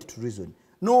never too late to reason.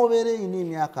 N'obeera eyina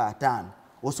emyaka 5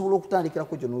 osobola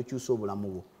okutandikirako kyo n'okyusa obulamu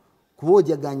bwo kuba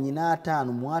ojaganye n'5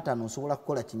 mu 5 osobola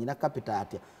kukola kinyina capital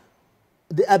atya.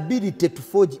 The ability to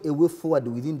forge a way forward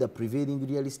within the prevailing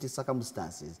realistic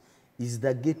circumstances is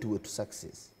the gateway to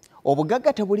success.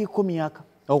 Obugagga tebuliiko myaka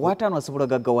obw'ataano asobola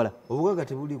gaggawala. Obugagga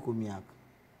tebuliiko myaka.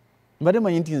 Mbadde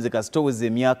manyi nti nze kasitoweza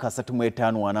emyaka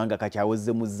 35 wananga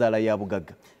kakyaweze mu zzaala ya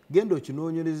bugagga. Genda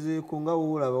okinoonyerezeeko nga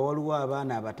woolaba waliwo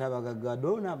abaana abato abagagga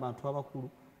doona abantu abakulu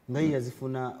nga ye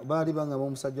yazifuna baali bangamba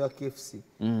omusajja wa KFC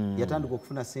yatandika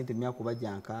okufuna ssente emyaka oba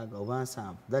gya 6 oba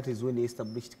 7. That is when he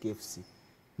established KFC.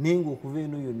 Nenga okuva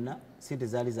eno yonna ssente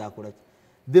zaali zakolaki.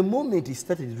 The moment he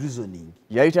started reasoning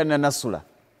yayita nasula.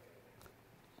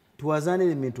 It was an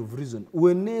element of reason.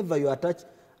 Whenever you attach,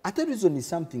 ate reason is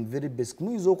something very basic.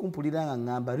 Muyinza okumpulira nga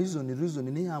ngamba reason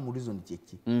naye amu reason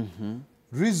kyeki.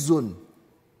 Reason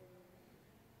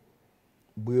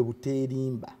bwe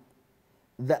buteerimba.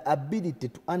 The ability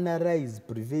to analyze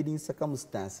prevailing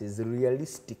circumstances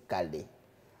realistically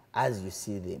as you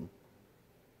see them.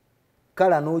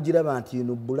 Kala n'ogiraba nti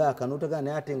eno bbulaaka n'otagana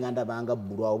naye ate nga ndabanga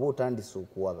bbulu awo oba otandise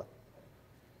okuwaba.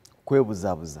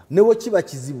 Kwebuzaabuza. Newe kiba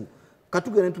kizibu.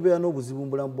 Katugenda ne tubeera n'obuzibu mu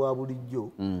bulamu bwa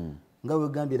bulijjo. Nga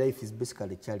wegambye life is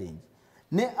basically a challenge.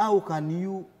 Ne how can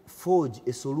you forge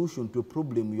a solution to a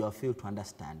problem you have failed to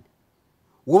understand?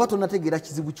 Woba tonategeera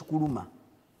kizibu kikuluma.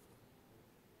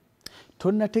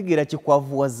 Tonategeera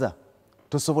kikwavuwaza.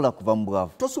 Tosobola kuva mu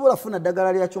bwavu. Tosobola funa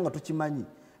ddagala lyakyo nga tokimanyi.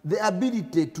 The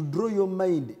ability to draw your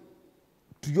mind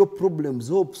to your problems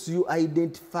helps you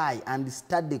identify and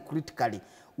study critically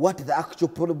what the actual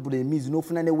problem is.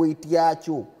 Nofuna ne weight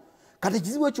yakyo. Kati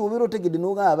kizibu ekyo obeera otegedde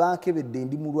n'ogamba bankebedde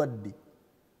ndi mulwadde.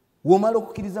 Womala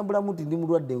okukkiriza mbulamu nti ndi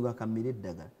mulwadde nga kamira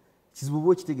eddagala. Kizibu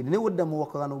bwe kitegedde naye wedda mu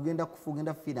wakagano ogenda kufa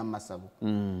ogenda kufiira mu masabu.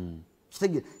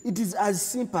 Kitegedde. It is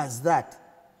as simple as that.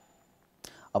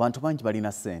 Abantu bangi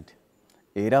balina ssente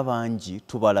era bangi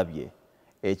tubalabye.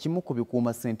 Ekimu ku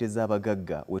bikuuma ssente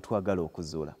z'abagagga we twagala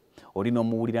okuzuula. Olina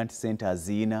omuwulira nti ssente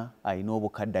aziina, ayina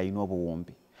obukadde, ayina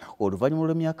obuwumbi. Oluvannyuma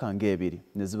lw'emyaka ng'ebiri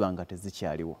ne ziba nga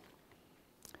tezikyaliwo.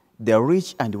 The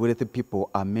rich and wealthy people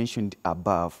are mentioned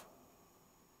above.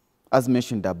 As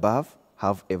mentioned above,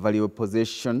 have a valuable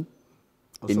possession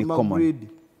in common.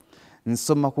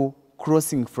 Nsoma ku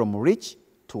crossing from rich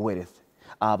to wealth.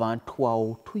 Abantu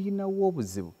awo tuyinawo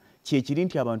obuzibu. Kyekiri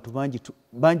nti abantu bangi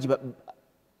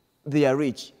they are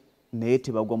rich. Naye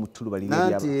tebagwa mu ttulu balina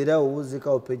ebyabo. Nanti era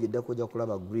owuzikawo page eddako ojja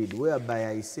kulaba greed. Whereby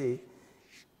I say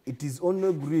it is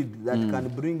only greed that can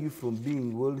bring you from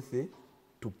being wealthy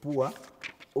to poor,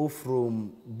 or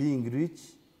from being rich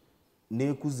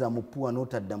nekuza mu poor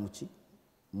n'otadda muki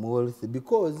mu wealthy.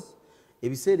 Because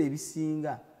ebiseera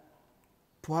ebisinga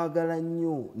twagala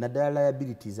nnyo naddala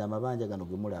liabilities amabanja gano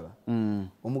ge mulaba.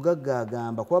 Omugagga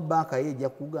agamba kuba banka ye ejja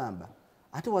kugamba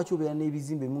ate waki obeera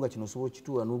n'ebizimbe bimu nga kino osobola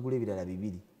okituula n'ogula ebirala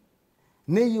 2.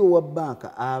 Naye owa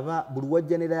banka aba buli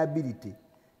wajja ne liability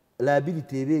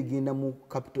eba egenda mu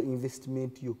capital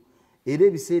investment yo. Era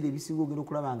ebiseera ebisinga ogenda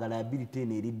okulaba nga liability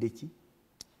eno eridde ki?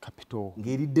 capital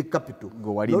ng'eridde capital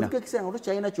walina. n'otukekisa nga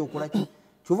tokyalina kyokola ki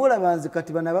kyova olaba nze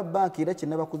kati bano ababanka era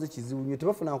kyena bakoze kizibu nnyo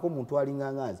tebafunako omuntu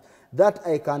alingangazi that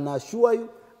I can assure you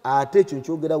ate ekyo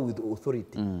nkyogera with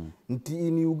authority nti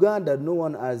in Uganda no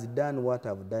one has done what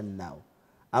I've done now.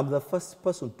 I'm the first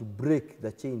person to break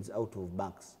the chains out of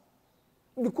banks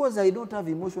because I don't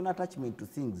have emotional attachment to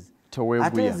things.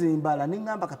 Ate nzimbala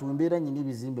ningamba katuwembeera nyina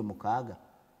ebizimbe mukaaga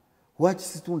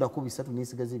wakisitundako bisatu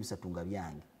nesigaza ebisatu nga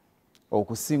byange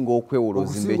okusinga okwewola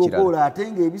ozimba ekirala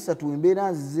ate ng'ebisatu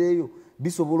embeera nzizeeyo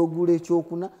bisobola okugula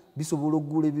ekyokuna bisobola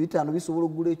okugula ebitaano bisobola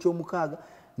okugula ekyomukaaga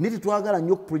naye tetwagala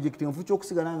nnyo okuprojekiti nfu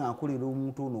kyokusigala nga nkolera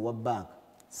omuntu ono wa banka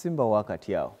simba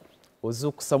wakati awo oza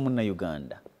okusa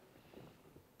munnayuganda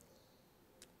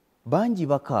bangi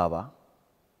bakaaba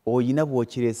oyina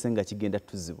bw'okireese nga kigenda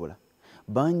tuzibula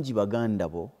bangi baganda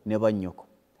bo ne bannyoko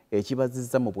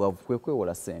ekibazizza mu bwavu kwe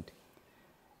kwewola ssente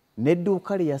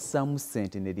n'edduuka lye yassaamu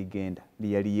ssente ne ligenda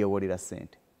lyeyali yeewolera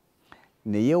ssente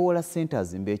ne yeewola ssente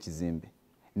azimba ekizimbe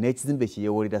n'ekizimbe kye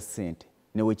yeewolera ssente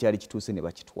ne we kyali kituuse ne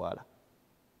bakitwala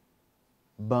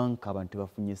banka abantu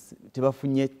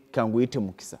tebafunye kanguyite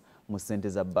mukisa mu ssente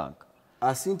za banka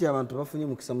asinti abantu bafunye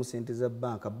mukisa mu ssente za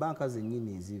banka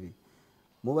zennyini ezibe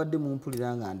mubadde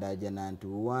mumpulira nga ndaajana nti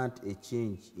we want a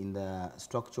change in the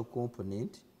structural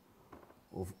component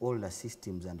of all the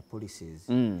systems and policies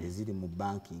eziri mu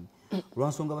banking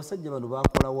lwansonga abasajja bano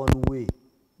bakola one way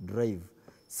drive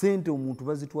sente omuntu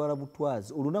bazitwala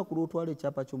butwazi olunaku lwotwala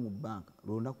ekyapa kyo mu banka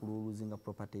lwolunaku lwoluzinga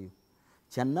property yo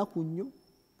kyannaku nnyo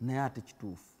naye ate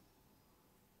kituufu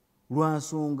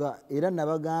lwansonga era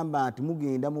nabagamba nti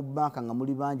mugenda mu banka nga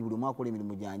muli bangi buli mwakola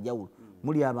emirimu gyanjawulo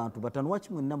muli abantu batano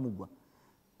wakimwe namugwa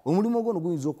omulimu ogwo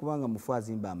guyinza okuba nga mufu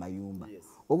azimba amayumba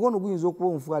ogwo guyinza okuba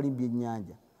omufu alimbye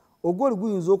ennyanja ogwo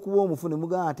guyinza okuba omufu ne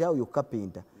mugamba nti awo yo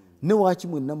kapenta ne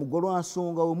wakimwe namugwa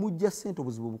lwansonga we mujja ssente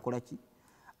obuzibu bukola ki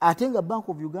ate nga Bank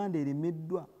of Uganda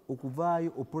eremeddwa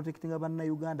okuvaayo oprotectinga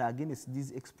bannayuganda against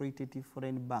these exploitative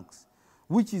foreign banks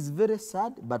which is very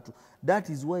sad but that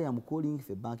is why I'm calling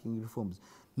for banking reforms.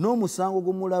 N'omusango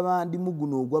gumulaba ndi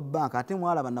muguno ogwa bank ate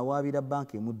mwalaba nawaabira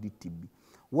bank emu DTB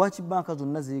wachi banka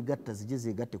zonna zeegatta zijje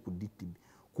zeegatte ku DTB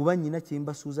kuba nnyina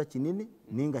kyembasuuza kinene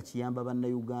nenga kiyamba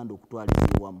bannayuganda okutwaliza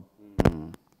ewamu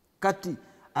kati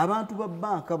abantu ba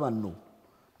banka bano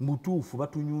mutuufu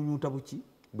batunyunyuta buki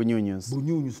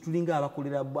bunyunyusi tulinga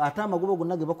abakolera ate amagoba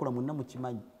gonna ge bakola mwenna mu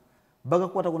kimanyi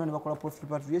bagakwata gonna ne bakola profit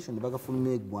repatriation ne bagafuluma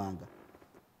eggwanga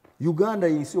Uganda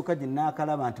yensi okaje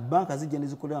nakalaba nti banka zijja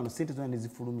nezikolera wano sente zonna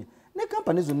nezifulumya ne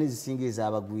kampani zonna ezisinga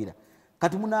ezabagwira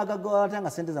kati munagagawala nga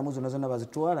sente za muzo nazona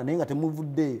bazitwala naye nga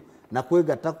temuvuddeyo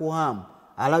nakwegatta ku hamu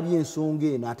alabye ensonga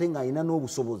eno ate nga alina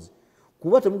n'obusobozi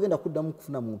kuba temugenda kuddamu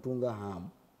kufuna muntu nga hamu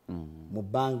mu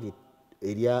banki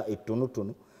erya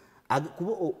ettonotono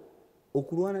kuba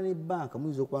okulwana ne banka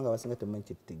muyinza okuba nga abasinga temumanyi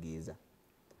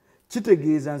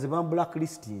kitegeeza nze ba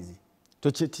blacklistinzi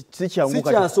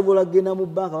sikyasobola kugenda mu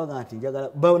banka baga nti njagala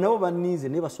nabo banniize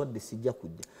naye baswadde sijja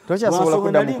kujja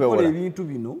ebintu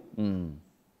bino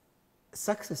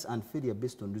success and failure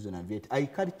based on reason and verity. I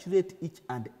calculate each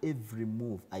and every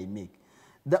move I make.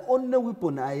 The only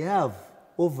weapon I have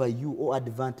over you or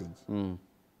advantage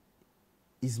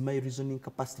is my reasoning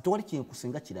capacity. Tewali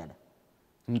kyenkusinga kirala.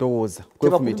 Ndowooza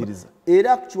kwefumitiriza.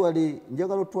 Era actually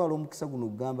njagala otwala omukisa guno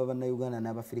ogamba bannayuganda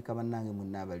n'Abafirika bannange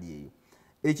munna abali eyo.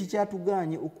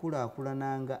 Ekikyatuganye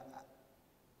okulaakulananga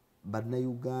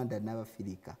bannayuganda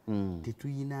n'Abafirika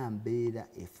tetuyina mbeera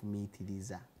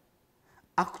efumitiriza.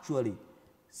 Actually,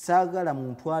 sagala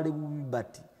muntwale bubi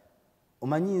bati.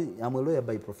 Omanyi, I'm a lawyer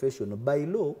by profession. By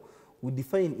law, we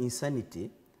define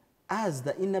insanity as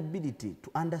the inability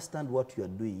to understand what you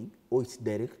are doing or its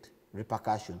direct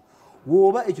repercussion.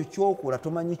 Woba ekyo kyokola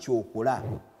tomanyi kyokola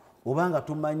obanga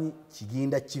tomanyi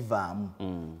kigenda kivaamu.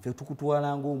 Fe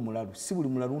tukutwala ng'omulalu. Si buli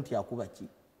mulalu nti akuba ki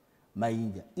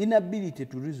mayinja. Inability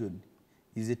to reason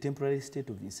is a temporary state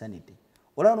of insanity.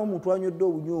 Olaba n'omuntu anywedde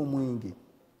obunywa omwenge.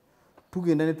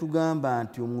 Tugenda ne tugamba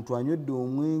nti omuntu anywedde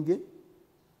omwenge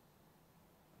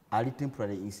ali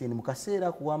temporary insane mu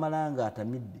kaseera kuwamalanga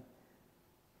atamidde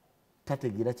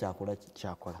tategeera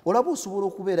kyakola. Olaba osobola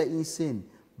okubeera insane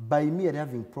by mere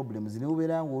having problems ne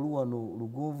obeera nga oli wano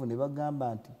lugonvu ne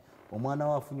bagamba nti omwana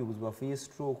we afunye obuzibu afunye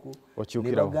stroke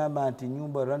ne bagamba nti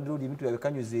nyumba landlord ebintu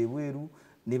byabekanyuza ebweru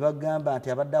ne bagamba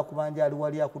nti abadde akubanja ali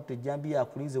wali akutte ejjambi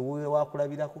yakulinze wowe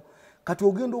wakulabirako kati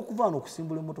ogenda okuvaana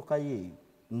okusimbula emmotoka yeeyo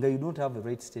nga you don't have a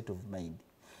right state of mind.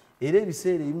 Era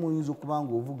ebiseera ebimu oyinza okuba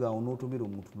nga ovuga awo n'otumira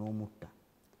omuntu n'omutta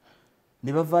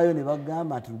ne bavaayo ne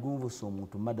bagamba nti lugonvu si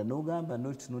omuntu murder n'ogamba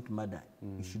no it's not murder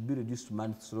it should be reduced to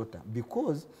manslaughter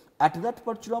because at that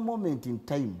particular moment in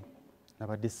time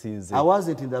I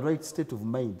wasn't in the right state of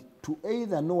mind to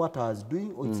either know what I was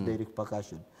doing or its direct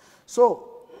repercussion. So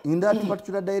in that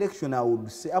particular direction, I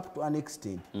would say up to an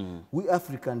extent, we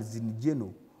Africans in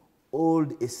general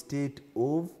hold a state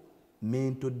of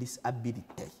mental disability.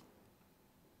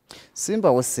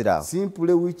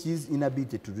 Simply, which is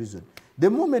inability to reason. The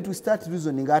moment we start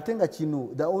reasoning, I think that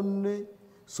the only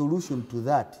solution to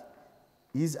that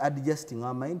is adjusting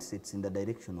our mindsets in the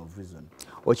direction of reason.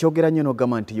 Okyogera nnyo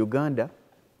n'ogamba nti Uganda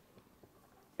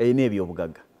erina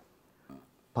ebyobugagga.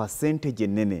 Percentage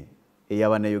ennene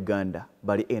ey'Abannayuganda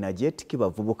bali energetic,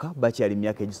 bavubuka, bakyali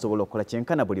myaka egisobola okukola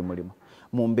kyenkana buli mulimu.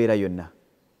 Mu mbeera yonna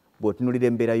bw'otunuulira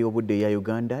embeera y'obudde eya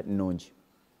Uganda nnungi.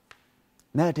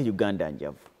 Naye ate Uganda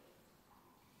njavu.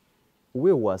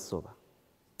 Weewasoba.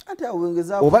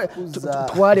 Oba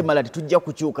twale mala tujja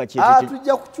kukyuka kye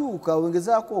tujja kukyuka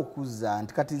wengezaako okuzza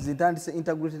nti kati zintandise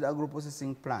integrated agro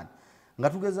processing plan nga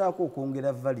tugezaako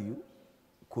okwongera value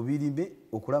ku birime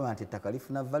okulaba nti ettaka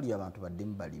lifuna value abantu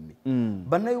baddemu balime.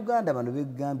 Bannayuganda bano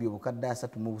begambye obukadde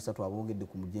 33 abongedde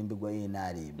ku mujembe gwa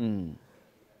NRM.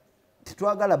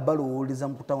 Tetwagala balowooleza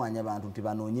mu kutawaanya abantu nti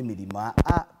banoonye emirimu.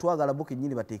 Twagala bo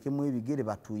kennyini bateekemu ebigere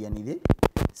batuuyanire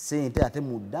ssente ate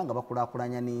mudda nga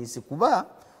bakulaakulanya n'ensi kuba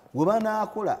we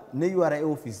banaakola ne URA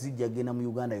office zijja genda mu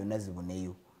Uganda yonna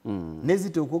ziboneyo.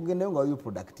 Neziteekwa okugendayo nga waliyo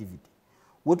productivity.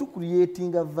 We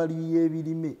tucreatinga value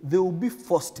y'ebirime, they will be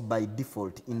forced by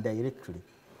default indirectly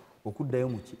okuddayo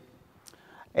mu ki.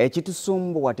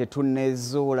 Ekitusumbuwa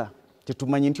tetunneezuula,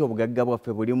 tetumanyi nti obugagga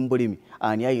bwaffe buli mu bulimi,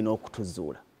 ani ayina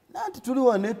okutuzuula. Nanti tuli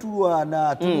wane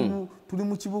tulwana, tuli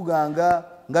mu kibuga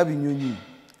nga binyonyi.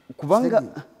 Kubanga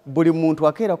buli muntu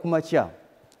akeera ku makya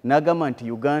n'agamba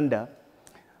nti Uganda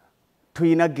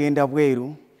tuyina genda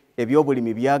bweru,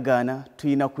 ebyobulimi byagaana,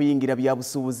 tuyina kuyingira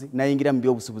byabusuubuzi, nayingira mu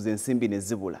byobusuubuzi ensimbi ne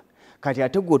zibula. Kati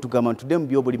ate gwe otugamba ntudde mu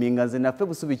byobulimi nga nze naffe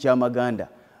busubi ky'amaganda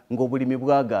ng'obulimi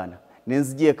bwagaana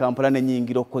nenzija e Kampala ne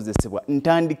nnyingira okukozesebwa.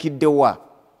 Ntandikidde wa?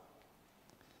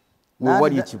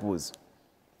 Wewali ekibuuzo.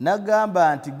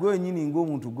 Nagamba nti gwe nyini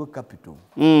ng'omuntu gwe capital.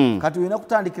 Kati olina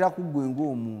kutandikira ku gwe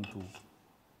ng'omuntu.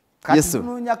 Kati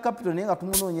tunoonya capital naye nga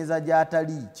tumunoonyeza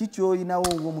gy'atali. Ki ky'olinawo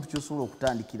ng'omuntu ky'osobola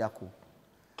okutandikirako?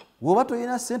 Bw'oba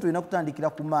toyina ssente olina kutandikira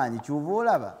ku maanyi. Ky'ova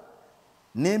olaba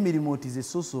n'emirimu is a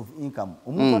source of income.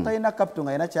 Omuntu atalina capital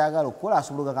nga alina kyagala okukola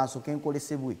asobola kansooka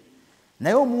enkolesebwe.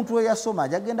 Naye omuntu eyasoma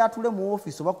ajagenda atule mu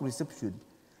office oba ku reception.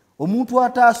 Omuntu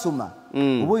ataasoma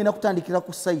oba olina kutandikira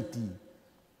ku site,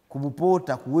 ku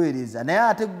bupoota kuweereza. Naye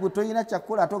ate gwe toyina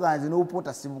kyakukola atoganze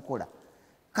n'obupoota sibukola.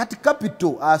 Kati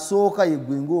capital asooka ye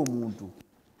gwe ng'omuntu.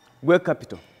 Gwe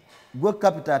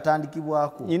capital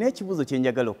atandikibwako. Nina ekibuuzo kye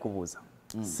njagala okubuuza.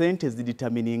 Sente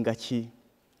ziditamininga ki?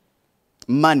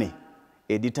 Money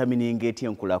editamininga etya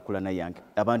enkulaakulana yange?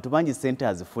 Abantu bangi sente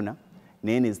azifuna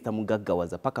naye ne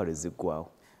zitamugaggawaza paka lwe ziggwawo.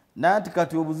 Nanti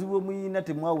kati obuzibu muyina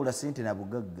temwawula sente na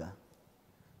bugagga.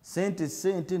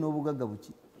 Sente n'obugagga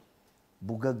buki?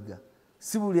 Bugagga.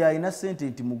 Si buli alina sente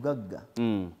nti mugagga.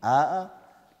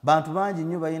 Bantu bangi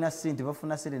nnyo balina sente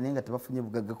bafuna sente naye nga tebafunye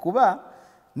bugagga. Kuba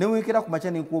neweekera ku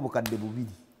makya n'enkuwa obukadde 2.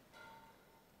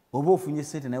 Oba ofunye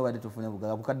sente naye wadde tofunye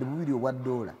bugagga, bukadde 2 obwa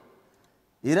 $.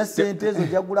 Era sente ezo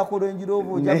ojagulako Range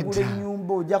Rover, ojagula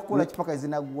ennyumba, ojakukola kipaka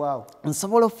ezinaggwawo.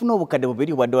 Nsobola ofuna obukadde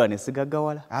 2 obwa $, ne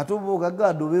sigaggawala. Ate oba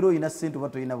ogaggawadde obeera olina sente oba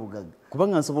tolina bugagga.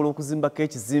 Kubanga nsobola okuzimbako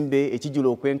ekizimbe ekijula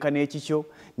okwenkana ekikyo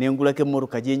nengulako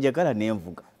emmotoka gye njagala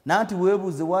n'envuga. Nanti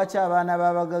weebuuze lwaki abaana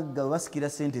b'abagagga basikira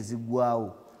sente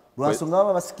ziggwawo. Lwansonga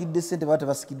baba basikidde sente baba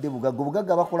tebasikidde bugagga.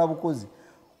 Obugagga bakola bukozi.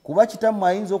 Kuba kitamu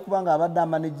ayinza okuba nga abadde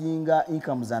amanaginga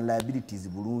incomes and liabilities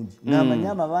bulungi. N'amanyi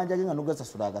amabanja ge nga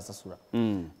n'ogasasula agasasula.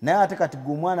 Naye ate kati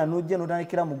gwe omwana n'ojja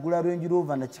n'otandikira mu ggula Range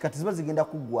Rover na kati ziba zigenda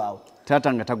kuggwawo.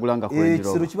 Taata nga tagulanga ku Range Rover.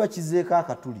 Ekisero kiba kizeeko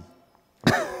akatuli.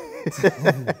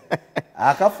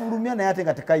 Akafulumya naye ate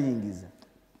nga tekayingiza.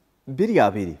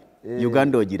 2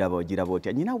 Uganda ogiraba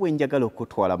otya? Nyina we njagala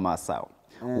okutwala maaso awo.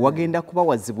 Wagenda kuba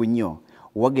wazibu nnyo.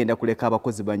 Wagenda kuleka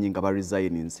abakozi bangi nga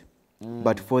baresigninze.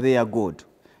 But for their good.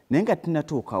 Naye nga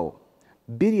tinatuukawo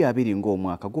 2020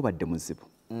 ng'omwaka gubadde muzibu.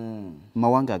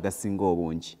 Mawanga agasinga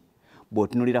obungi.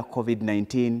 Bw'otunuulira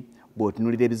COVID-19,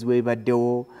 bw'otunuulira ebizibu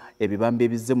ebibaddewo, ebibamba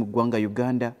ebizze mu ggwanga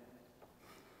Uganda,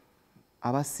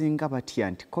 abasinga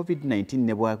batya nti COVID-19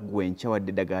 ne bwagwa enkya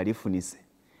wadde eddagala lifunise,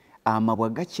 amabwa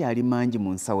gakyali mangi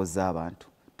mu nsawo z'abantu.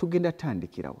 Tugenda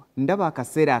tandikirawa. Ndaba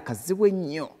akaseera akazibu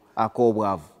ennyo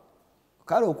ak'obwavu.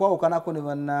 Kale okwawukanako ne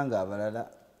bannanga abalala,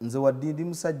 nze wadde ndi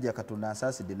musajja Katonda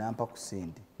ansaasidde n'ampa ku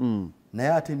ssente.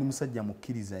 Naye ate ndi musajja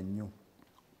mukkiriza nnyo.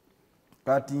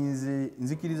 Kati nze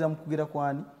nzikiriza mu kugera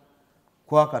kwani?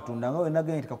 Kwa Katonda nga we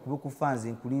nagambye nti kakube kufa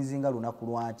nze nkulinze nga lunaku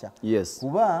lwankya. Yes.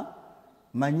 Kuba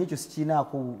manyi ekyo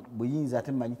sikinaako buyinza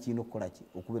ate manyi kirina okukola ki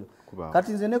okubeera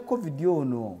kati nze ne covid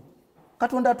ono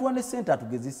Katonda atuwa ne ssente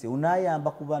atugezese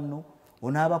onaayamba ku banno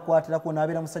onaabakwatira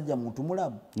onaabeera musajja muntu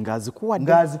mulamu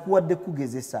ng'azikuwadde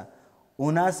kugezesa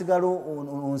onaasigala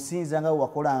onsinza nga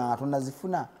wakolanga nga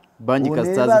tonnazifuna bangi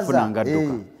kasitazifuna nga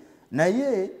dduka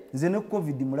naye nze ne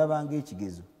covid mulabanga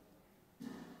ekigezo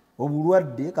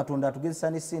obulwadde Katonda atugezesa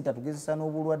ne ssente atugezesa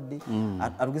n'obulwadde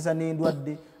atugezesa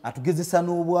n'endwadde atugezesa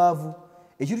n'obwavu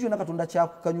ekintu kyonna Katonda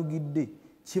kyakukanyugidde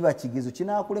kiba kigezo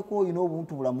kinaakuleka olina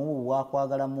obuntu bulamu obwo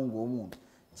bwakwagalamu ng'omuntu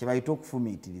kyebayita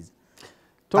okufumiitiriza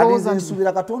kati nze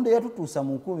nsuubira Katonda eyatutuusa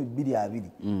mu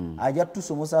 2020 ajja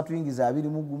tusomosa atuyingiza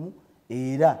 21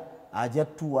 era ajja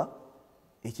tuwa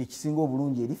ekyo ekisinga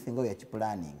obulungi erife nga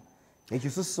yakipulaning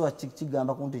ekyo so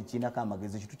kigamba ku nti kirinako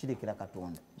amagezi ekyo tukirekera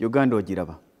Katonda. Uganda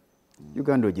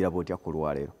ogiraba otya ku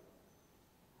lwaleero?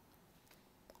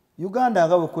 Uganda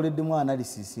nga bwekoleddemu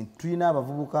analysis tulina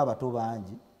abavubuka abato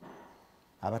bangi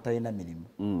abatalina mirimu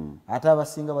ate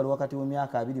abasinga bali wakati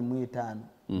w'emyaka 25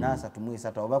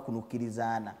 n'33 oba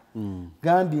kunukkirizaana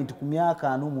gambye nti ku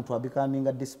myaka 4 omuntu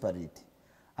abikaminga desperate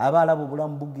aba alaba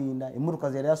obulamu bugenda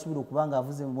emmotoka zeyali asuubira okuba nga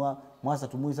avuze mu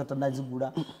 33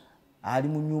 tanazigula ali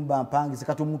mu nyumba mpangise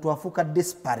kati omuntu afuuka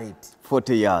desperate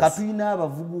 40 years katulina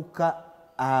abavubuka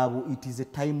abo it is a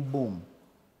time bomb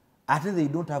ate they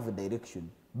don't have a direction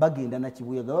bagenda na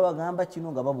kibuyaga babagamba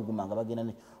kino nga babuguma nga bagenda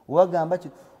ne obagamba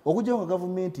okujja nga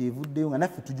gavumenti evuddeyo nga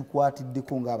naffe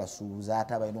tugikwatiddeko ng'abasuubuzi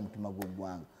ate abalina omutima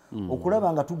gw'eggwanga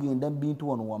okulaba nga tugenda bintu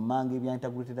wano wammanga ebya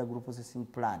integrated agro-processing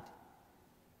plant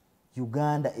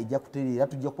Uganda ejja kutereera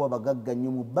tujja kuba bagagga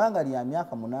nnyo mu bbanga lya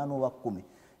myaka 8 oba 10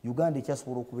 Uganda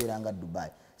ekyasobola okubeera nga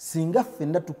Dubai singa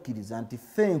ffenna tukkiriza nti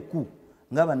ffenku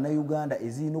nga bannayuganda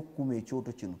ezirina okukuma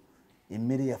ekyoto kino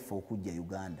emmere yaffe okujja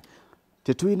Uganda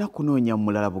tetulina kunoonya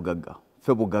mulala bugagga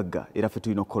ffe bugagga era ffe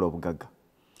tulina okukola obugagga.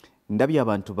 Ndabye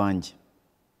abantu bangi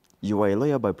you are a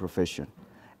lawyer by profession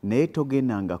naye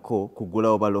togendangako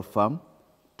kugulawo balo farm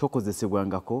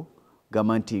tokozesebwangako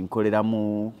gamba nti nkolera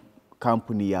mu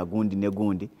kampuni ya gundi ne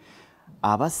gundi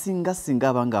abasinga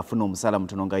abanga afuna omusala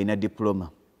mutono nga alina diploma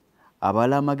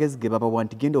abala amagezi ge babawa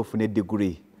nti genda ofune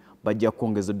degree bajja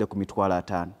kwongezodde ku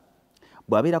 $5,000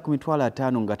 bw'abeera ku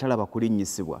 $5,000 nga talaba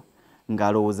kulinnyisibwa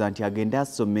ng'alowooza nti agenda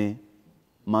asome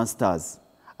masters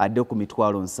adde ku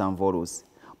 $7,000 oluusi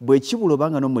bwe kibula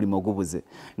obanga n'omulimu ogubuze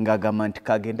ng'agamba nti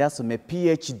kagenda asome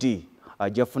PhD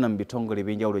ajja funa mu bitongole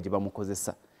ebyenjawulo gye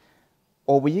bamukozesa.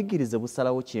 Obuyigirize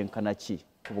busalawo kyenkana ki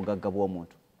ku bugagga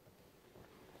bw'omuntu?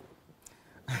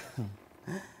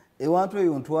 Ewantu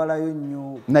eyo ntwalayo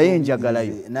nnyo naye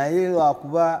njagalayo naye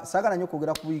lwakuba saagala nnyo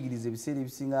okwogera ku buyigirize ebiseera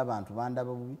ebisinga abantu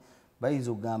bandaba bubi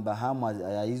bayinza okugamba Hamis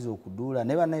ayinza okuduula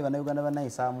naye bannayuganda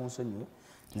bannayisa mu nsonyiwe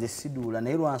nze siduula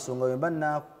naye lwansonga bwe mba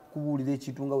nakubuulira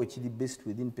ekintu nga we kiri best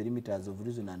within perimeters of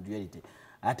reason and reality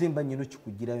ate mba nnyino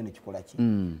kikugirayo ne kikola ki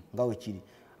nga we kiri.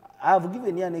 I've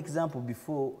given you an example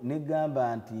before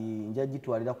negamba nti nja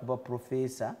gitwalira kuba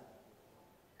professor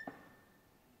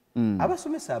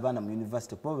abasomesa abaana mu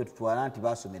university kuba betutwala nti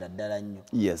basomera ddala nnyo.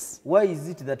 Yes. Why is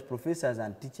it that professors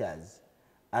and teachers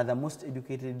are the most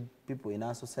educated people in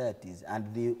our societies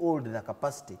and they hold the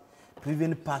capacity to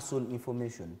even pass on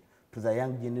information to the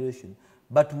young generation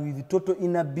but with total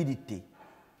inability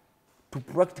to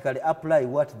practically apply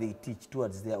what they teach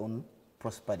towards their own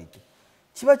prosperity?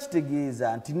 Kiba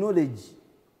kitegeeza nti knowledge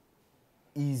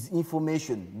is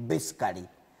information basically.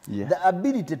 Yeah. The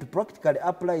ability to practically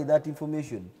apply that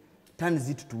information turns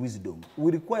it to wisdom.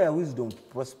 We require wisdom to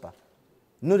prosper.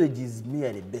 Knowledge is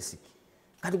merely basic.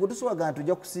 Kati gwe tusobola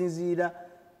tujja kusinziira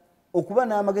okuba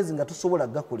n'amagezi nga tusobola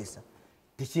gakolesa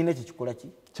tekirina kikikola ki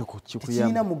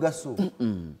tekirina mugaso.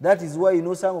 That is why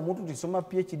nosanga omuntu tisoma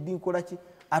PhD nkola ki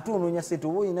ate onoonya ssente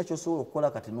oba olina kyosobola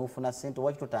okukola kati n'ofuna ssente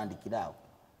waki totandikiraawo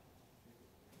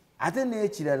ate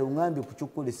n'ekirala ongambye ku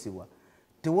kyokukolesebwa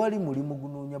tewali mulimu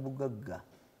gunoonya bugagga.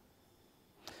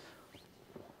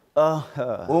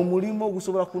 Omulimu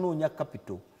ogusobola kunoonya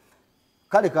capital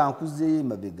kale kankuzeeyo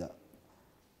emabega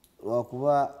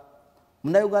lwakuba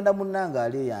munnayuganda munnanga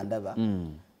ali eyandaba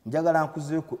njagala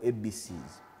nkuzeeyo ku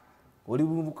ABCs. Oli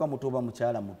muvubuka muto oba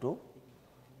mukyala muto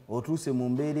otuuse mu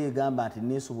mbeera egamba nti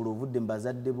neesobola ovudde mu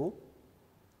bazadde bo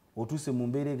otuuse mu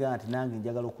mbeera egamba nti nange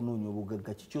njagala okunoonya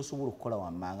obugagga kiki osobola okukola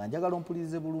wammanga njagala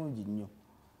ompulirize bulungi nnyo.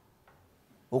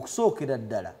 Okusookera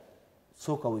ddala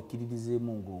sooka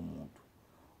wekkiririzeemu ng'omuntu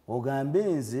ogambe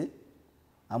nze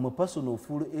am a person of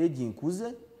full age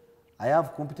nkuze I have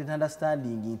competent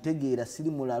understanding ntegeera siri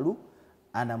mulalu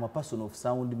and am a person of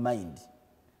sound mind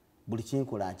buli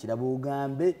kyenkola nkiraba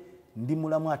ogambe ndi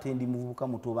mulamu ate ndi muvubuka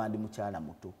muto oba ndi mukyala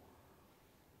muto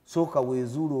sooka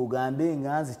weezuula ogambe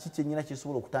nganze kiki nnyina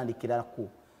kisobola okutandikirako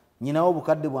nyinawo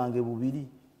obukadde bwange bubiri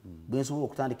bwensobola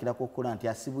okutandikirako okukola nti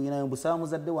asibuyinayo mbusaba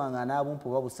muzadde wange anaabumpa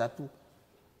oba busatu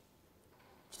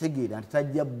kitegeera nti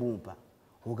tajja bumpa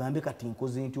ogambe kati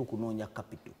nkoze nti okunoonya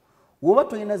capital woba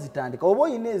toyina zitandika oba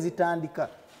oyina ezitandika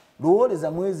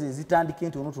lowooleza mwezi ezitandika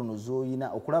entonotono z'oyina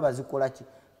okulaba zikola ki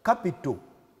capital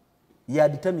ya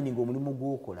determining omulimu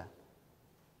gw'okola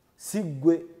si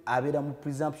ggwe abeera mu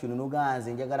presumption n'ogamba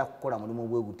nze njagala kukola mulimu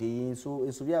bwe guti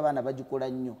ensobi abaana bagikola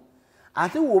nnyo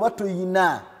ate woba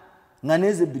toyina nga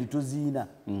nezo ebbiri toziina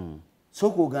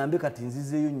sooka ogambe kati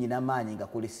nzizeeyo nnyina maanyi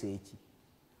ngakolesa eki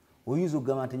oyinza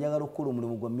okugamba nti njagala okukola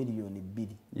omulimu gwa miliyoni 2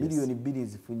 miliyoni 2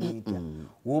 nzifunye ntya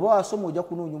woba wasoma ojja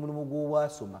kunoonya omulimu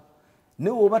gw'obwasoma ne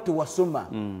woba tewasoma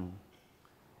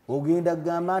ogenda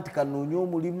kugamba nti kanoonya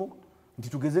omulimu nti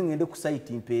tugeze ngende ku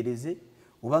site mpeereze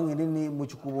oba ngende mu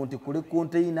kikubo nti kule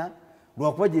container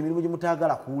lwakuba gye emirimu gye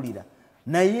mutaagala kuwulira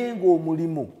naye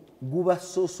ng'omulimu guba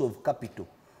source of capital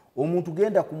omuntu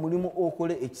genda ku mulimu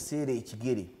okole ekiseera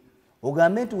ekigere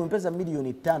ogambe nti wempeza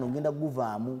miliyoni 5 ngenda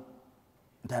guvaamu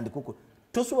ntandikoko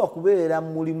tosobola kubeera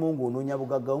mu mulimu ng'onoonya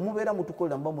bugagga omubeera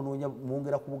mutukolera muba munoonya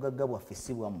mwongera ku bugagga bwaffe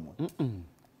si bwammwe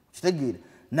kitegeera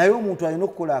naye omuntu alina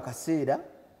okukola akaseera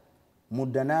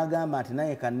mudda n'agamba nti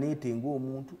naye kanneetenga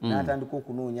omuntu n'atandika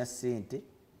okunoonya ssente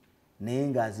naye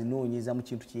ng'azinoonyeza mu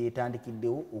kintu kye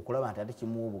yeetandikiddewo okulaba nti ate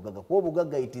kimuwa obugagga kuba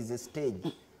obugagga it is a stage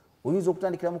oyinza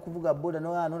okutandikira mu kuvuga boda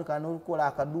n'olukola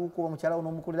akaduuka oba mukyala wo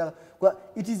n'omukolera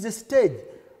it is a stage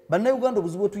bannayuganda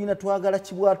obuzibu bwe twagala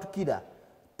kibwatukira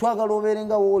twagala obeere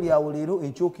nga wooli awo leero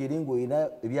enkyokeere ng'olina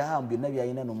ebyahamu byonna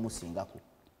byalina n'omusingako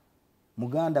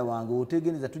muganda wange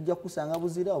otegeereza tujja kusanga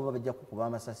buzira oba bajja kukuba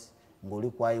amasasi ng'oli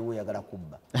kwayiwe oyagala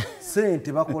kubba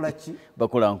sente bakola ki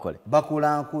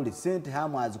bakola nkole sente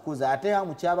hamu azikoze ate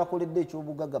hamu kyabakoledde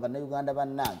ekyobugagga bannayuganda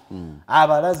bannange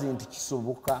abalaze nti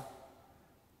kisoboka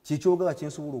kyekyobugaga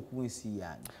kyensobola okuwa ensi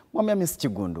yange mwami Hamis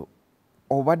Kiggundu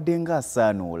obadde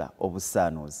ng'asaanuula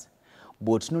obusaanuuzi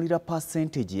bw'otunuulira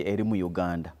percentage eri mu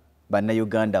Uganda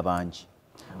bannayuganda bangi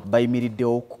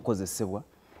bayimiriddewo okukozesebwa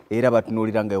era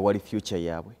batunuulira nga ewali future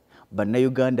yaabwe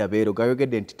bannayuganda beeroga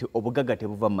ayogedde nti obugagga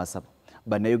tebuva mu masabo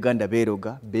bannayuganda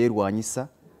beeroga beerwanyisa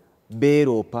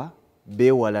beeroopa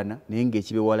beewalana naye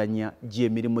ng'ekibeewalanya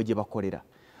gy'emirimu gye bakolera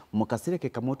mu kaseera ke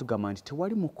kamu otugamba nti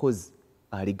tewali mukozi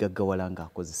aligaggawala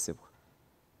ng'akozesebwa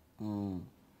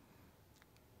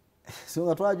so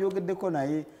nga twagyogeddeko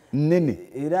naye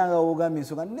nene era nga wogambye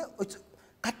ensonga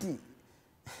kati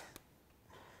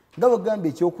nga bagamba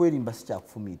ekyokwerimba si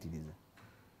kyakufumiitiriza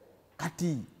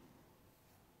kati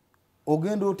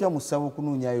ogenda otya musaba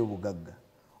okunoonyayo obugagga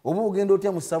oba ogenda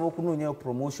otya musaba okunoonyayo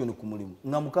promotion ku mulimu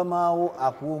nga mukamawo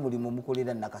akuwa omulimu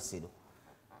omukolera nakasero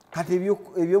kati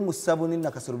ebyomusabo ne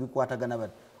nakasero bikwatagana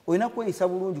bati olina kweyisa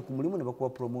bulungi ku mulimu ne bakuwa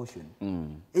promotion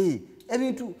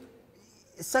ebintu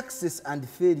success and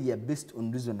failure based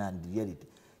on reason and reality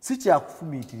si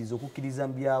kyakufumiitiriza okukkiriza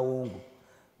mu byawongo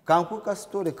kankweka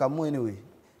story kamu anyway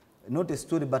not a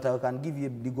story but I can give you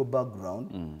a legal background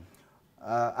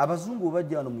abazungu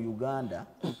bajja wano mu Uganda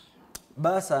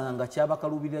basanga nga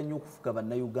kyabakalubirira nnyo okufuga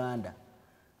bannayuganda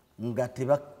nga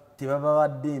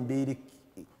tebabawadde embeera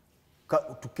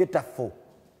to cater for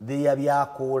theya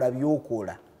byakoola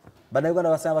byokola bannayuganda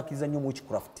basanga bakkiriza nnyo mu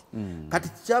witchcraft kati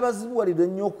kyabazibuwalira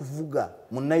nnyo okuvuga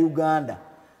munnayuganda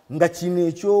nga kino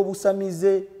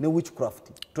ekyobusamize ne witchcraft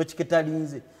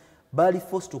tokiketalinze bali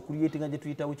forced okuliyetinga gye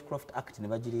tuyita witchcraft act ne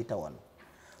bagireeta wano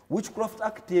witchcraft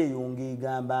act eyo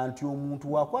ng'egamba nti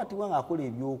omuntu wakwatibwa ng'akola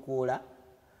ebyokoola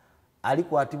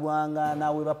alikwatibwanga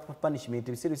naweebwa punishment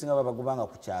ebiseera ebisinga baba bagobanga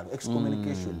ku kyalo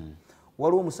excommunication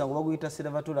waliwo omusango baguyita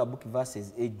Salvatore Book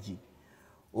versus AG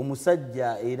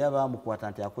omusajja era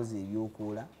bamukwata nti akoze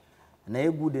ebyokoola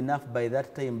naye good enough by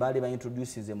that time baali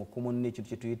baintroducinze mu common n'ekintu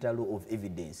kye tuyita law of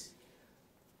evidence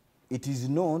it is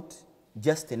not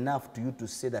just enough to you to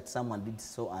say that someone did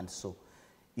so and so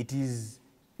it is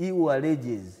he who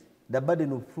alleges the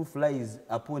burden of proof lies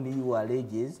upon he who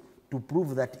alleges to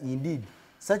prove that indeed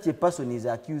such a person is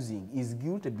accusing is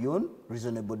guilty beyond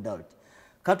reasonable doubt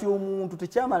kati omuntu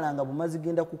tekyamalanga bumazi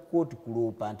genda ku kooti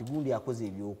kuloopa nti gundi akoze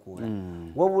ebyokoola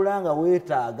wabula nga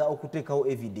weetaaga okuteekawo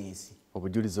evidence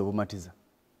obujulizi obumatiza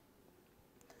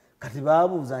kati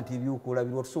baabuuza nti ebyokoola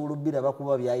birwa tusobola obbiraba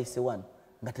kuba byayise wano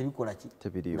nga tebikola ki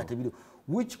nga tebiriwo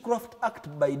witchcraft act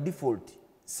by default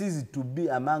ceased to be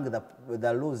among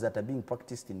the laws that are being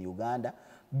practiced in Uganda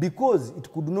because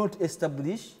it could not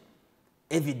establish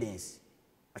evidence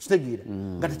akitegeera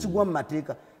nga tekigwa mu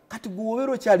mateeka kati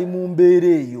gwobeera okyali mu mbeera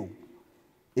eyo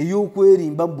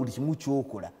ey'okwerimba mu buli kimu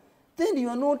kyokola then you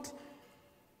are not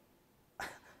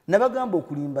nabagamba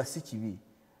okulimba si kibi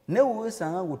ne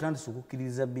wesanga ng'otandise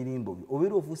okukkiriza birimbo byo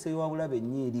obeera ofuuseyo wabulabe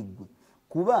ennyo eri ggwe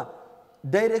kuba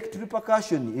direct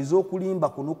repercussion ez'okulimba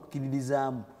kuno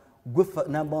okukkiririzaamu gwe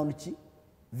number one ki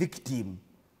victim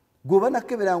gwoba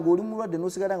nakebera ng'oli mulwadde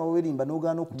n'osigala nga werimba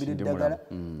n'ogaana okubira eddagala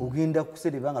ogenda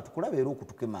kusereba nga tukulaba era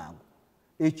okutuke mangu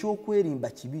ekyokwerimba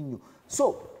kibi nnyo so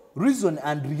reason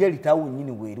and reality awo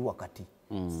nnyini weeri wakati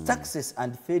success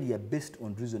and failure based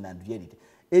on reason and reality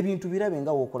ebintu birabe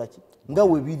nga wokola ki nga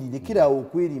webiri lekerawo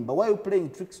okwerimba why you playing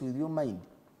tricks with your mind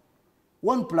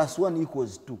 1 + 1 =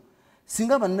 2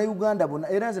 singa bannayuganda bonna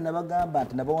era nze nabagamba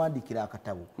nti nabawandiikira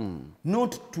akatabo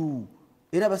not to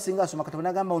era basinga asoma akatabo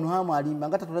nagamba ono hamu alimba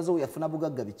nga tatulaze yafuna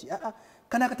bugagga biki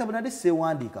kana akatabo nade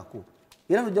seewandiikako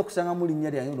era nojja kusanga mu linnya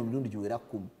lyange ono mirundi giwera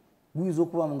 10 guyinza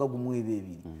okubaamu nga gumu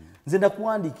ebyo nze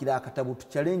ndakuwandiikira akatabo to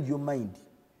challenge your mind.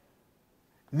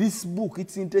 This book,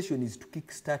 its intention is to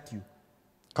kickstart you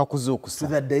to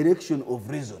the direction of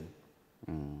reason.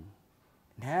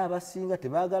 Naye abasinga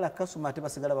tebaagala kasoma ate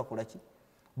basigala bakola ki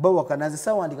bawakanaze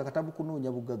sawandiika katabu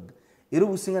kunoonya bugagga era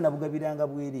obusinga nabugabiranga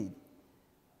bwereere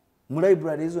mu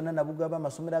library zonna nabugaba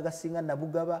amasomero agasinga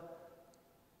nabugaba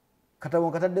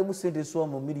katabu kataddemu ssente esowa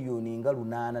mu miliyoni nga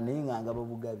 8 naye nga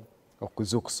babugabi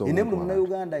okuza okusobola ene buli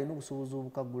munnayuganda alina obusobozi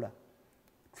obukagula.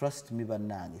 Trust me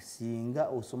bannange singa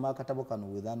osoma akatabo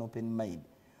kano with an open mind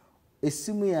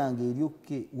essimu yange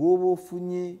eryokke woba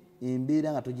ofunye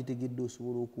embeera nga togitegedde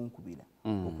osobola okunkubira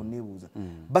okuneebuuza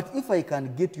but if I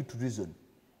can get you to reason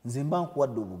nze mba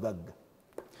nkuwadde obugagga.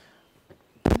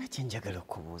 Nakyenjagala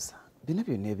okubuuza bino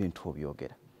byonna ebintu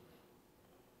obyogera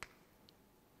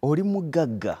oli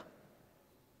mugagga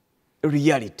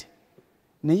reality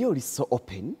naye oli so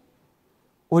open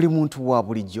oli muntu wa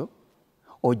bulijjo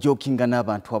ojokinga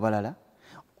n'abantu abalala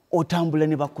otambula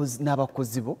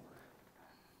n'abakozi bo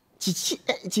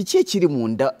kiki ekiri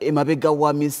munda emabega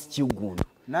wa Miss Kiggundu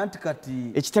nanti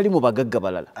kati ekitali mu bagagga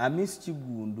balala Miss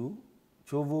Kiggundu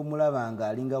kyova omulaba nga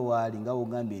alinga waali nga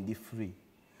wogambye ndi free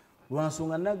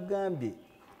lwansonga nagambye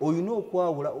olina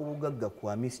okwawula obugagga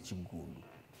kwa Miss Kiggundu.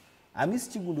 Miss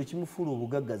Kiggundu kimufuula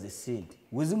obugagga ze ssente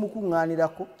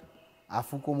wezimukuŋŋaanirako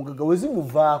afuuka omugagga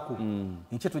wezimuvaako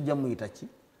nkye tojja muyita ki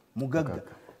mugagga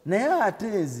naye ate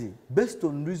nze based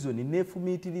on reason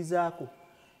neefumiitirizaako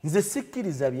nze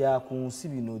sikkiriza bya ku nsi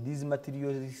bino these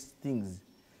materialist things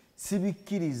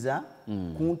sibikkiriza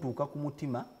kuntuuka ku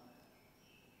mutima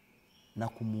na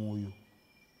ku mwoyo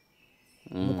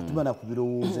mu kutima na ku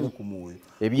birowoozo ne ku mwoyo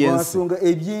lwansonga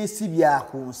ebyensi bya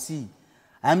ku nsi.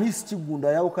 Miss Kiggundu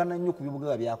ayawukana nnyo ku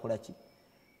byobugagga byakola ki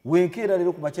wenkeera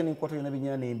leero ku makya nenkwata byonna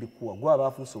binyina nembikuwa gwaba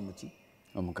afuuse omuki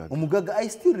omugagga. I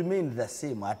still remain the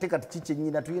same ate kati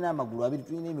kikyenyina tulina amagulu abiri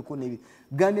tulina emikono ebiri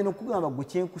gambye nokugamba gwe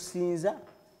kyenkusinza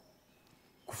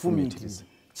kufumiitiriza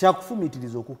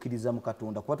kyakufumiitiriza okukkiriza mu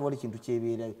Katonda kuba tewali kintu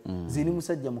kyebeerayo nze ni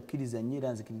musajja mukkiriza nnyo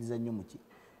era nzikiriza nnyo muki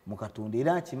mu Katonda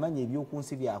era nkimanya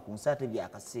ebyokunsi byakunsi ate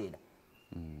byakaseera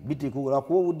biteekwa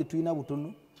kuba obudde tulina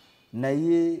butono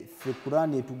naye ffe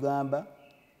Kurani etugamba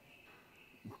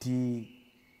nti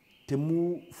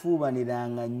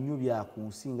temufuubaniranga nnyo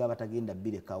byakunsi nga abatagenda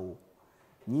birekawo.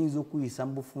 Nyinza okuyisa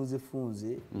mu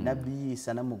bufunzefunze nabbi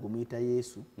Yiisa namwe muyita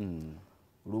Yesu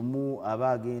lumu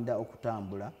aba agenda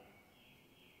okutambula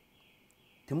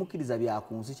temukkiriza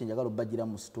byakunsi kyenjagala obbagira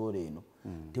mu sitore eno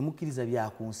temukkiriza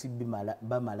byakunsi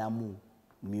bamalamu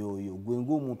myoyo gwe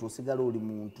ng'omuntu osigala oli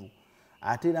muntu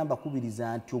ate era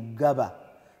mbakubiriza nti ogaba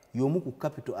y'omu ku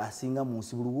capital asinga mu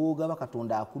nsi buli lw'ogaba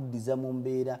Katonda akuddiza mu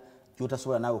mbeera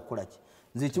kyotasobola naawe okukola ki.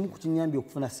 Nze ekimu ku kinyambye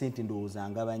okufuna ssente ndowooza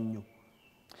ngaba nnyo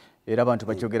era abantu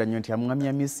bakyogera nnyo nti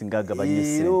amwamya Miss ng'agaba nnyo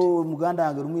ssente. Era muganda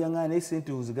wange lumu yaŋŋaana naye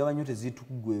ssente ozigaba nnyo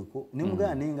tezituggweko ne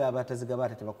muganda naye nga abatazigaba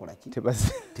ate tebakola ki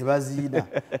tebaziina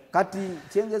kati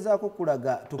kyengezaako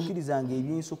kulaga tokkirizanga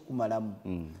ebyinsi okukumalamu.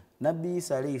 Nabbi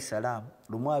Isa alayhi salaamu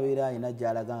lumu abeera alina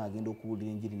gy'alaga nga agenda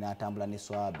okubuulira enjiri n'atambula ne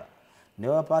swaba ne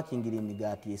bapaakingira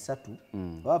emigaati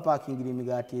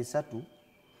esatu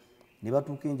ne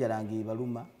batuuka enjala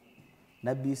ng'ebaluma.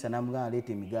 Nabbi Isa n'amugamba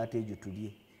leeta emigaati egyo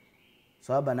tulye.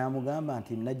 Swaba n'amugamba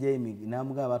nti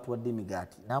n'amugamba batuwadde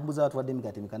emigaati n'amubuuza batuwadde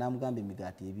emigaati emeka n'amugamba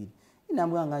emigaati 2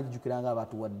 n'amugamba nga njijukira nga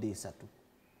batuwadde 3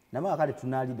 namugamba kale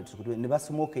tunaalidde tusukutwe ne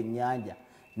basomoka ennyanja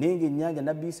naye ng'ennyanja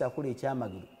Nabbi Isa akola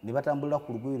ekyamagiro ne batambulira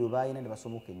ku lugoye lwe baayina ne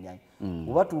basomoka ennyanja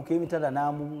bwe batuuka emitala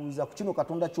n'amubuuza ku kino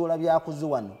Katonda ky'olabye akoze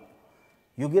wano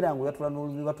yogera ngo yatula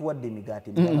n'olulimi batuwadde emigaati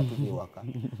emeka tuve ewaka.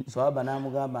 Swaba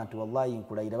n'amugamba nti wallahi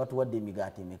nkulayira batuwadde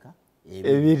emigaati emeka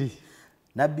 2.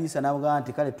 Nabbi Isa n'amugamba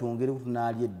nti kale twongere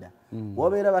tunaalya edda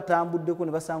wabeera batambuddeko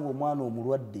ne basanga omwana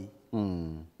omulwadde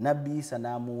Nabbi Isa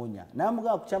n'amuwonya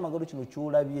n'amugamba ku kyamagalo kino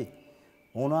ky'olabye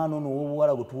omwana ono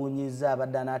ow'obuwala gwe tuwonyezza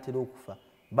abadde anaatera okufa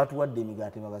batuwadde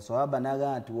emigaati emeka. Sawaba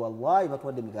n'agamba nti wallahi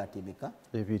batuwadde emigaati emeka?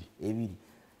 Ebiri.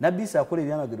 Nabbi Isa akola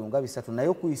ebyamagero nga 3 naye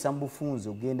okuyisa mu bufunze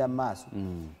ogenda mu maaso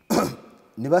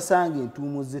ne basanga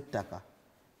entuumo z'ettaka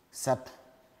 3.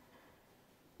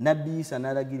 Nabbi Isa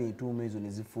n'alagira entuumo ezo ne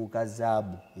zifuuka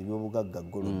zaabu, ebyobugagga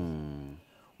golodi.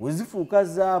 We zifuuka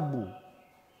zaabu,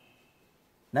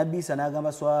 Nabbi Isa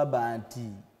n'agamba Sawaba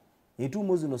nti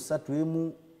entuumo zino 3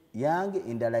 emu yange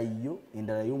endala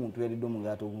y'omuntu yalidde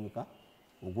omugaati ogumeka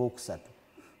ogwokusatu.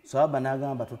 Sawaba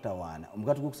n'agamba totawaana,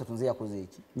 omugaati gw'okusatu nze yakoze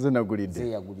eki? Nze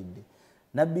yagulidde.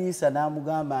 Nabbi Isa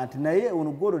n'amugamba nti naye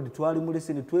ono golodi twali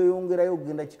mulese ne tweyongerayo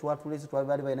okugenda kitwatulese twali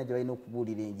bali balina gye balina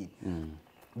okubuulira enjiri.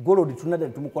 Golodi tunadda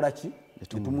ne tumukola ki?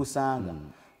 Ne tumusanga.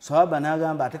 Sawaba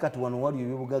n'agamba ate kati wano wali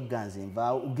ebyobugagga nze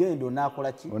nvaawo, ugenda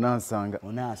onaakola ki? Onaasanga.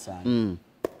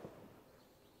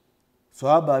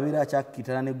 Sawaba abeera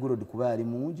akyakkitana ne golodi kuba yali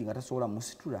mungi nga tasobola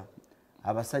musitula.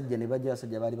 Abasajja ne bajja,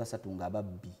 abasajja baali 3 nga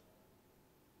ababbi.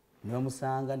 Ne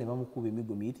bamusanga ne bamukuba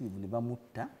emigo miyitirivu ne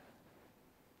bamutta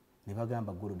ne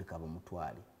bagamba golodi kaba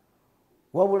mutwale.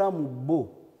 Wabula mu bo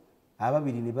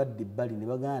ababiri ne badda ebbali ne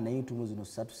bagamba naye entuumo zino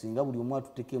 3 singa buli omu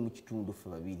atuteekemu kitundu ffe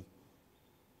babiri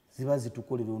ziba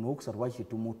zitukolera ono owokusatu lwaki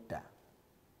tetumutta.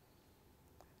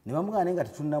 Ne bamugamba naye nga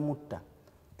tetunnamutta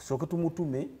tusooke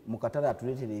tumutume mu katale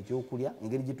atuleetere ekyokulya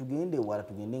engeri gye tugende ewala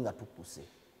tugende nga tukuse.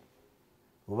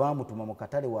 Bwe baamutuma mu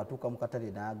katale, watuuka mu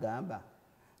katale n'agamba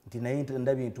nti naye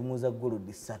ndabye entuumo za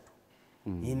golodi 3.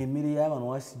 Eno emmere y'abano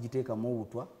wasi giteekamu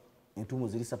obutwa, entuumo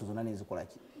ziri 3 zonna nezikola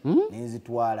ki?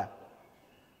 Nezitwala.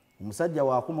 Omusajja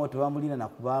waakomawo tebamulina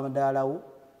nakuba madaalawo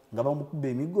nga bamukuba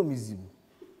emigo mizibu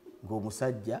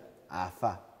ng'omusajja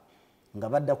afa nga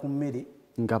badda ku mmere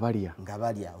nga balya.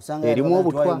 Osanga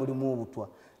mulimu obutwa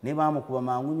naye baamukuba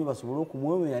mangu nnyo basobole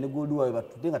okumwomera ne golodi waabwe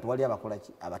batudde nga tewali abakola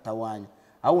ki? Abatawaanya.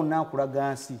 Awo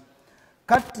naakulaga nsi.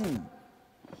 Kati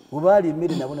bwe baali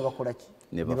emmere nabo ne bakola ki?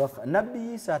 Ne bafa.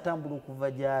 Nabbi Isa atambula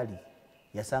okuva gy'ali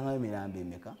yasangayo emirambo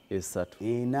emeka?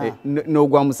 4.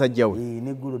 N'ogwa musajja we?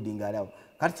 Ne golodi ng'alawo.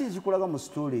 Kati kikulaga mu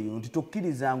story eyo nti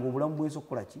tokkirizanga obulamu bw'ensi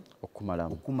okukola ki?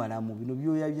 Okumalamu. Bino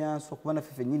byoya byanswa kuba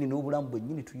naffe ffennyini n'obulamu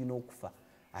bwennyini tulina okufa.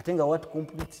 Ate nga what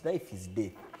completes life is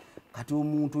death. Kati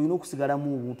omuntu olina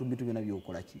okusigalamu obuntu bintu byonna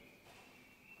by'okola ki?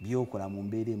 By'okola mu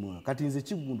mbeera emu. Kati nze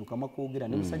Kiggundu kama kwogera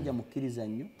ne musajja mukkiriza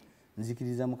nnyo,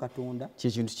 nzikiriza mu Katonda.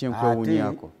 Kintu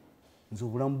kyenkwewuunyako. Nze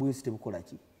obulamu bw'ensi tebukola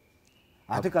ki?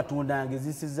 Ate Katonda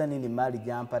yangezesezza nini maali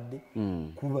gyampadde?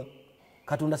 Kuba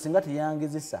Katonda singa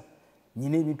teyangezesa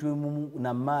nyina ebintu ebimu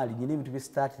na maali, nyina ebintu bye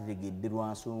sitaatiregedde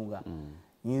lwa nsonga.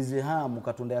 Nze Hamu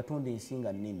Katonda yatonda ensi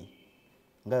nga nnene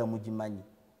nga bwe mugimanyi.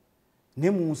 Ne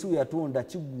mu nsi we yatonda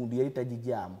Kiggundu yali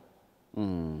tagigyamu.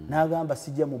 N'agamba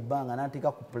sijja mu bbanga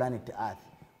n'ateeka ku planet Earth.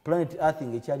 Planet Earth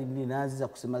ng'ekyali nnene n'aziza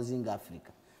ku Semazinga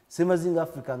Africa. Semazinga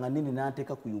Africa nga nnene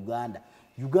n'ateeka ku Uganda.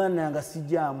 Uganda nga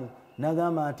sijjamu.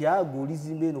 N'agamba nti ago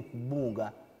olizimba eno ku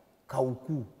bbunga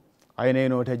kawuku. Aye naye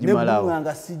n'otagimalawo. Ne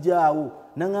nga sijjaawo.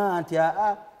 N'agamba nti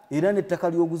era n'ettaka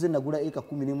ly'oguze nagula eka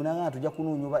 11 n'agamba tujja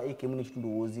kunoonya oba eka 1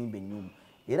 n'ekitundu w'ozimba ennyumba.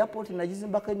 Era pooti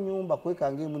nagizimbako ennyumba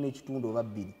kwekanga 1 n'ekitundu oba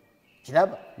 2.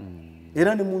 Kiraba?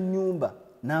 Era ne mu nnyumba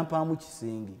nampaamu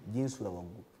kisenge gyensula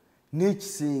waggulu.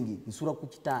 N'ekisenge nsula ku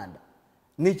kitanda.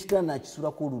 N'ekitanda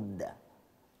nakisulako oludda.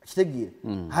 Kitegeera?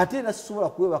 Ate era sisobola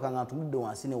kwebaka nga ntunudde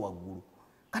wansi ne waggulu.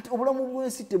 Kati obulamu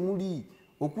bw'ensi temuli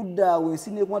okudda awo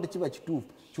ensi neekuba tekiba kituufu.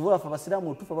 Kyova baffe abasiraamu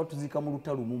otuufa batuziika mu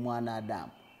lutalu mu mwana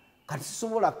Adamu. Kati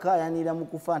sisobola kaayanira mu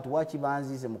kufa nti waaki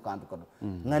banziise mu kantu kano.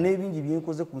 Nga n'ebingi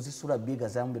byenkoze ku nsi sula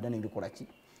byegazaamu byonna ne mbikola ki?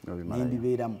 Ne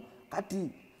mbibeeramu. Kati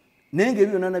naye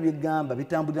ng'ebyo byonna byegamba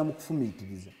bitambulira mu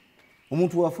kufumiitiriza.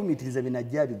 Omuntu wafumiitiriza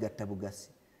binajja bigatta bugasi.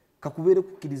 Kakubeere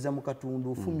kukkiriza mu Katonda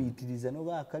ofumiitiriza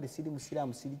noga kale siri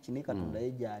musiraamu siri kine Katonda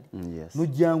ye gyali.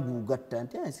 Nojjangu ugatta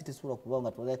nti ensi tesobola kuba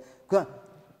nga Katonda.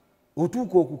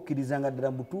 Otuuka okukkiriza nga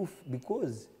ddala butuufu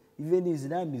because even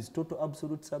Islam is total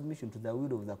absolute submission to the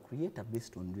will of the Creator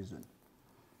based on reason.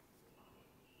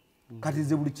 Kati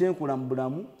nze buli kyenkola mu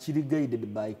bulamu kiri guided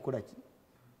by kola ki?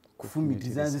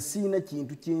 Kufumiitiriza. Nze siina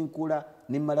kintu kyenkola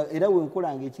nemala era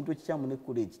wenkolanga ekintu ekikyamu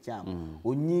nekkola ekikyamu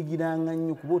onyiigiranga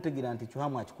nnyo kuba otegeera nti ekyo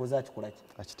Hamu akikoze akikola ki?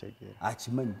 Akitegeera.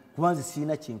 Akimanyi. Kuba nze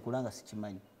siina kyenkola nga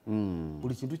sikimanyi.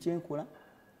 Buli kintu kyenkola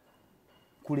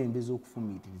kulembeza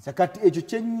okufumiitiriza. Kati ekyo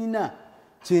kyennyina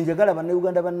kyenjagala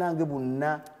bannayuganda bannange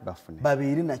bonna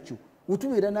babeere nakyo.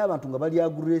 Otubeera n'abantu nga bali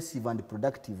aggressive and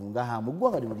productive nga Hamu.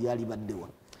 Eggwanga lino lyali baddewa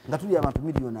nga tuli abantu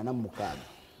miliyoni 46.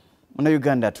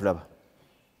 Munnayuganda atulaba.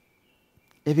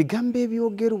 Ebigambo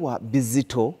ebyogerwa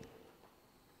bizito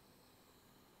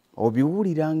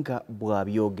obiwulira nga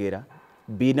bw'abyogera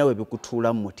birina we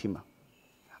bikutuula mu mutima.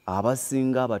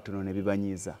 Abasinga abatono ne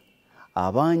bibanyiiza.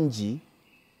 Abangi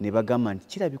ne bagamba nti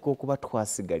kirabika okuba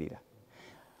twasigalira.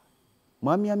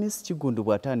 Mwami Hamis Kiggundu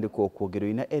bw'atandika okwogera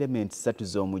olina elements 3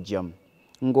 z'omugyamu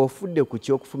ng'ofudde ku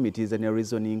ky'okufumitiriza ne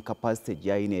reasoning capacity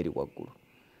gy'alina eri waggulu.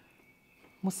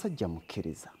 Musajja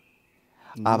mukkiriza.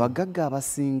 Abagagga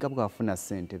abasinga bw'afuna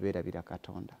ssente beerabira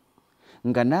Katonda.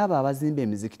 Nga n'abo abazimba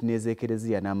emizikiti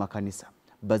n'ezeekereziya n'amakanisa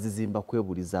bazizimba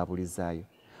kwebulizaayo.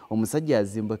 Omusajja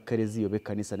yazimba ekkereziya oba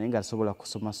ekkanisa naye ng'asobola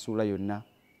kusoma ssuula yonna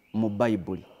mu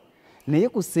Bayibuli. Naye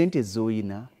ku ssente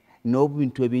z'oyina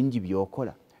n'obintu ebingi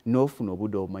by'okola n'ofuna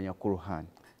obudde omanya Quran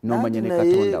n'omanya ne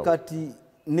Katonda. Kati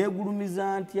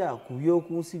neegulumiza ntya ku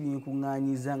by'okunsi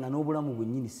by'enkuŋŋaanyiza nga n'obulamu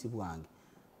bwennyini si bwange.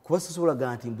 Kuba sisobola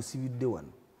gaa nti mbusibidde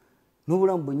wano.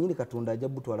 N'obulamu bwennyini Katonda ajja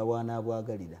butwala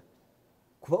w'anaabwagalira.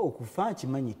 Kuba okufa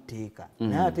nkimanyi tteeka.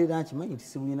 Naye ate era nkimanyi nti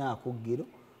sibulinaako ggero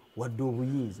wadde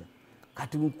obuyinza.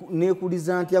 Kati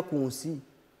neekuliza ntya ku nsi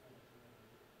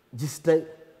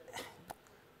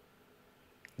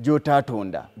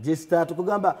gy'otaatonda. Gyesitaatu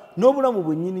kugamba n'obulamu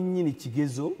bwennyini nnyini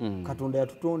kigezo Katonda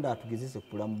yatutonda atugezese ku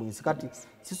bulamu bwensi. Kati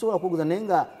sisobola kwogeza naye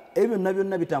nga ebyo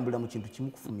byonna bitambulira mu kintu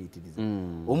kimu kufumiitiriza.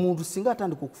 Omuntu singa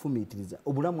atandika okufumiitiriza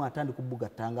obulamu atandika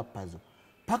okubugattanga pazo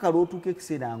paka lw'otuuka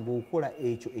ekiseera ng'okola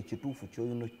ekyo ekituufu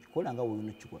ky'olina okikola nga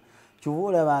bw'olina okikola. Kyova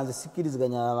olaba nze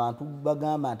sikkiriziganya abantu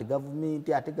bagamba nti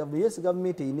gavumenti ate gavumenti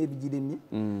gavumenti erina ebigiremye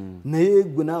naye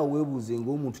gwe naawe weebuuze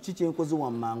ng'omuntu ki kyenkoze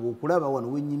wammanga okulaba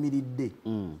wano wennyimiridde.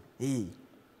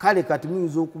 Kale kati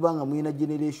muyinza okuba nga mulina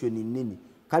generation nnene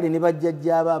kale ne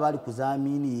bajjajjaaba abaali ku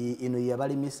zaamiini eno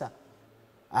yabalemesa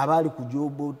abaali ku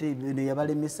jobote eno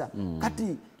yabalemesa.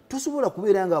 Kati tosobola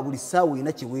kubeera nga buli ssaawa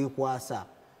olina kyeweekwasa.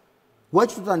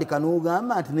 Lwaki tutandika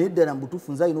n'ogamba nti naye ddala mu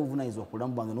butuufu nze alina obuvunaanyizibwa ku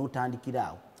bulamu bwange n'otandikira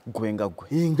awo nga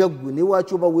ggwe ne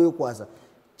waki oba weekwasa.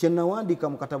 Kye nawandiika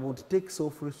mu katabo nti take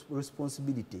self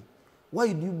responsibility.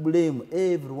 Why do you blame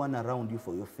everyone around you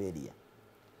for your failure?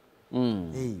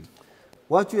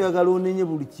 Waki oyagala onenye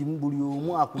buli kimu buli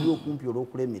omu akuli okumpi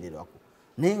olw'okulemererwako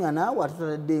naye nga naawe ate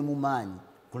totaddeemu maanyi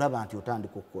kulaba nti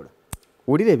otandika okukola.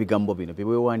 Wulira ebigambo bino bye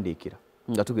weewandiikira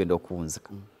nga tugenda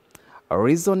okuwunzika.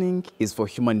 Reasoning is for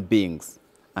human beings,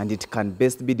 and it can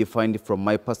best be defined from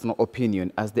my personal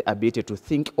opinion as the ability to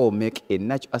think or make a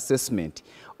natural assessment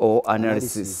or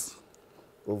analysis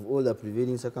of all the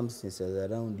prevailing circumstances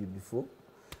around you before.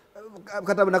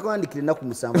 Katabo nakawandikira ennaku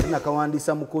musanvu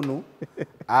nakawandiisa mukono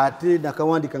ate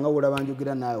nakawandika nga olaba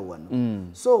njogera naawe wano.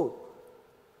 So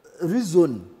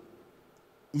reason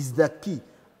is the key.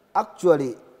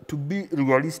 Actually, to be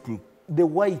realistic, the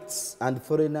whites and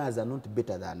foreigners are not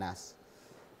better than us.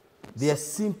 They are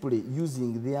simply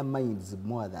using their minds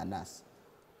more than us.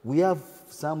 We have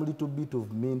some little bit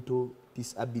of mental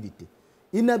disability.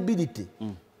 Inability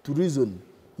to reason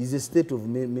is a state of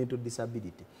mental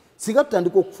disability. Singa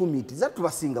tutandika okufumiitiriza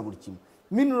tubasinga buli kimu.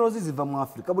 Minerals ziva mu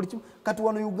Africa buli kimu. Kati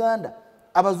wano Uganda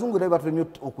abazungu era batulemye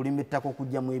okulima ettaka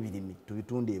okujjamu ebirime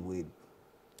tubitunde ebweru.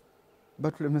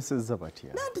 Batulemesezza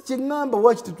batya? Nanti kye ŋŋamba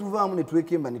waki tetuvaamu ne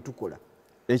twekemba ne tukola.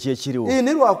 Ekyo ekiriwo.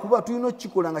 Ne lwakuba tulina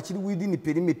okukikola nga kiri within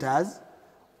perimeters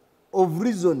of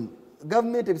reason.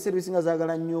 Government ebiseera ebisinga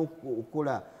zaagala nnyo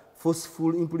okukola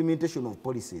forceful implementation of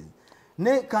policies.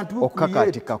 Can't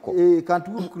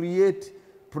we create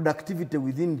productivity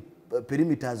within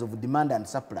perimeters of demand and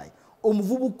supply?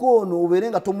 Omuvubuka ono obeere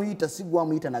nga tomuyita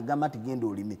sigwamuyita nagamba nti genda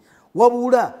olime.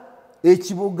 Wabula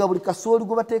ekibuga buli kasooli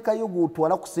gwe bateekayo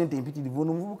gw'otwala ku ssente empitirivu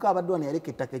ono omuvubuka abadde wano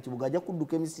yaleka ettaka ekibuga ajja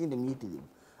kudduka emisinde miyitirivu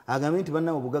agambe nti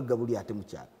bannama obugagga buli ate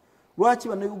mukyalo. Lwaki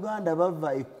Bannayuganda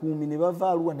bava Ekkuumi ne bava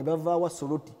Arua ne bava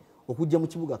Wasoloti okujja mu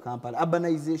kibuga Kampala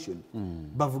urbanization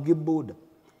bavuga ebooda.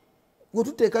 Bwe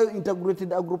tuteekayo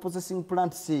integrated agro processing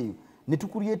plants eyo ne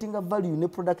tucreatinga value ne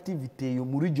productivity eyo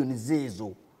mu regions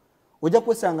ezo ojja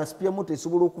kwesanga Spearmont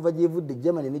esobola okuva gyevudde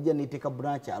Germany nejja neteeka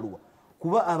branch Arua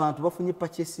kuba abantu bafunye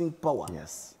purchasing power.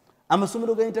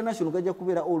 Amasomero ga international gajja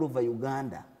kubeera all over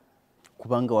Uganda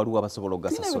kubanga waliwo abasobola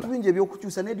ogasasula. Tulina ebintu bingi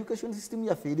ebyokukyusa ne education system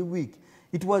yaffe eri weak.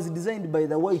 It was designed by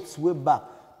the whites way back.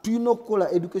 Tulina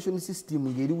okukola education system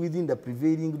ng'eri within the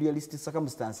prevailing realistic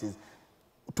circumstances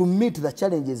to meet the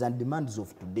challenges and demands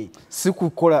of today. Si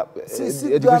kukola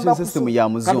education system ya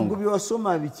muzungu. Kati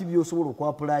byosoma biki byosobola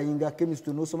okwapplyinga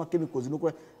chemistry n'osoma chemicals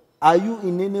n'okola. Are you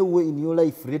in any way in your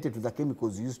life related to the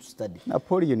chemicals you used to study?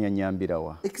 Napoleon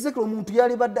yanyambirawa. Exactly, omuntu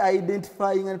yali badde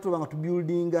identifying and to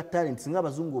building a talent nga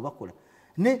abazungu bakola.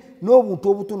 N'obuntu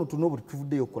obutono bwe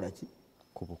tuvuddeyo okukola ki?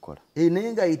 Kubukola.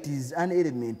 Naye nga it is an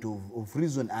element of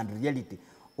reason and reality.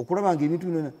 Okulaba nga ebintu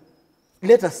bino.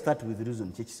 Let us start with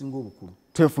reason. Kyekisinga obukulu.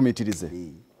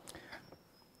 Twefumiitirize.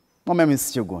 Mwami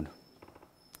Hamis Kiggundu.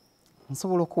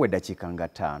 Nsobola okuwa eddakiika nga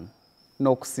 5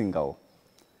 n'okusingawo.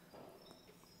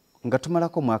 Nga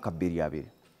tumalako mwaka 2 abiri.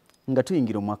 nga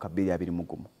tuyingira omwaka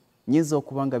 2020 nyinza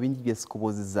okuba nga bingi bye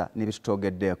sikubuzizza ne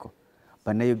bitutogeddeeko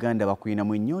bannayuganda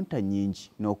bakuyinamu ennyonta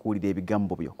nnyingi n'okuwulira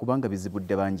ebigambo byo kubanga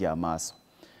bizibudde bangi amaaso.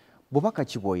 Bubaka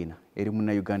ki bw'olina eri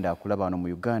munnayuganda akulaba wano mu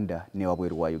Uganda ne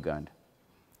wabweru wa Uganda?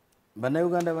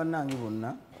 Bannayuganda bannange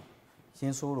bonna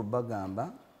kyensobola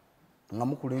obbagamba nga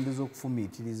mukulembeza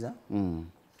okufumiitiriza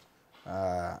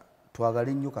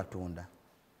twagale nnyo Katonda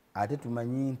ate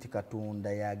tumanyi nti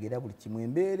Katonda yagera buli kimu,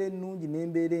 embeera ennungi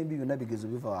n'embeera embi byonna bigezo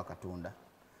biva wa Katonda.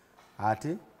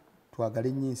 Ate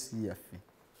twagale nnyo ensi yaffe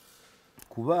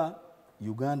kuba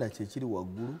Uganda kyekiri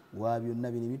waggulu wa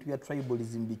byonna bino ebintu bya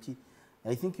tribalism biki.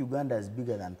 I think Uganda is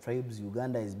bigger than tribes.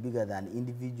 Uganda is bigger than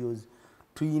individuals.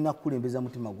 Tuyina kulembeza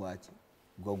mutima gwaki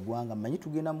gwa ggwanga. Manyi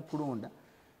tugenda mu kulonda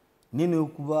nene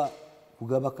okuba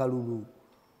kugaba kalulu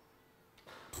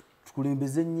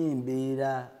tukulembeze nnyo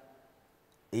embeera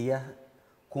eya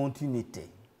continuity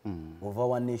of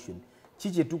our nation.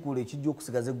 Kiki tukula ekijja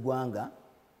okusigaza eggwanga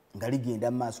nga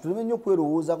ligenda maaso. Tuleme nnyo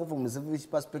kwerowoozaako from a selfish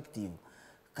perspective.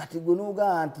 Kati gwe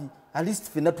n'ogamba nti at least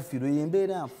ffenna tufiirwe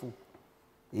embeera nfu.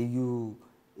 Eyo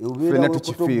obeera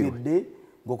okutogedde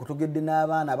ng'okutogedde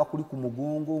n'abaana abakuli ku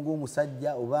mugongo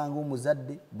ng'omusajja oba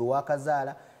ng'omuzadde bwe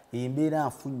wakazaala embeera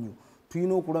nfu nnyo.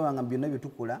 Tulina okulaba nga byonna bye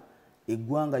tukola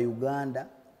eggwanga Uganda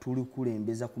tuli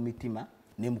kulembeza ku mitima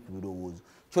ne mu ku birowoozo.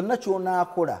 Kyonna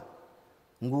ky'onaakola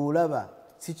ng'olaba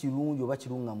si kirungi oba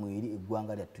kirungamu eri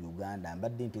eggwanga lyattu Uganda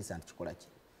mbadde nteesa nti kikola ki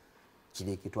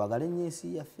kireke twagale nnyo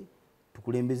ensi yaffe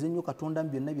tukulembeze nnyo Katonda mu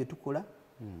byonna bye tukola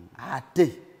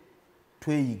ate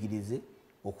tweyigirize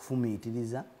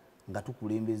okufumiitiriza nga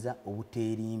tukulembeza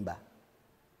obuteerimba.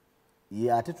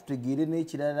 Ate tutegeere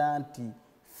n'ekirala nti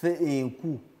ffe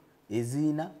enku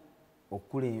eziina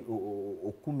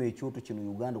okukuma ekyoto kino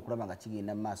Uganda okulaba nga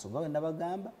kigenda mu maaso. Nga bwe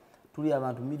nabagamba tuli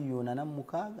abantu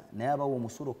 446 naye abawa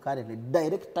omusolo kale ne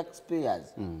direct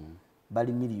taxpayers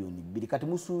bali 2,000,000. Kati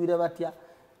musuubira batya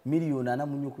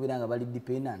 4,400,000 okubeera nga bali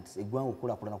dependents eggwanga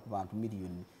okulakulana ku bantu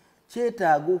 1,000,000.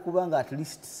 Kyetaaga okuba nga at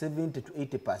least 70 to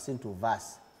 80% of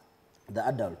us the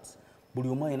adults buli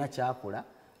omu alina kyakola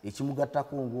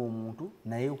ekimugattako ng'omuntu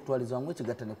naye okutwaliza wamu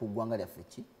ekigatta ne ku ggwanga lyaffe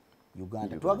ki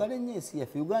Uganda. Twagale nnyo ensi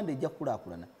yaffe. Uganda ejja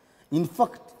kukulaakulana. In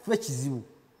fact ffe kizibu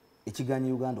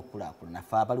ekiganya Uganda okukulaakulana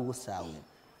ffe abaliwo ssaawa eno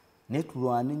naye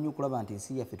tulwane nnyo okulaba nti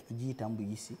ensi yaffe tetugiyitamu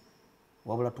buyisi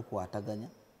wabula tukwataganya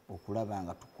okulaba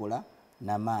nga tukola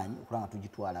n'amaanyi okulaba nga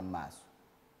tugitwala mu maaso.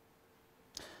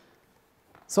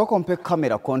 Sooka ompe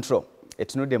camera control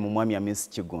etunudde mu mwami Hamis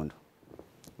Kiggundu.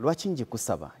 Lwaki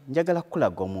njikusaba njagala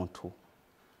kulaga omuntu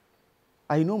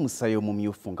alina omusaayi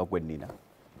omumyufu nga gwe nnina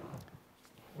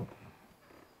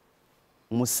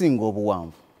musinga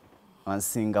obuwanvu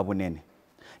ansinga bunene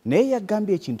naye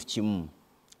yagambye ekintu kimu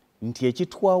nti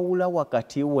ekitwawula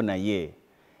wakati wo naye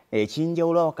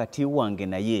ekinjawula wakati wange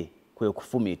naye kwe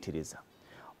kufumiitiriza.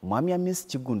 Omwami Hamis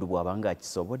Kiggundu bw'aba nga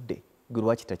akisobodde gwe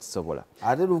lwaki takisobola?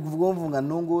 Ate luvugonvu nga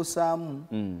nnongoosaamu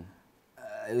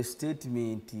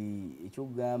statement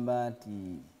ekyokugamba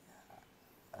nti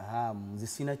nze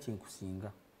sina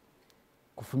kyenkusinga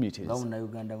kufumiitiriza nga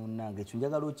munnayuganda munnange ekyo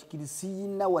njagala okikiri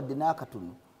siyina wadde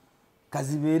n'akatono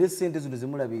kazibeere ssente zino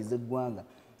zemulaba ez'eggwanga.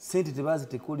 Ssente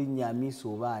tebaziteeka olinnya Hamis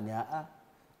oba ani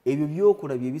ebyo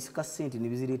byokola bye bisika ssente ne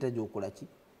bizireeta gy'okola ki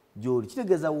gy'oli.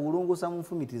 Kitegeeza woolongoosa mu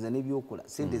nfumiitiriza n'ebyokola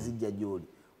ssente zijja gy'oli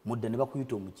mudda ne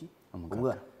bakuyita omuki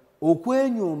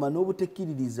okwenyooma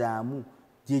n'obutekkiririzaamu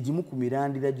gye gimu ku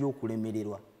mirandira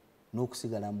gy'okulemererwa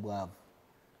n'okusigala mu bwavu.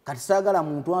 Kati saagala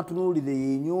muntu antunuulire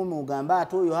yenyoome ogambe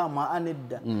ate oyo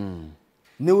nedda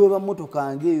ne weeba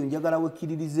mmotoka ng'eyo njagala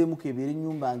wekkiririzeemu kebeere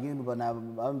ennyumba ng'eno bano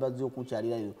abamu bazze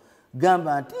okunkyalirayo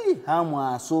gamba nti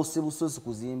asoose busoose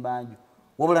kuzimba nju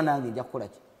wabula nange nja kukola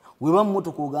ki. Weeba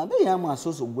mmotoka ogambe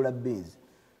asoose okugula benzi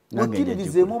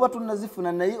wekkiririzeemu oba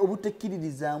tonnazifuna naye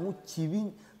obutekkiririzaamu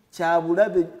kibi kya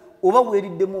bulabe oba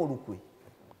weeriddemu olukwe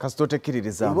kasita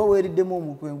otekkiririzaamu oba weeriddemu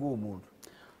omukwe ng'omuntu.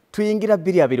 Tuyingira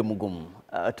 2020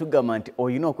 tugamba nti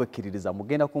olina okwekkiririza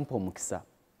mugenda kumpa omukisa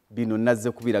bino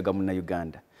nazze kubiraga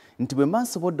munnayuganda nti bwe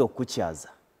mansobodde okukyaza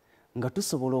nga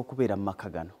tusobola okubeera mu maka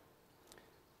gano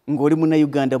ng'oli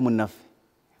munnayuganda munnaffe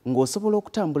ng'osobola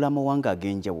okutambula amawanga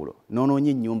ag'enjawulo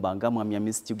n'onoonye ennyumba nga mwami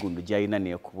Hamis Kiggundu gy'alina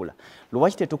neekubula.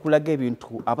 Lwaki tetukulaga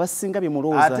ebintu abasinga bye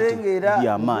mulowooza nti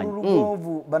by'amaanyi? Ate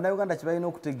ng'era bannayuganda kye balina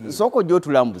okutegeera sooka ojja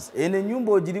otulambuze eno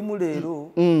ennyumba ogirimu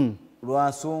leero lwa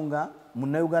nsonga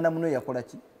munnayuganda muno yakola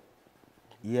ki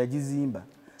yagizimba.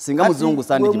 singa muzungu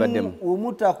sandi gibaddemu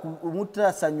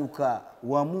omutasanyuka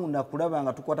wamu nakulaba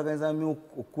nga tukwataganiza nnyo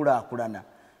okukulaakulana.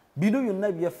 Bino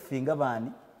byonna byaffe nga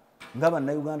baani nga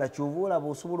bannayuganda kyova olaba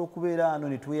osobola okubeera wano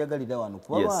ne tweyagalira wano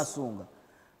kuba lwansonga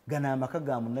gana amaka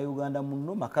ga Munnayuganda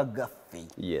munno maka gaffe.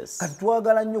 Yes. Kati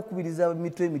twagala nnyo okubiriza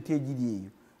emiti egiri eyo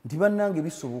nti bannange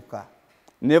bisoboka.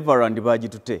 Neverland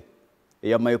bagitute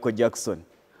eya Michael Jackson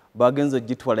bagenzo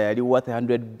gitwala yali worth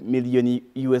 $100 million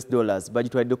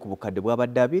bagitwalidde ku bukadde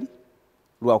bw'abadde abiri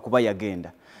lwakuba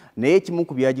yagenda. Naye ekimu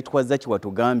ku byagitwaza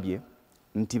kiwatugambye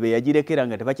nti be yagirekera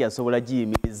nga tebakyasobola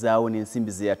giyimirizaawo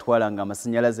n'ensimbi ze yatwalanga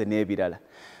amasannyalaze n'ebirala.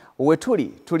 We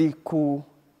tuli ku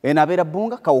enabeera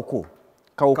bunga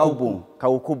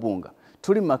kawukubunga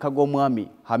tuli maka g'omwami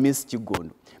Hamis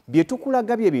Kiggundu. Bye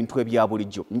tukulaga by'ebintu ebya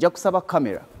bulijjo. Nja kusaba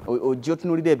kamera ojja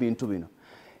otunuulira ebintu bino.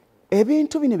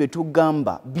 Ebintu bino bye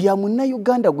tugamba bya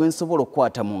Munnayuganda gwe nsobola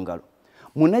okukwata mu ngalo.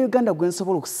 Munnayuganda gwe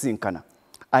nsobola okusinkana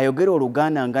ayogera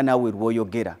Oluganda nga naawe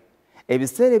lw'oyogera.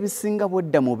 Ebiseera ebisinga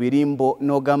bw'odda mu birimbo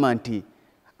n'ogamba nti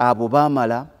abo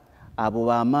baamala, abo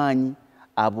b'amaanyi,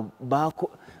 abo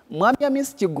baako. Mwami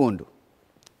Hamis Kiggundu,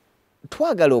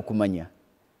 twagala okumanya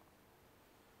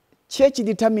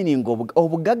kyekiditamining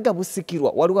obugagga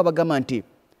busikirwa. Waliwo abagamba nti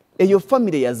eyo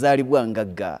famire yazaalibwa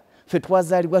ngagga, ffe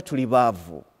twazaalibwa tuli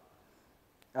baavu.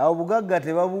 Awo obugagga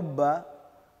tebabubba,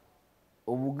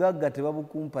 obugagga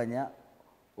tebabukumpanya,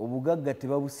 obugagga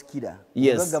tebabusikira.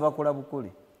 Yes. Obugagga bakola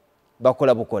bukole.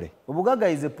 Bakola bukole. Obugagga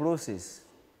is a process.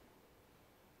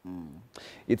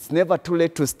 It's never too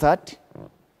late to start.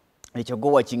 Ekyo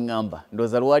go wakiŋŋamba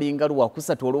ndooza lwalinga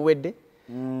lwakusatu oluwedde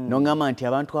n'oŋŋamba nti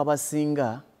abantu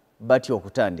abasinga batya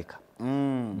okutandika.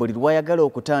 Buli lwayagala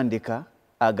okutandika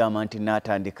agamba nti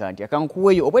n'atandika nti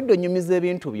akankuweeyo obwedde onyumiza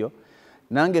ebintu byo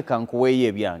nange kankuweeyo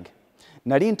ebyange.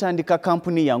 Nali ntandika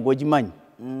kampuni yange ogimanyi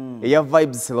eya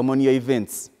Vibes Ceremonial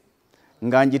Events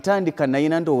nga ngitandika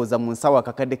nayina ndowooza mu nsawo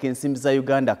akakadde k'ensimbi za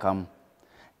Uganda kamu.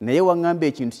 Naye waŋŋamba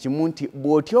ekintu kimu nti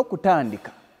bw'otya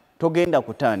okutandika togenda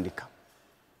kutandika.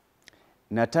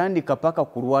 Natandika paka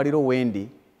ku lwaliro wendi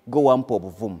go wampa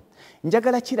obuvumu.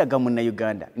 Njagala kiraga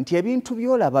Munnayuganda nti ebintu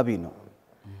by'olaba bino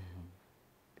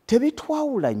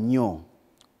tebitwawula nnyo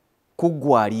ku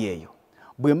gwali eyo.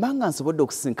 Bwe mbanga nsobodde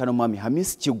okusinkana Mwami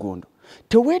Hamis Kiggundu,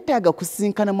 teweetaaga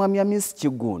kusinkana Mwami Hamis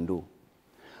Kiggundu.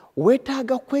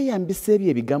 Weetaaga kweyambisa ebyo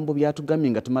ebigambo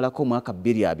byatugambye nga tumalako omwaka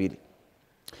 2020.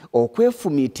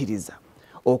 Okwefumiitiriza,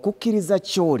 okukkiriza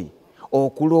ky'oli,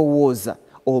 okulowooza,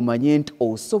 omanye nti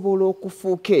osobola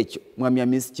okufuuka ekyo Mwami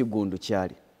Hamis Kiggundu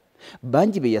kyali.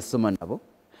 Bangi be yasoma nabo,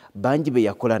 bangi be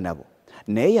yakola nabo,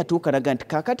 naye yatuuka naga nti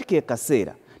kaakati ke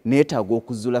kaseera neetaaga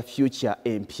okuzuula future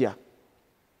empya.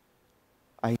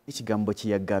 Ayina ekigambo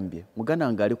kye yagambye.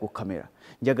 Muganda nga ali ku kamera,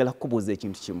 njagala kukubuuza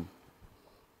ekintu kimu.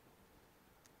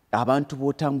 Abantu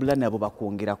b'otambula nabo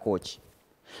bakwongerako ki?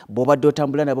 Bw'obadde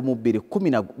otambula nabo mu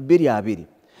 2020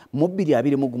 mu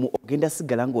 2021 ogenda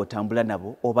sigala ng'otambula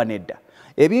nabo oba nedda?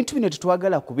 Ebintu bino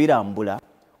tetwagala kubirambula,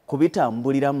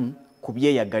 kubitambuliramu,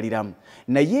 kubyeyagaliramu.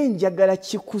 Naye njagala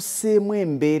kikuseemu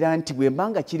embeera nti bwe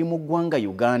mbanga kiri mu ggwanga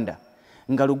Uganda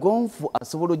nga Lugonvu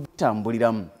asobola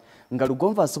ogitambuliramu, nga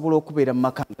Lugonvu asobola okubeera mu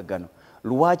makanga gano,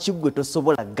 lwaki gwe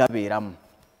tosobola gabeeramu?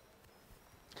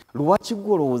 Lwaki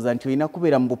gwe olowooza nti olina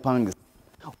kubeera mu bupangisa?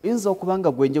 Oyinza okuba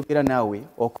nga gwe njogera naawe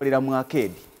okolera mu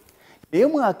akeedi. Naye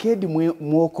mu akeedi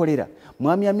mwokolera,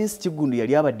 Mwami Hamis Kiggundu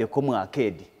yali abaddeko mu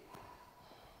akeedi.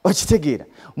 Okitegeera?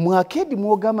 Mu akeedi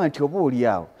mwogamba nti oba oli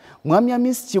awo Mwami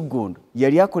Hamis Kiggundu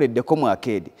yali akoleddeko mu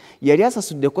akeedi, yali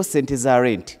asasuddeko ssente za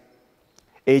rent.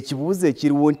 Ekibuuzo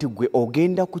ekiriwo nti gwe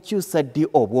ogenda kukyusa ddi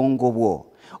obwongo bwo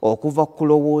okuva ku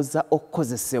kulowooza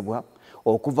okukozesebwa,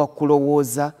 okuva ku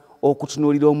kulowooza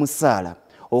okutunuulira omusaala,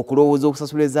 okulowooza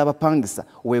okusasuliriza abapangisa,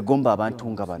 weegomba abantu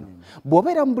nga bano.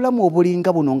 Bw'obeera mu bulamu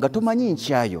obulinga buno nga tomanyi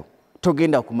nkyayo,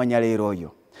 togenda kumanya leero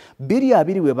oyo.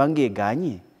 2020 webanga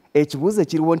egaanye, ekibuuzo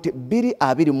ekiriwo nti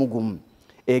 2021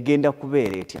 egenda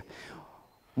kubeera etya?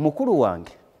 Mukulu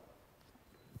wange,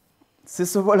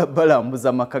 sisobola balambuza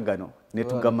amaka gano ne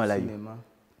tugamalayo.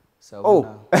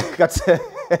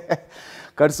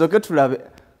 Katusooke tulabe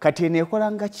kati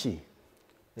eneekola nga ki?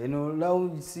 Eno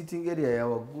lounge sitting area ya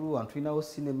waggulu wantu inawo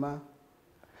cinema.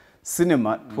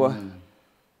 Cinema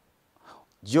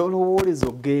gy'olowooleza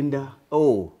ogenda.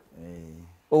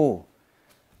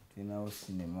 Inawo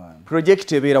cinema.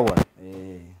 Project ebeera wano.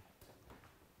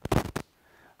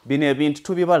 Bino ebintu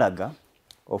tubibalaga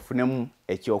ofunemu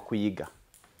ekyokuyiga.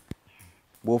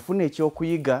 Bw'ofuna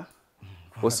ekyokuyiga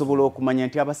osobola okumanya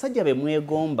nti abasajja be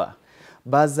mwegomba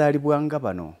bazaalibwa nga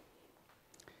bano.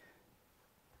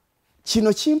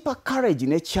 Kino kimpa courage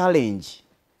ne challenge.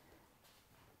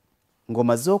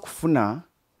 Ng'omaze okufuna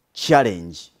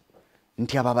challenge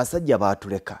nti abo abasajja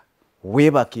baatuleka,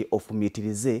 weebake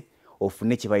ofumiitirize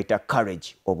ofune kye bayita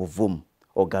courage, obuvumu,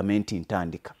 ogambe nti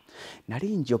ntandika. Nali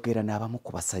njogera n'abamu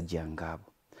ku basajja ng'abo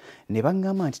ne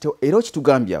baŋŋamba nti era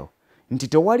okitugambye awo nti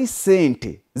tewali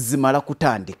ssente zimala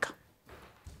kutandika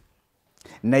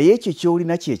naye ekyo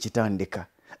kyolina kyekitandika.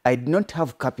 I did not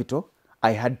have capital,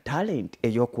 I had talent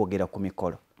ey'okwogera ku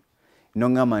mikolo.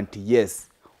 Nongamba nti yes,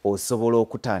 osobola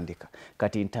okutandika.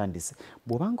 Kati ntandise.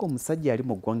 Bw'obanga omusajja ali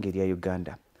mu ggwanga erya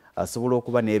Uganda asobola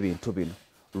okuba n'ebintu bino,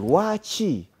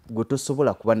 lwaki gwe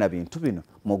tosobola kuba na bintu bino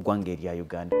mu ggwanga erya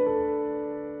Uganda?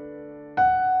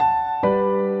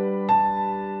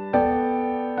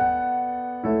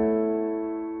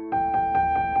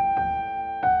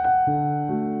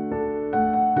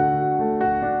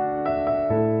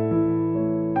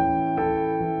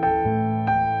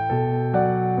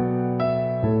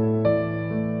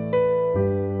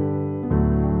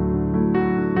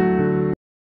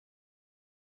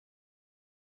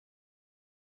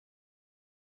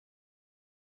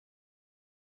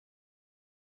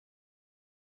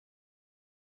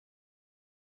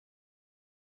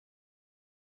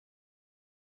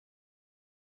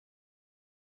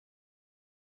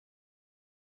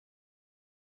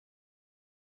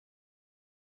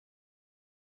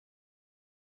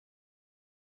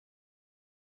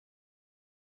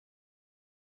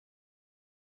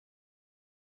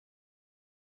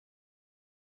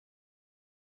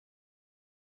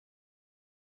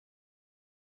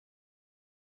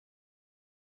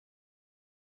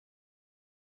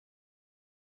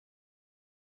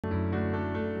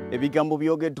 Ebigambo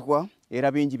byogeddwa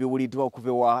era bingi biwuliddwa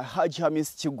okuva wa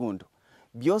Hamis Kiggundu.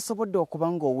 By'osobodde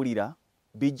okuba ng'owulira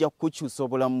bijja kukyusa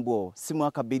obulamu bwo si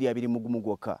mwaka 2021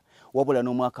 gwokka, wabula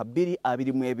n'omwaka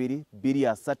 2022,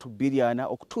 23, 24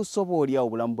 okutuusa oba oli awo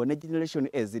obulamu bwo ne generation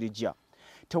ezirijja.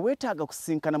 Teweetaaga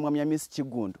kusinkana mwami Hamis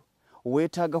Kiggundu,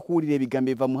 weetaaga kuwulira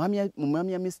ebigambo biva mu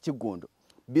mwami Hamis Kiggundu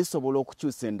bisobola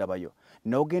okukyusa endabayo.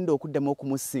 N'ogenda okuddamu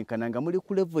okumusinkana nga muli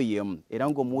ku level y'emu era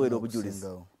ng'omuweera obujulizi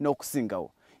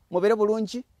n'okusingawo. Mubere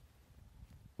bulungi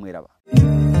mweraba.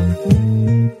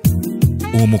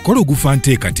 Omukolo gufa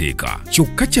nteekateeka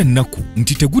kyokka kya nnaku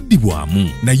nti teguddibwamu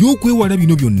naye okwewala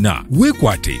bino byonna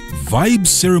weekwate Vibe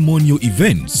Ceremonial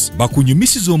Events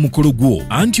bakunyumisiza omukolo gwo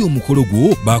anti omukolo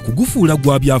gwo bakugufuula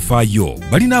gwa byafaayo.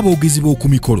 Balina aboogezi b'oku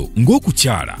mikolo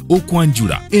ng'okukyala,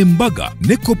 okwanjula, embaga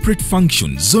ne corporate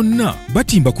functions zonna.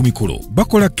 Batimba ku mikolo,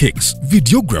 bakola cakes,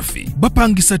 videography,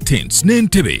 bapangisa tents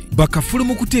n'entebe, bakafula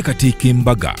mu kuteekateeka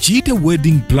embaga. Kiyite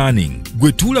wedding planning.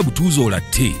 Gwe tuula butuuzi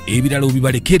olatte ebirala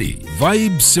obibalekere.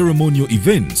 Vibe Ceremonial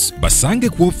Events basange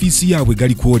ku ofiisi yaabwe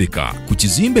gali kwoleka ku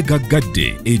kizimbe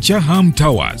gaggadde ekya Ham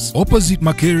Towers opposite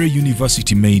Makerere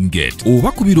University main gate,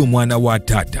 oba kubira omwana wa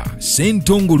taata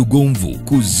Sentongo Lugonvu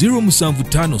ku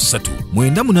 0753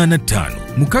 985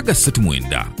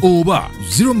 639 oba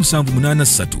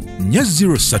 0783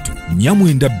 403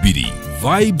 492.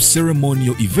 Vibe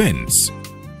Ceremonial Events